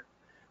Warfare.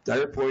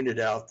 Dyer pointed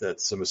out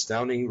that some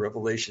astounding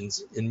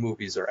revelations in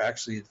movies are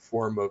actually the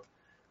form of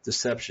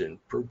deception,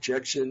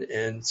 projection,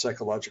 and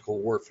psychological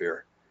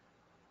warfare.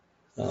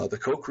 The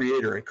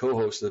co-creator and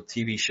co-host of the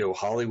TV show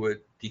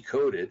Hollywood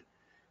Decoded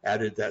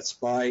added that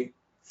spy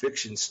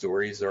fiction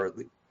stories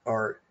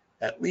are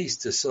at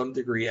least to some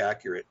degree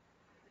accurate.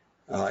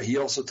 He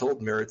also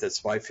told Merritt that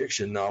spy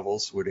fiction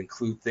novels would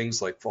include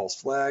things like false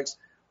flags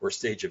or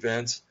stage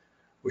events,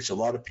 which a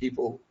lot of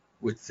people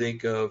would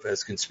think of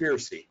as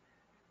conspiracy.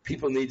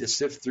 People need to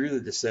sift through the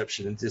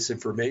deception and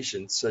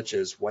disinformation, such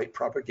as white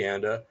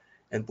propaganda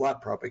and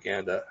black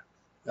propaganda,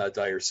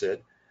 Dyer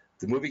said.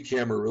 The movie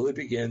camera really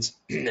begins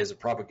as a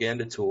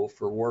propaganda tool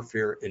for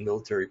warfare and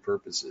military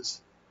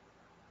purposes.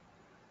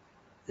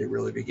 It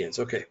really begins.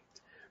 Okay.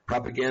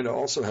 Propaganda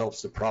also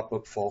helps to prop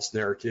up false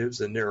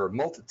narratives, and there are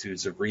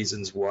multitudes of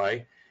reasons why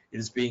it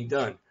is being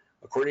done.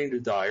 According to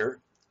Dyer,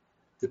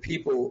 the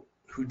people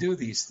who do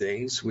these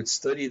things would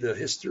study the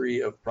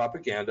history of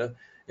propaganda,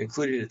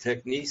 including the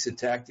techniques and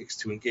tactics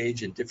to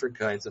engage in different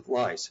kinds of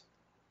lies.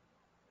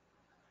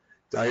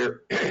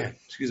 Dyer,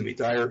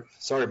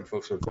 sorry,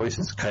 folks, my voice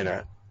is kind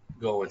of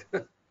going.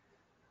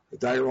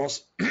 Dyer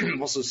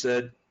also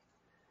said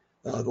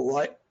the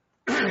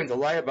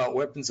lie about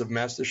weapons of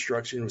mass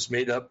destruction was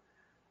made up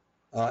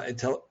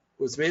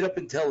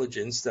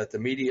intelligence that the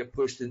media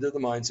pushed into the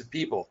minds of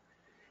people.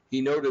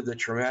 He noted that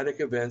traumatic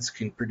events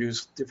can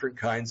produce different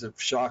kinds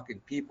of shock in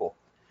people,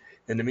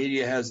 and the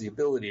media has the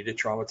ability to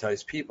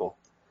traumatize people.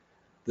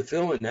 The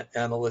film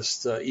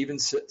analyst even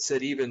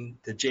said even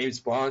the James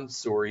Bond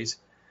stories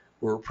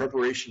were a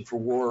preparation for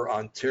war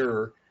on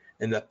terror,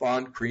 and that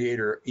Bond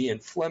creator Ian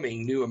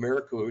Fleming knew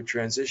America would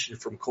transition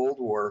from Cold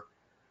War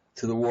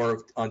to the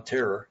war on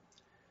terror.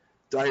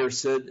 Dyer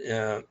said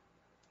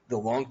the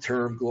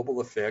long-term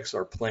global effects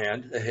are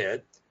planned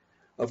ahead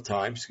of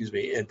time,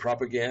 and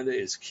propaganda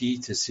is key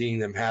to seeing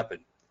them happen.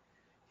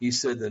 He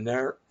said the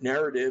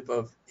narrative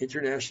of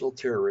international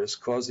terrorists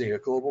causing a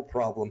global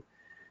problem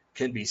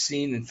can be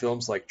seen in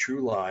films like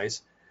True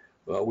Lies,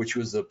 which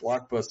was a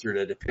blockbuster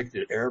that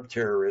depicted Arab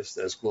terrorists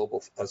as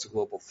a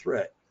global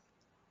threat.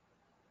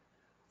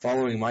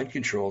 Following mind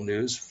control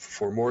news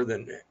follow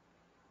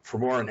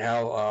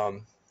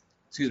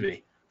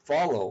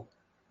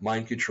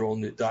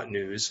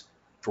mindcontrol.news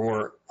for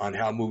more on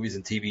how movies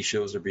and TV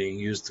shows are being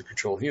used to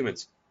control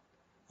humans.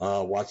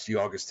 Watch the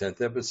August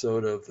 10th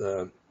episode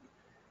of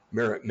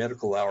Merit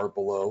Medical Hour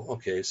below.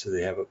 Okay, so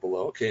they have it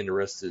below. Okay, and the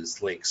rest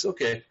is links.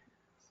 Okay,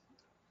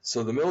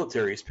 so the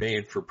military is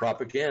paying for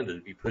propaganda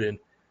to be put in.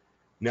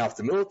 Now, if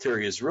the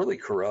military is really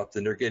corrupt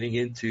and they're getting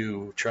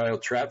into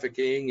child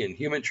trafficking and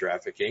human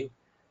trafficking,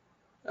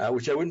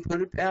 which I wouldn't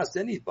put it past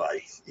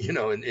anybody,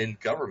 in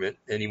government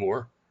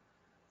anymore,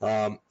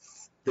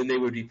 then they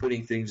would be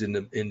putting things in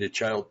the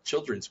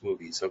children's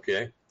movies,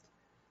 okay?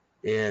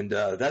 And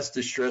that's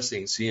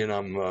distressing, seeing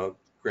I'm a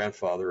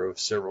grandfather of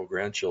several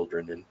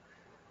grandchildren,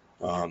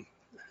 and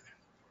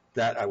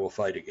that I will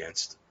fight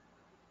against.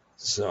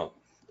 So,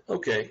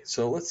 okay,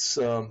 so let's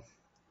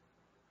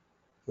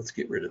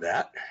get rid of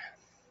that.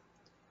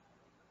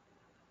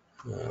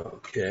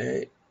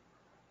 Okay,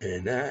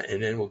 and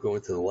then we'll go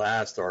into the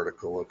last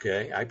article,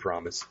 okay? I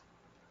promise.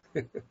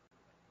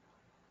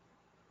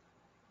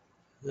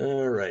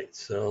 All right,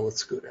 so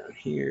let's go down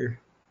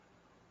here.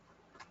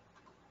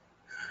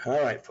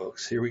 All right,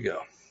 folks, here we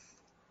go.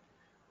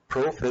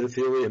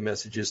 Pro-pedophilia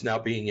messages now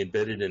being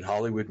embedded in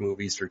Hollywood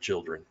movies for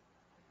children.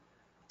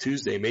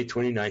 Tuesday, May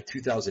 29,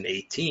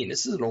 2018.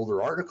 This is an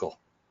older article.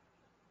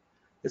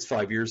 It's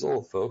 5 years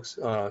old, folks.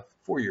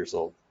 4 years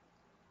old.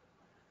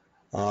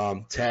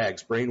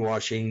 Tags: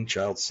 brainwashing,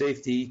 child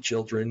safety,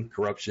 children,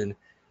 corruption,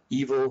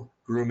 evil,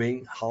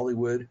 grooming,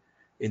 Hollywood,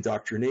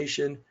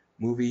 indoctrination,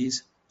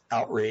 movies,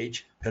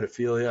 outrage,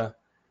 pedophilia,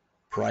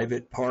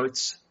 private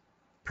parts,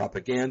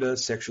 propaganda,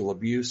 sexual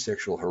abuse,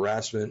 sexual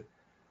harassment,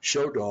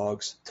 show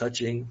dogs,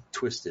 touching,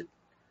 twisted.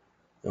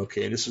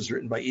 Okay, and this was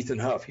written by Ethan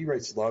Huff. He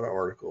writes a lot of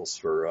articles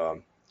for,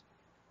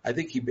 I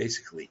think he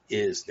basically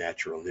is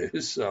Natural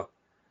News. So,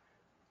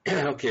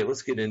 okay,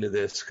 let's get into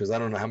this because I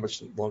don't know how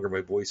much longer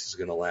my voice is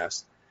going to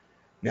last.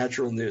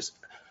 Natural News.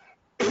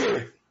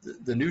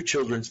 The new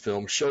children's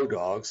film, Show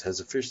Dogs,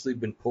 has officially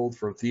been pulled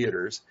from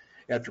theaters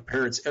after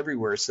parents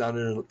everywhere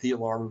sounded the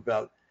alarm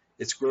about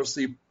its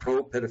grossly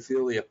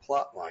pro-pedophilia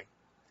plotline.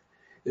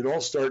 It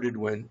all started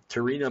when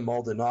Tarina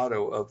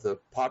Maldonado of the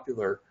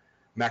popular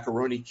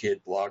Macaroni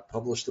Kid blog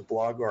published a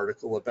blog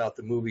article about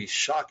the movie's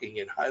shocking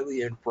and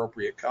highly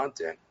inappropriate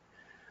content.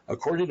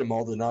 According to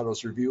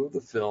Maldonado's review of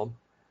the film,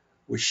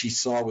 which she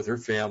saw with her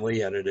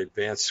family at an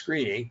advanced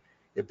screening,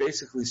 it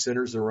basically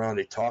centers around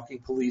a talking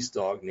police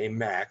dog named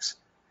Max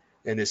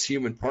and his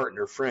human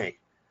partner, Frank,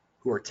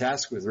 who are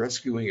tasked with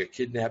rescuing a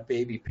kidnapped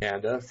baby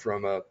panda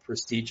from a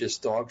prestigious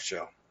dog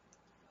show.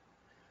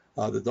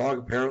 The dog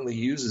apparently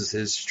uses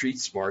his street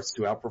smarts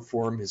to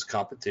outperform his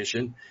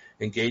competition,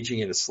 engaging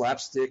in a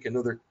slapstick and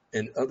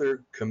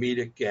other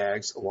comedic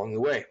gags along the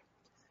way.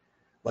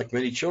 Like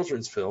many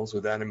children's films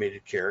with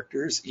animated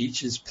characters,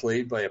 each is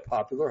played by a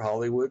popular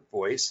Hollywood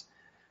voice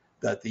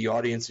that the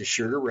audience is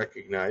sure to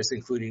recognize,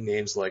 including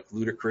names like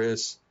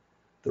Ludacris,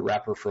 the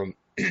rapper from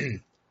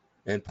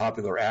and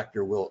popular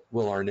actor Will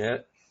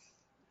Arnett.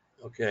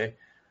 Okay,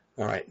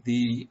 all right.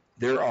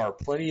 There are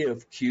plenty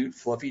of cute,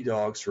 fluffy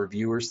dogs for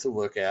viewers to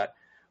look at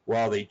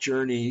while they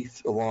journey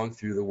along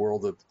through the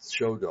world of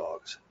show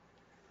dogs.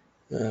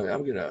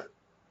 I'm going to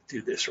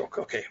do this real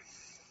quick. Okay.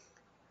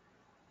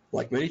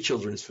 Like many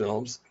children's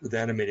films with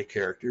animated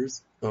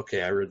characters.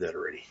 Okay, I read that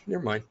already.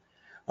 Never mind.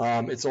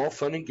 It's all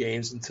fun and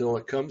games until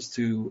it comes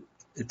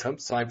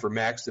time for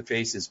Max to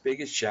face his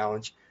biggest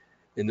challenge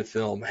in the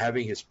film,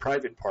 having his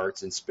private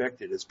parts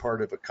inspected as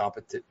part of a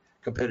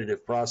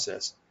competitive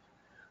process.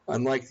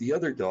 Unlike the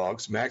other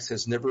dogs, Max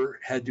has never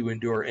had to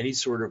endure any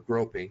sort of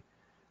groping,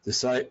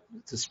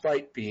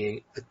 despite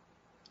being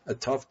a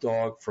tough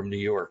dog from New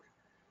York.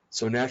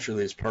 So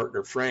naturally, his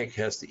partner Frank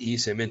has to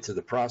ease him into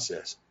the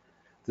process.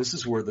 This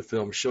is where the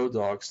film Show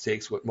Dogs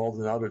takes what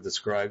Maldonado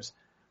describes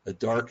a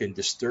dark and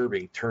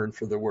disturbing turn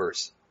for the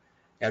worse.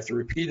 After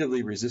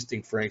repeatedly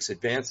resisting Frank's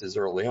advances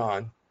early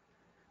on,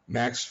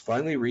 Max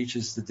finally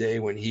reaches the day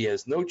when he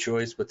has no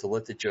choice but to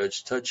let the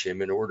judge touch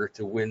him in order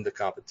to win the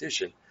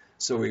competition,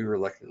 so he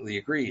reluctantly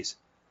agrees.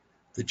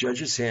 The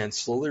judge's hands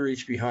slowly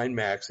reach behind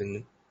Max,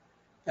 and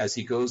as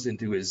he goes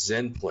into his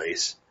Zen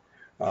place,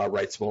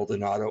 writes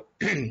Maldonado,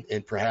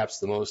 in perhaps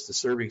the most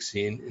disturbing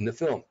scene in the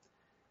film.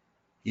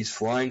 He's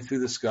flying through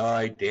the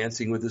sky,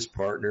 dancing with his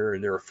partner,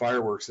 and there are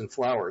fireworks and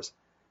flowers.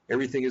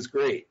 Everything is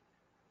great,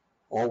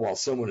 all while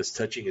someone is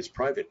touching his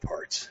private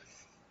parts.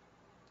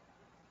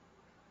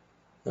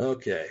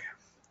 Okay.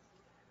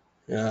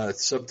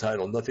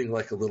 Subtitle, Nothing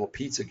Like a Little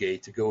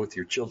Pizzagate to Go with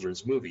Your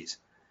Children's Movies.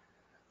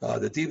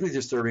 The deeply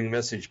disturbing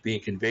message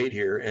being conveyed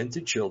here, and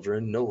to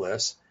children, no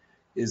less,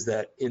 is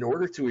that in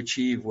order to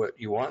achieve what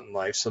you want in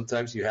life,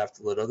 sometimes you have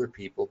to let other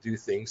people do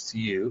things to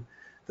you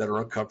that are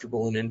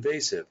uncomfortable and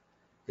invasive.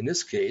 In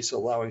this case,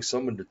 allowing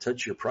someone to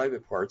touch your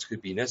private parts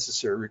could be a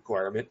necessary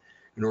requirement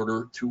in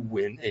order to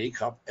win a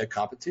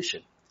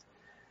competition.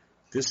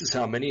 This is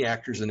how many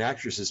actors and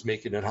actresses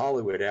make it in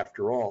Hollywood,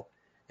 after all,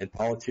 and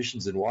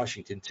politicians in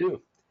Washington,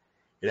 too.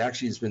 It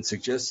actually has been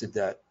suggested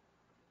that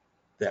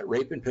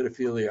rape and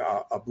pedophilia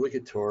are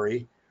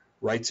obligatory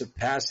rites of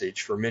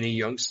passage for many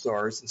young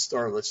stars and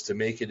starlets to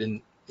make it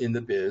in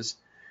the biz,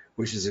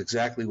 which is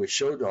exactly what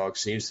Show Dog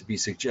seems to be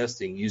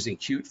suggesting, using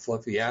cute,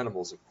 fluffy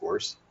animals, of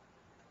course.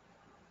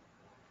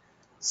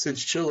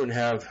 Since children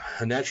have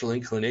a natural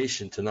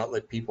inclination to not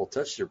let people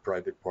touch their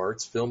private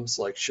parts, films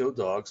like Show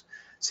Dogs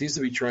seems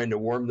to be trying to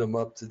warm them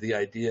up to the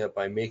idea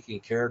by making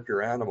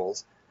character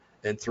animals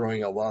and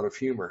throwing a lot of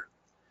humor.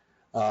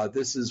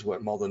 This is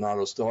what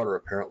Maldonado's daughter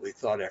apparently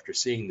thought after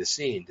seeing the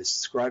scene,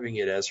 describing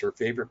it as her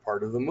favorite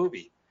part of the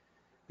movie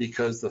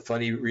because the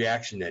funny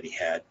reaction that he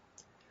had.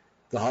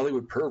 The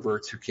Hollywood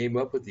perverts who came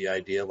up with the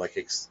idea,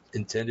 like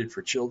intended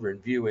for children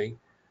viewing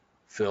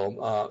film,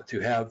 to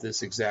have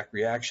this exact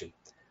reaction.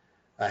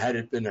 Had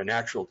it been an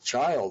actual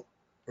child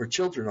or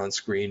children on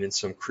screen and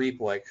some creep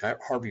like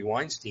Harvey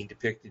Weinstein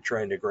depicted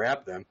trying to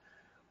grab them,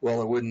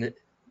 well, it wouldn't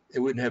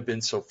have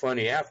been so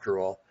funny after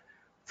all,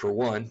 for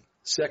one.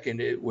 Second,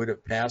 it wouldn't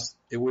have passed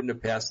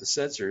the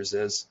censors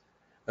as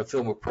a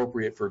film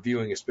appropriate for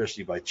viewing,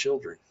 especially by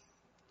children.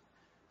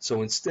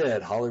 So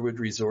instead, Hollywood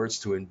resorts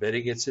to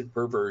embedding its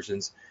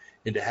perversions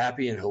into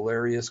happy and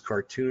hilarious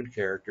cartoon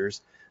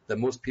characters that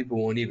most people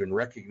won't even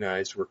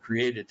recognize were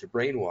created to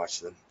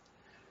brainwash them.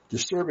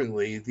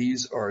 Disturbingly,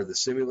 these are the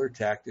similar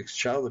tactics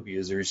child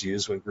abusers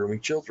use when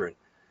grooming children,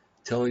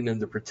 telling them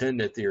to pretend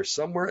that they are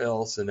somewhere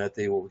else and that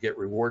they will get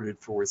rewarded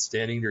for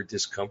withstanding their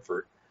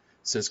discomfort,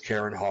 says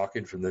Karen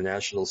Hawken from the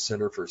National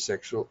Center for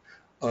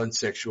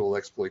Unsexual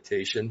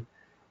Exploitation,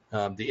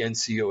 the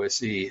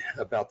NCOSE,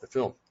 about the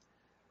film.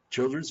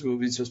 Children's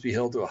movies must be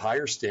held to a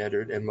higher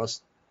standard and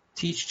must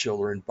teach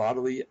children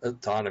bodily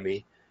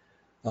autonomy,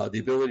 the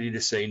ability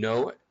to say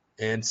no,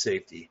 and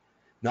safety,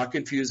 not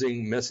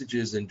confusing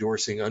messages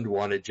endorsing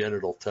unwanted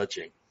genital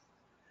touching.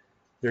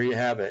 There you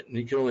have it. And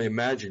you can only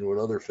imagine what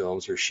other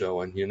films are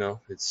showing, you know.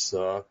 It's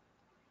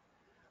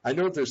I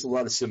know there's a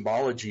lot of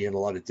symbology in a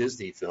lot of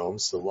Disney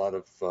films, a lot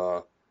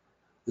of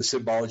the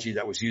symbology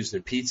that was used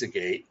in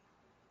Pizzagate.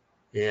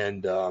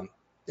 And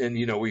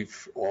you know,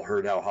 we've all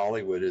heard how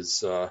Hollywood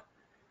is,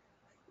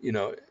 you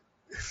know,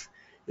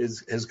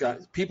 has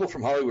got people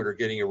from Hollywood are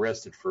getting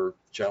arrested for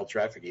child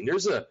trafficking.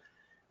 There's a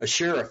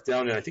sheriff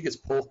down in, I think it's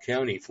Polk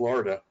County,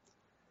 Florida.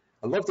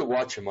 I love to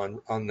watch him on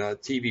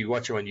TV,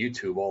 watch him on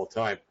YouTube all the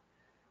time.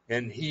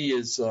 And he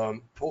is,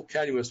 Polk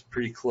County must be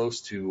pretty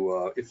close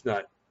to, if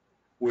not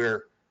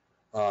where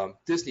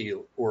Disney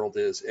World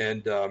is.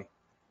 And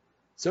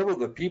several of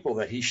the people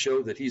that he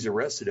showed that he's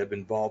arrested have been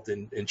involved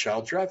in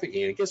child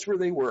trafficking. And guess where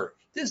they work?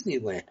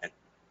 Disneyland,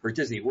 or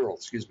Disney World,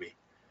 excuse me.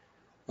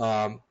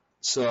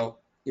 So,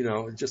 you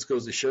know, it just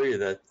goes to show you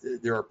that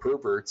there are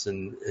perverts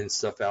and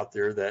stuff out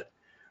there that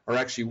are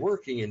actually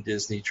working in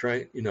Disney,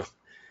 trying, you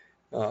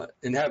know,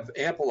 and have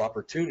ample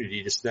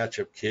opportunity to snatch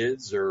up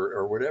kids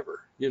or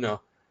whatever, you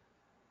know.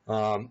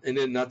 And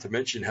then not to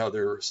mention how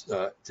there's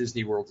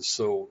Disney World is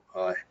so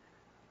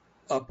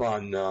up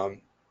on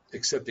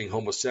accepting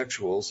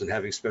homosexuals and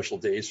having special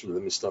days for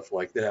them and stuff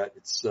like that.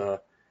 It's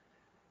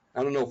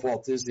I don't know if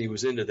Walt Disney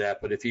was into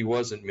that, but if he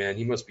wasn't, man,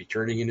 he must be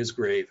turning in his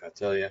grave, I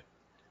tell you.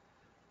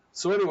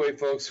 So anyway,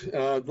 folks,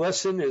 the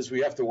lesson is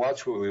we have to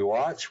watch what we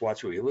watch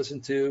what we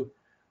listen to,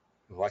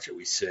 watch what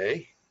we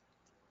say.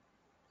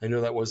 I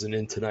know that wasn't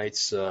in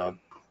tonight's, what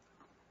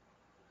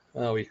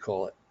do you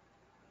call it?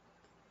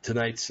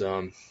 Tonight's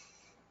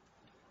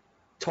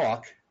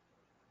talk,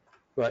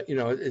 but, you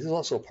know, it's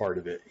also part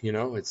of it, you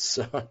know. It's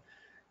a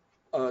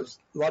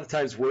lot of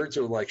times words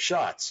are like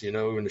shots, you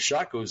know. When the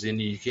shot goes in,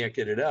 you can't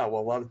get it out.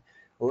 Well,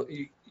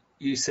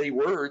 you say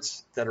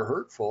words that are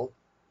hurtful,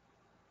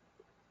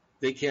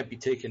 they can't be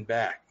taken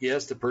back.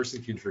 Yes, the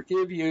person can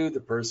forgive you, the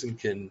person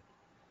can,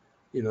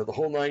 you know, the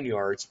whole 9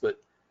 yards, but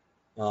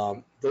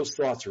those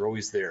thoughts are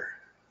always there,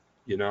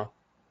 you know.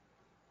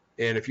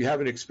 And if you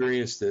haven't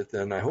experienced it,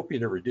 then I hope you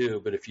never do,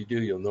 but if you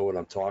do, you'll know what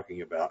I'm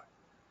talking about,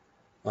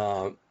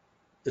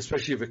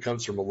 especially if it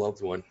comes from a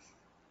loved one.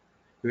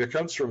 If it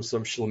comes from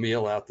some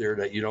schlemiel out there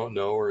that you don't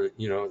know or,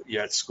 you know,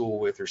 you're at school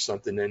with or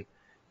something, then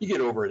you get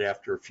over it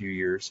after a few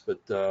years.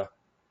 But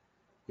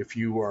if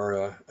you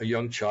are a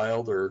young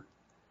child or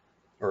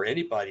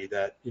anybody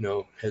that, you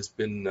know, has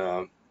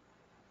been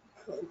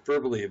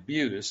verbally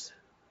abused,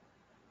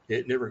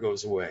 it never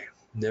goes away.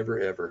 Never,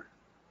 ever.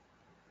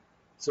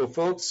 So,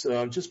 folks,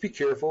 just be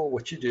careful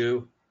what you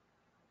do.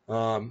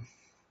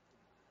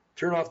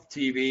 Turn off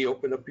the TV,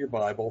 open up your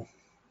Bible.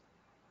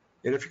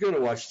 And if you're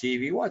going to watch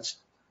TV, watch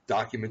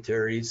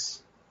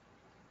documentaries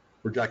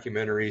or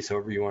documentaries,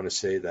 however you want to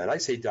say that. I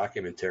say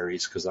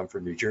documentaries because I'm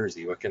from New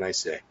Jersey. What can I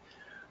say?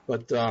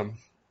 But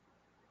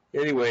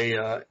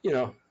anyway, you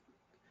know,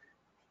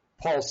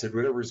 Paul said,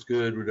 whatever is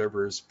good,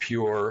 whatever is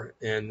pure,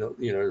 and,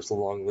 you know, there's a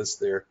long list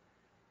there.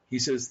 He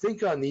says,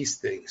 think on these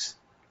things,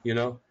 you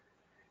know.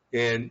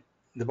 And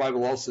the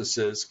Bible also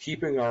says,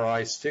 keeping our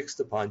eyes fixed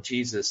upon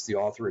Jesus, the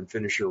author and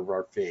finisher of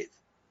our faith.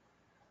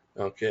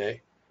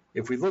 Okay?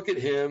 If we look at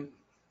him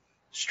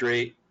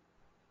straight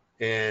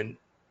and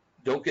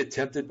don't get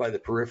tempted by the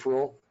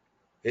peripheral,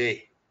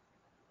 hey,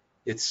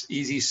 it's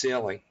easy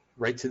sailing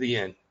right to the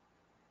end.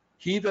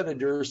 He that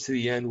endures to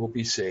the end will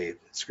be saved,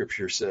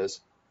 Scripture says.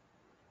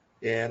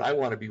 And I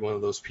want to be one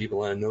of those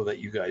people, and I know that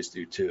you guys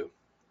do too.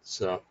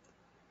 So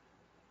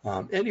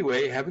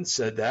anyway, having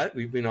said that,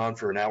 we've been on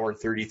for an hour and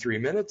 33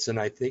 minutes, and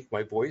I think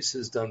my voice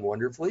has done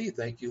wonderfully.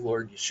 Thank you,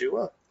 Lord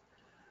Yeshua.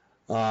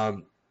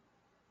 And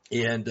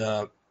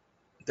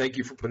thank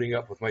you for putting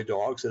up with my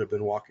dogs that have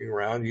been walking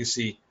around. You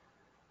see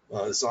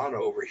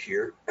Zana over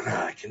here.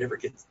 I can never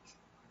get...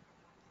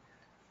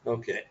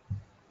 Okay.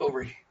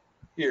 Over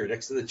here,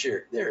 next to the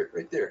chair. There,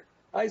 right there.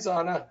 Hi,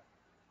 Zana.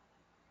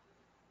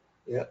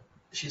 Yeah,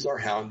 she's our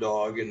hound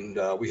dog,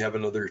 and we have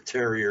another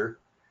terrier,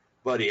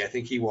 Buddy. I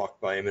think he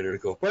walked by a minute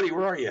ago. Buddy,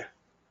 where are you?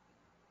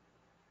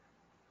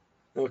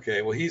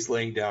 Okay, well, he's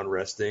laying down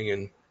resting,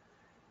 and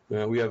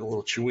we have a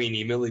little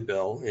Chiweenie, Millie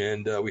Bell,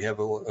 and we have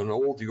an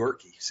old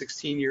Yorkie,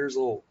 16 years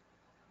old,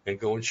 and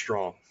going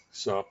strong.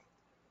 So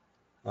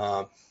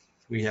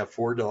we have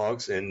 4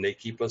 dogs, and they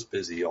keep us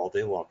busy all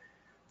day long.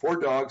 4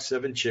 dogs,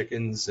 7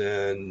 chickens,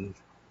 and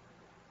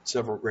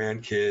several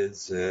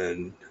grandkids,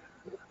 and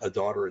a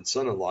daughter and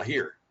son-in-law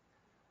here,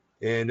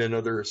 and then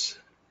others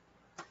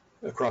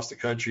across the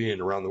country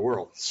and around the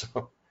world.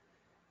 So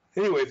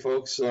anyway,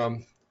 folks,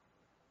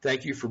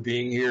 thank you for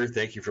being here.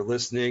 Thank you for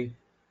listening.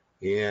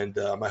 And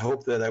I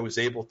hope that I was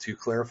able to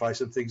clarify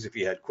some things if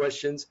you had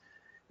questions.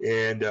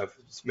 And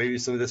maybe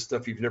some of this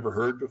stuff you've never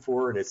heard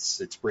before, and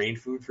it's brain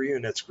food for you,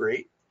 and that's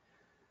great.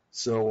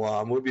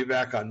 So we'll be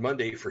back on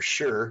Monday for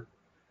sure.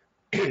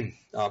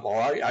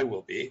 I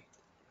will be.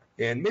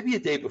 And maybe a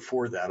day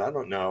before that. I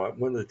don't know.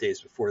 One of the days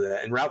before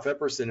that. And Ralph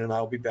Epperson and I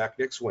will be back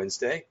next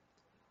Wednesday.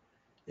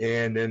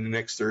 And then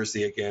next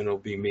Thursday again will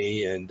be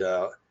me. And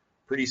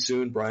pretty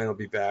soon Brian will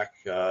be back.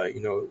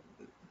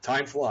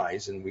 Time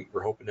flies, and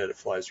we're hoping that it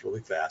flies really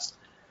fast.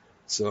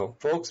 So,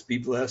 folks, be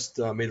blessed.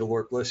 May the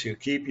Lord bless you and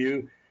keep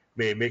you.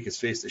 May he make his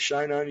face to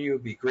shine on you,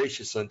 be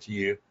gracious unto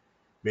you.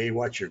 May he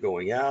watch your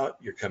going out,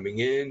 you're coming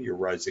in, you're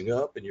rising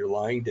up, and you're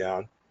lying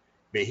down.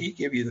 May he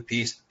give you the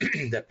peace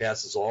that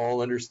passes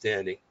all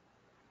understanding.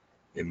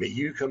 And may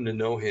you come to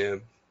know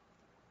him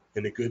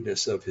in the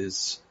goodness of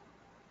his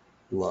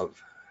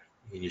love.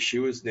 In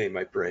Yeshua's name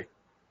I pray.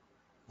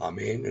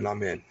 Amen and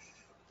amen.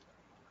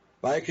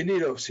 Bye,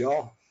 Canidos,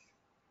 y'all.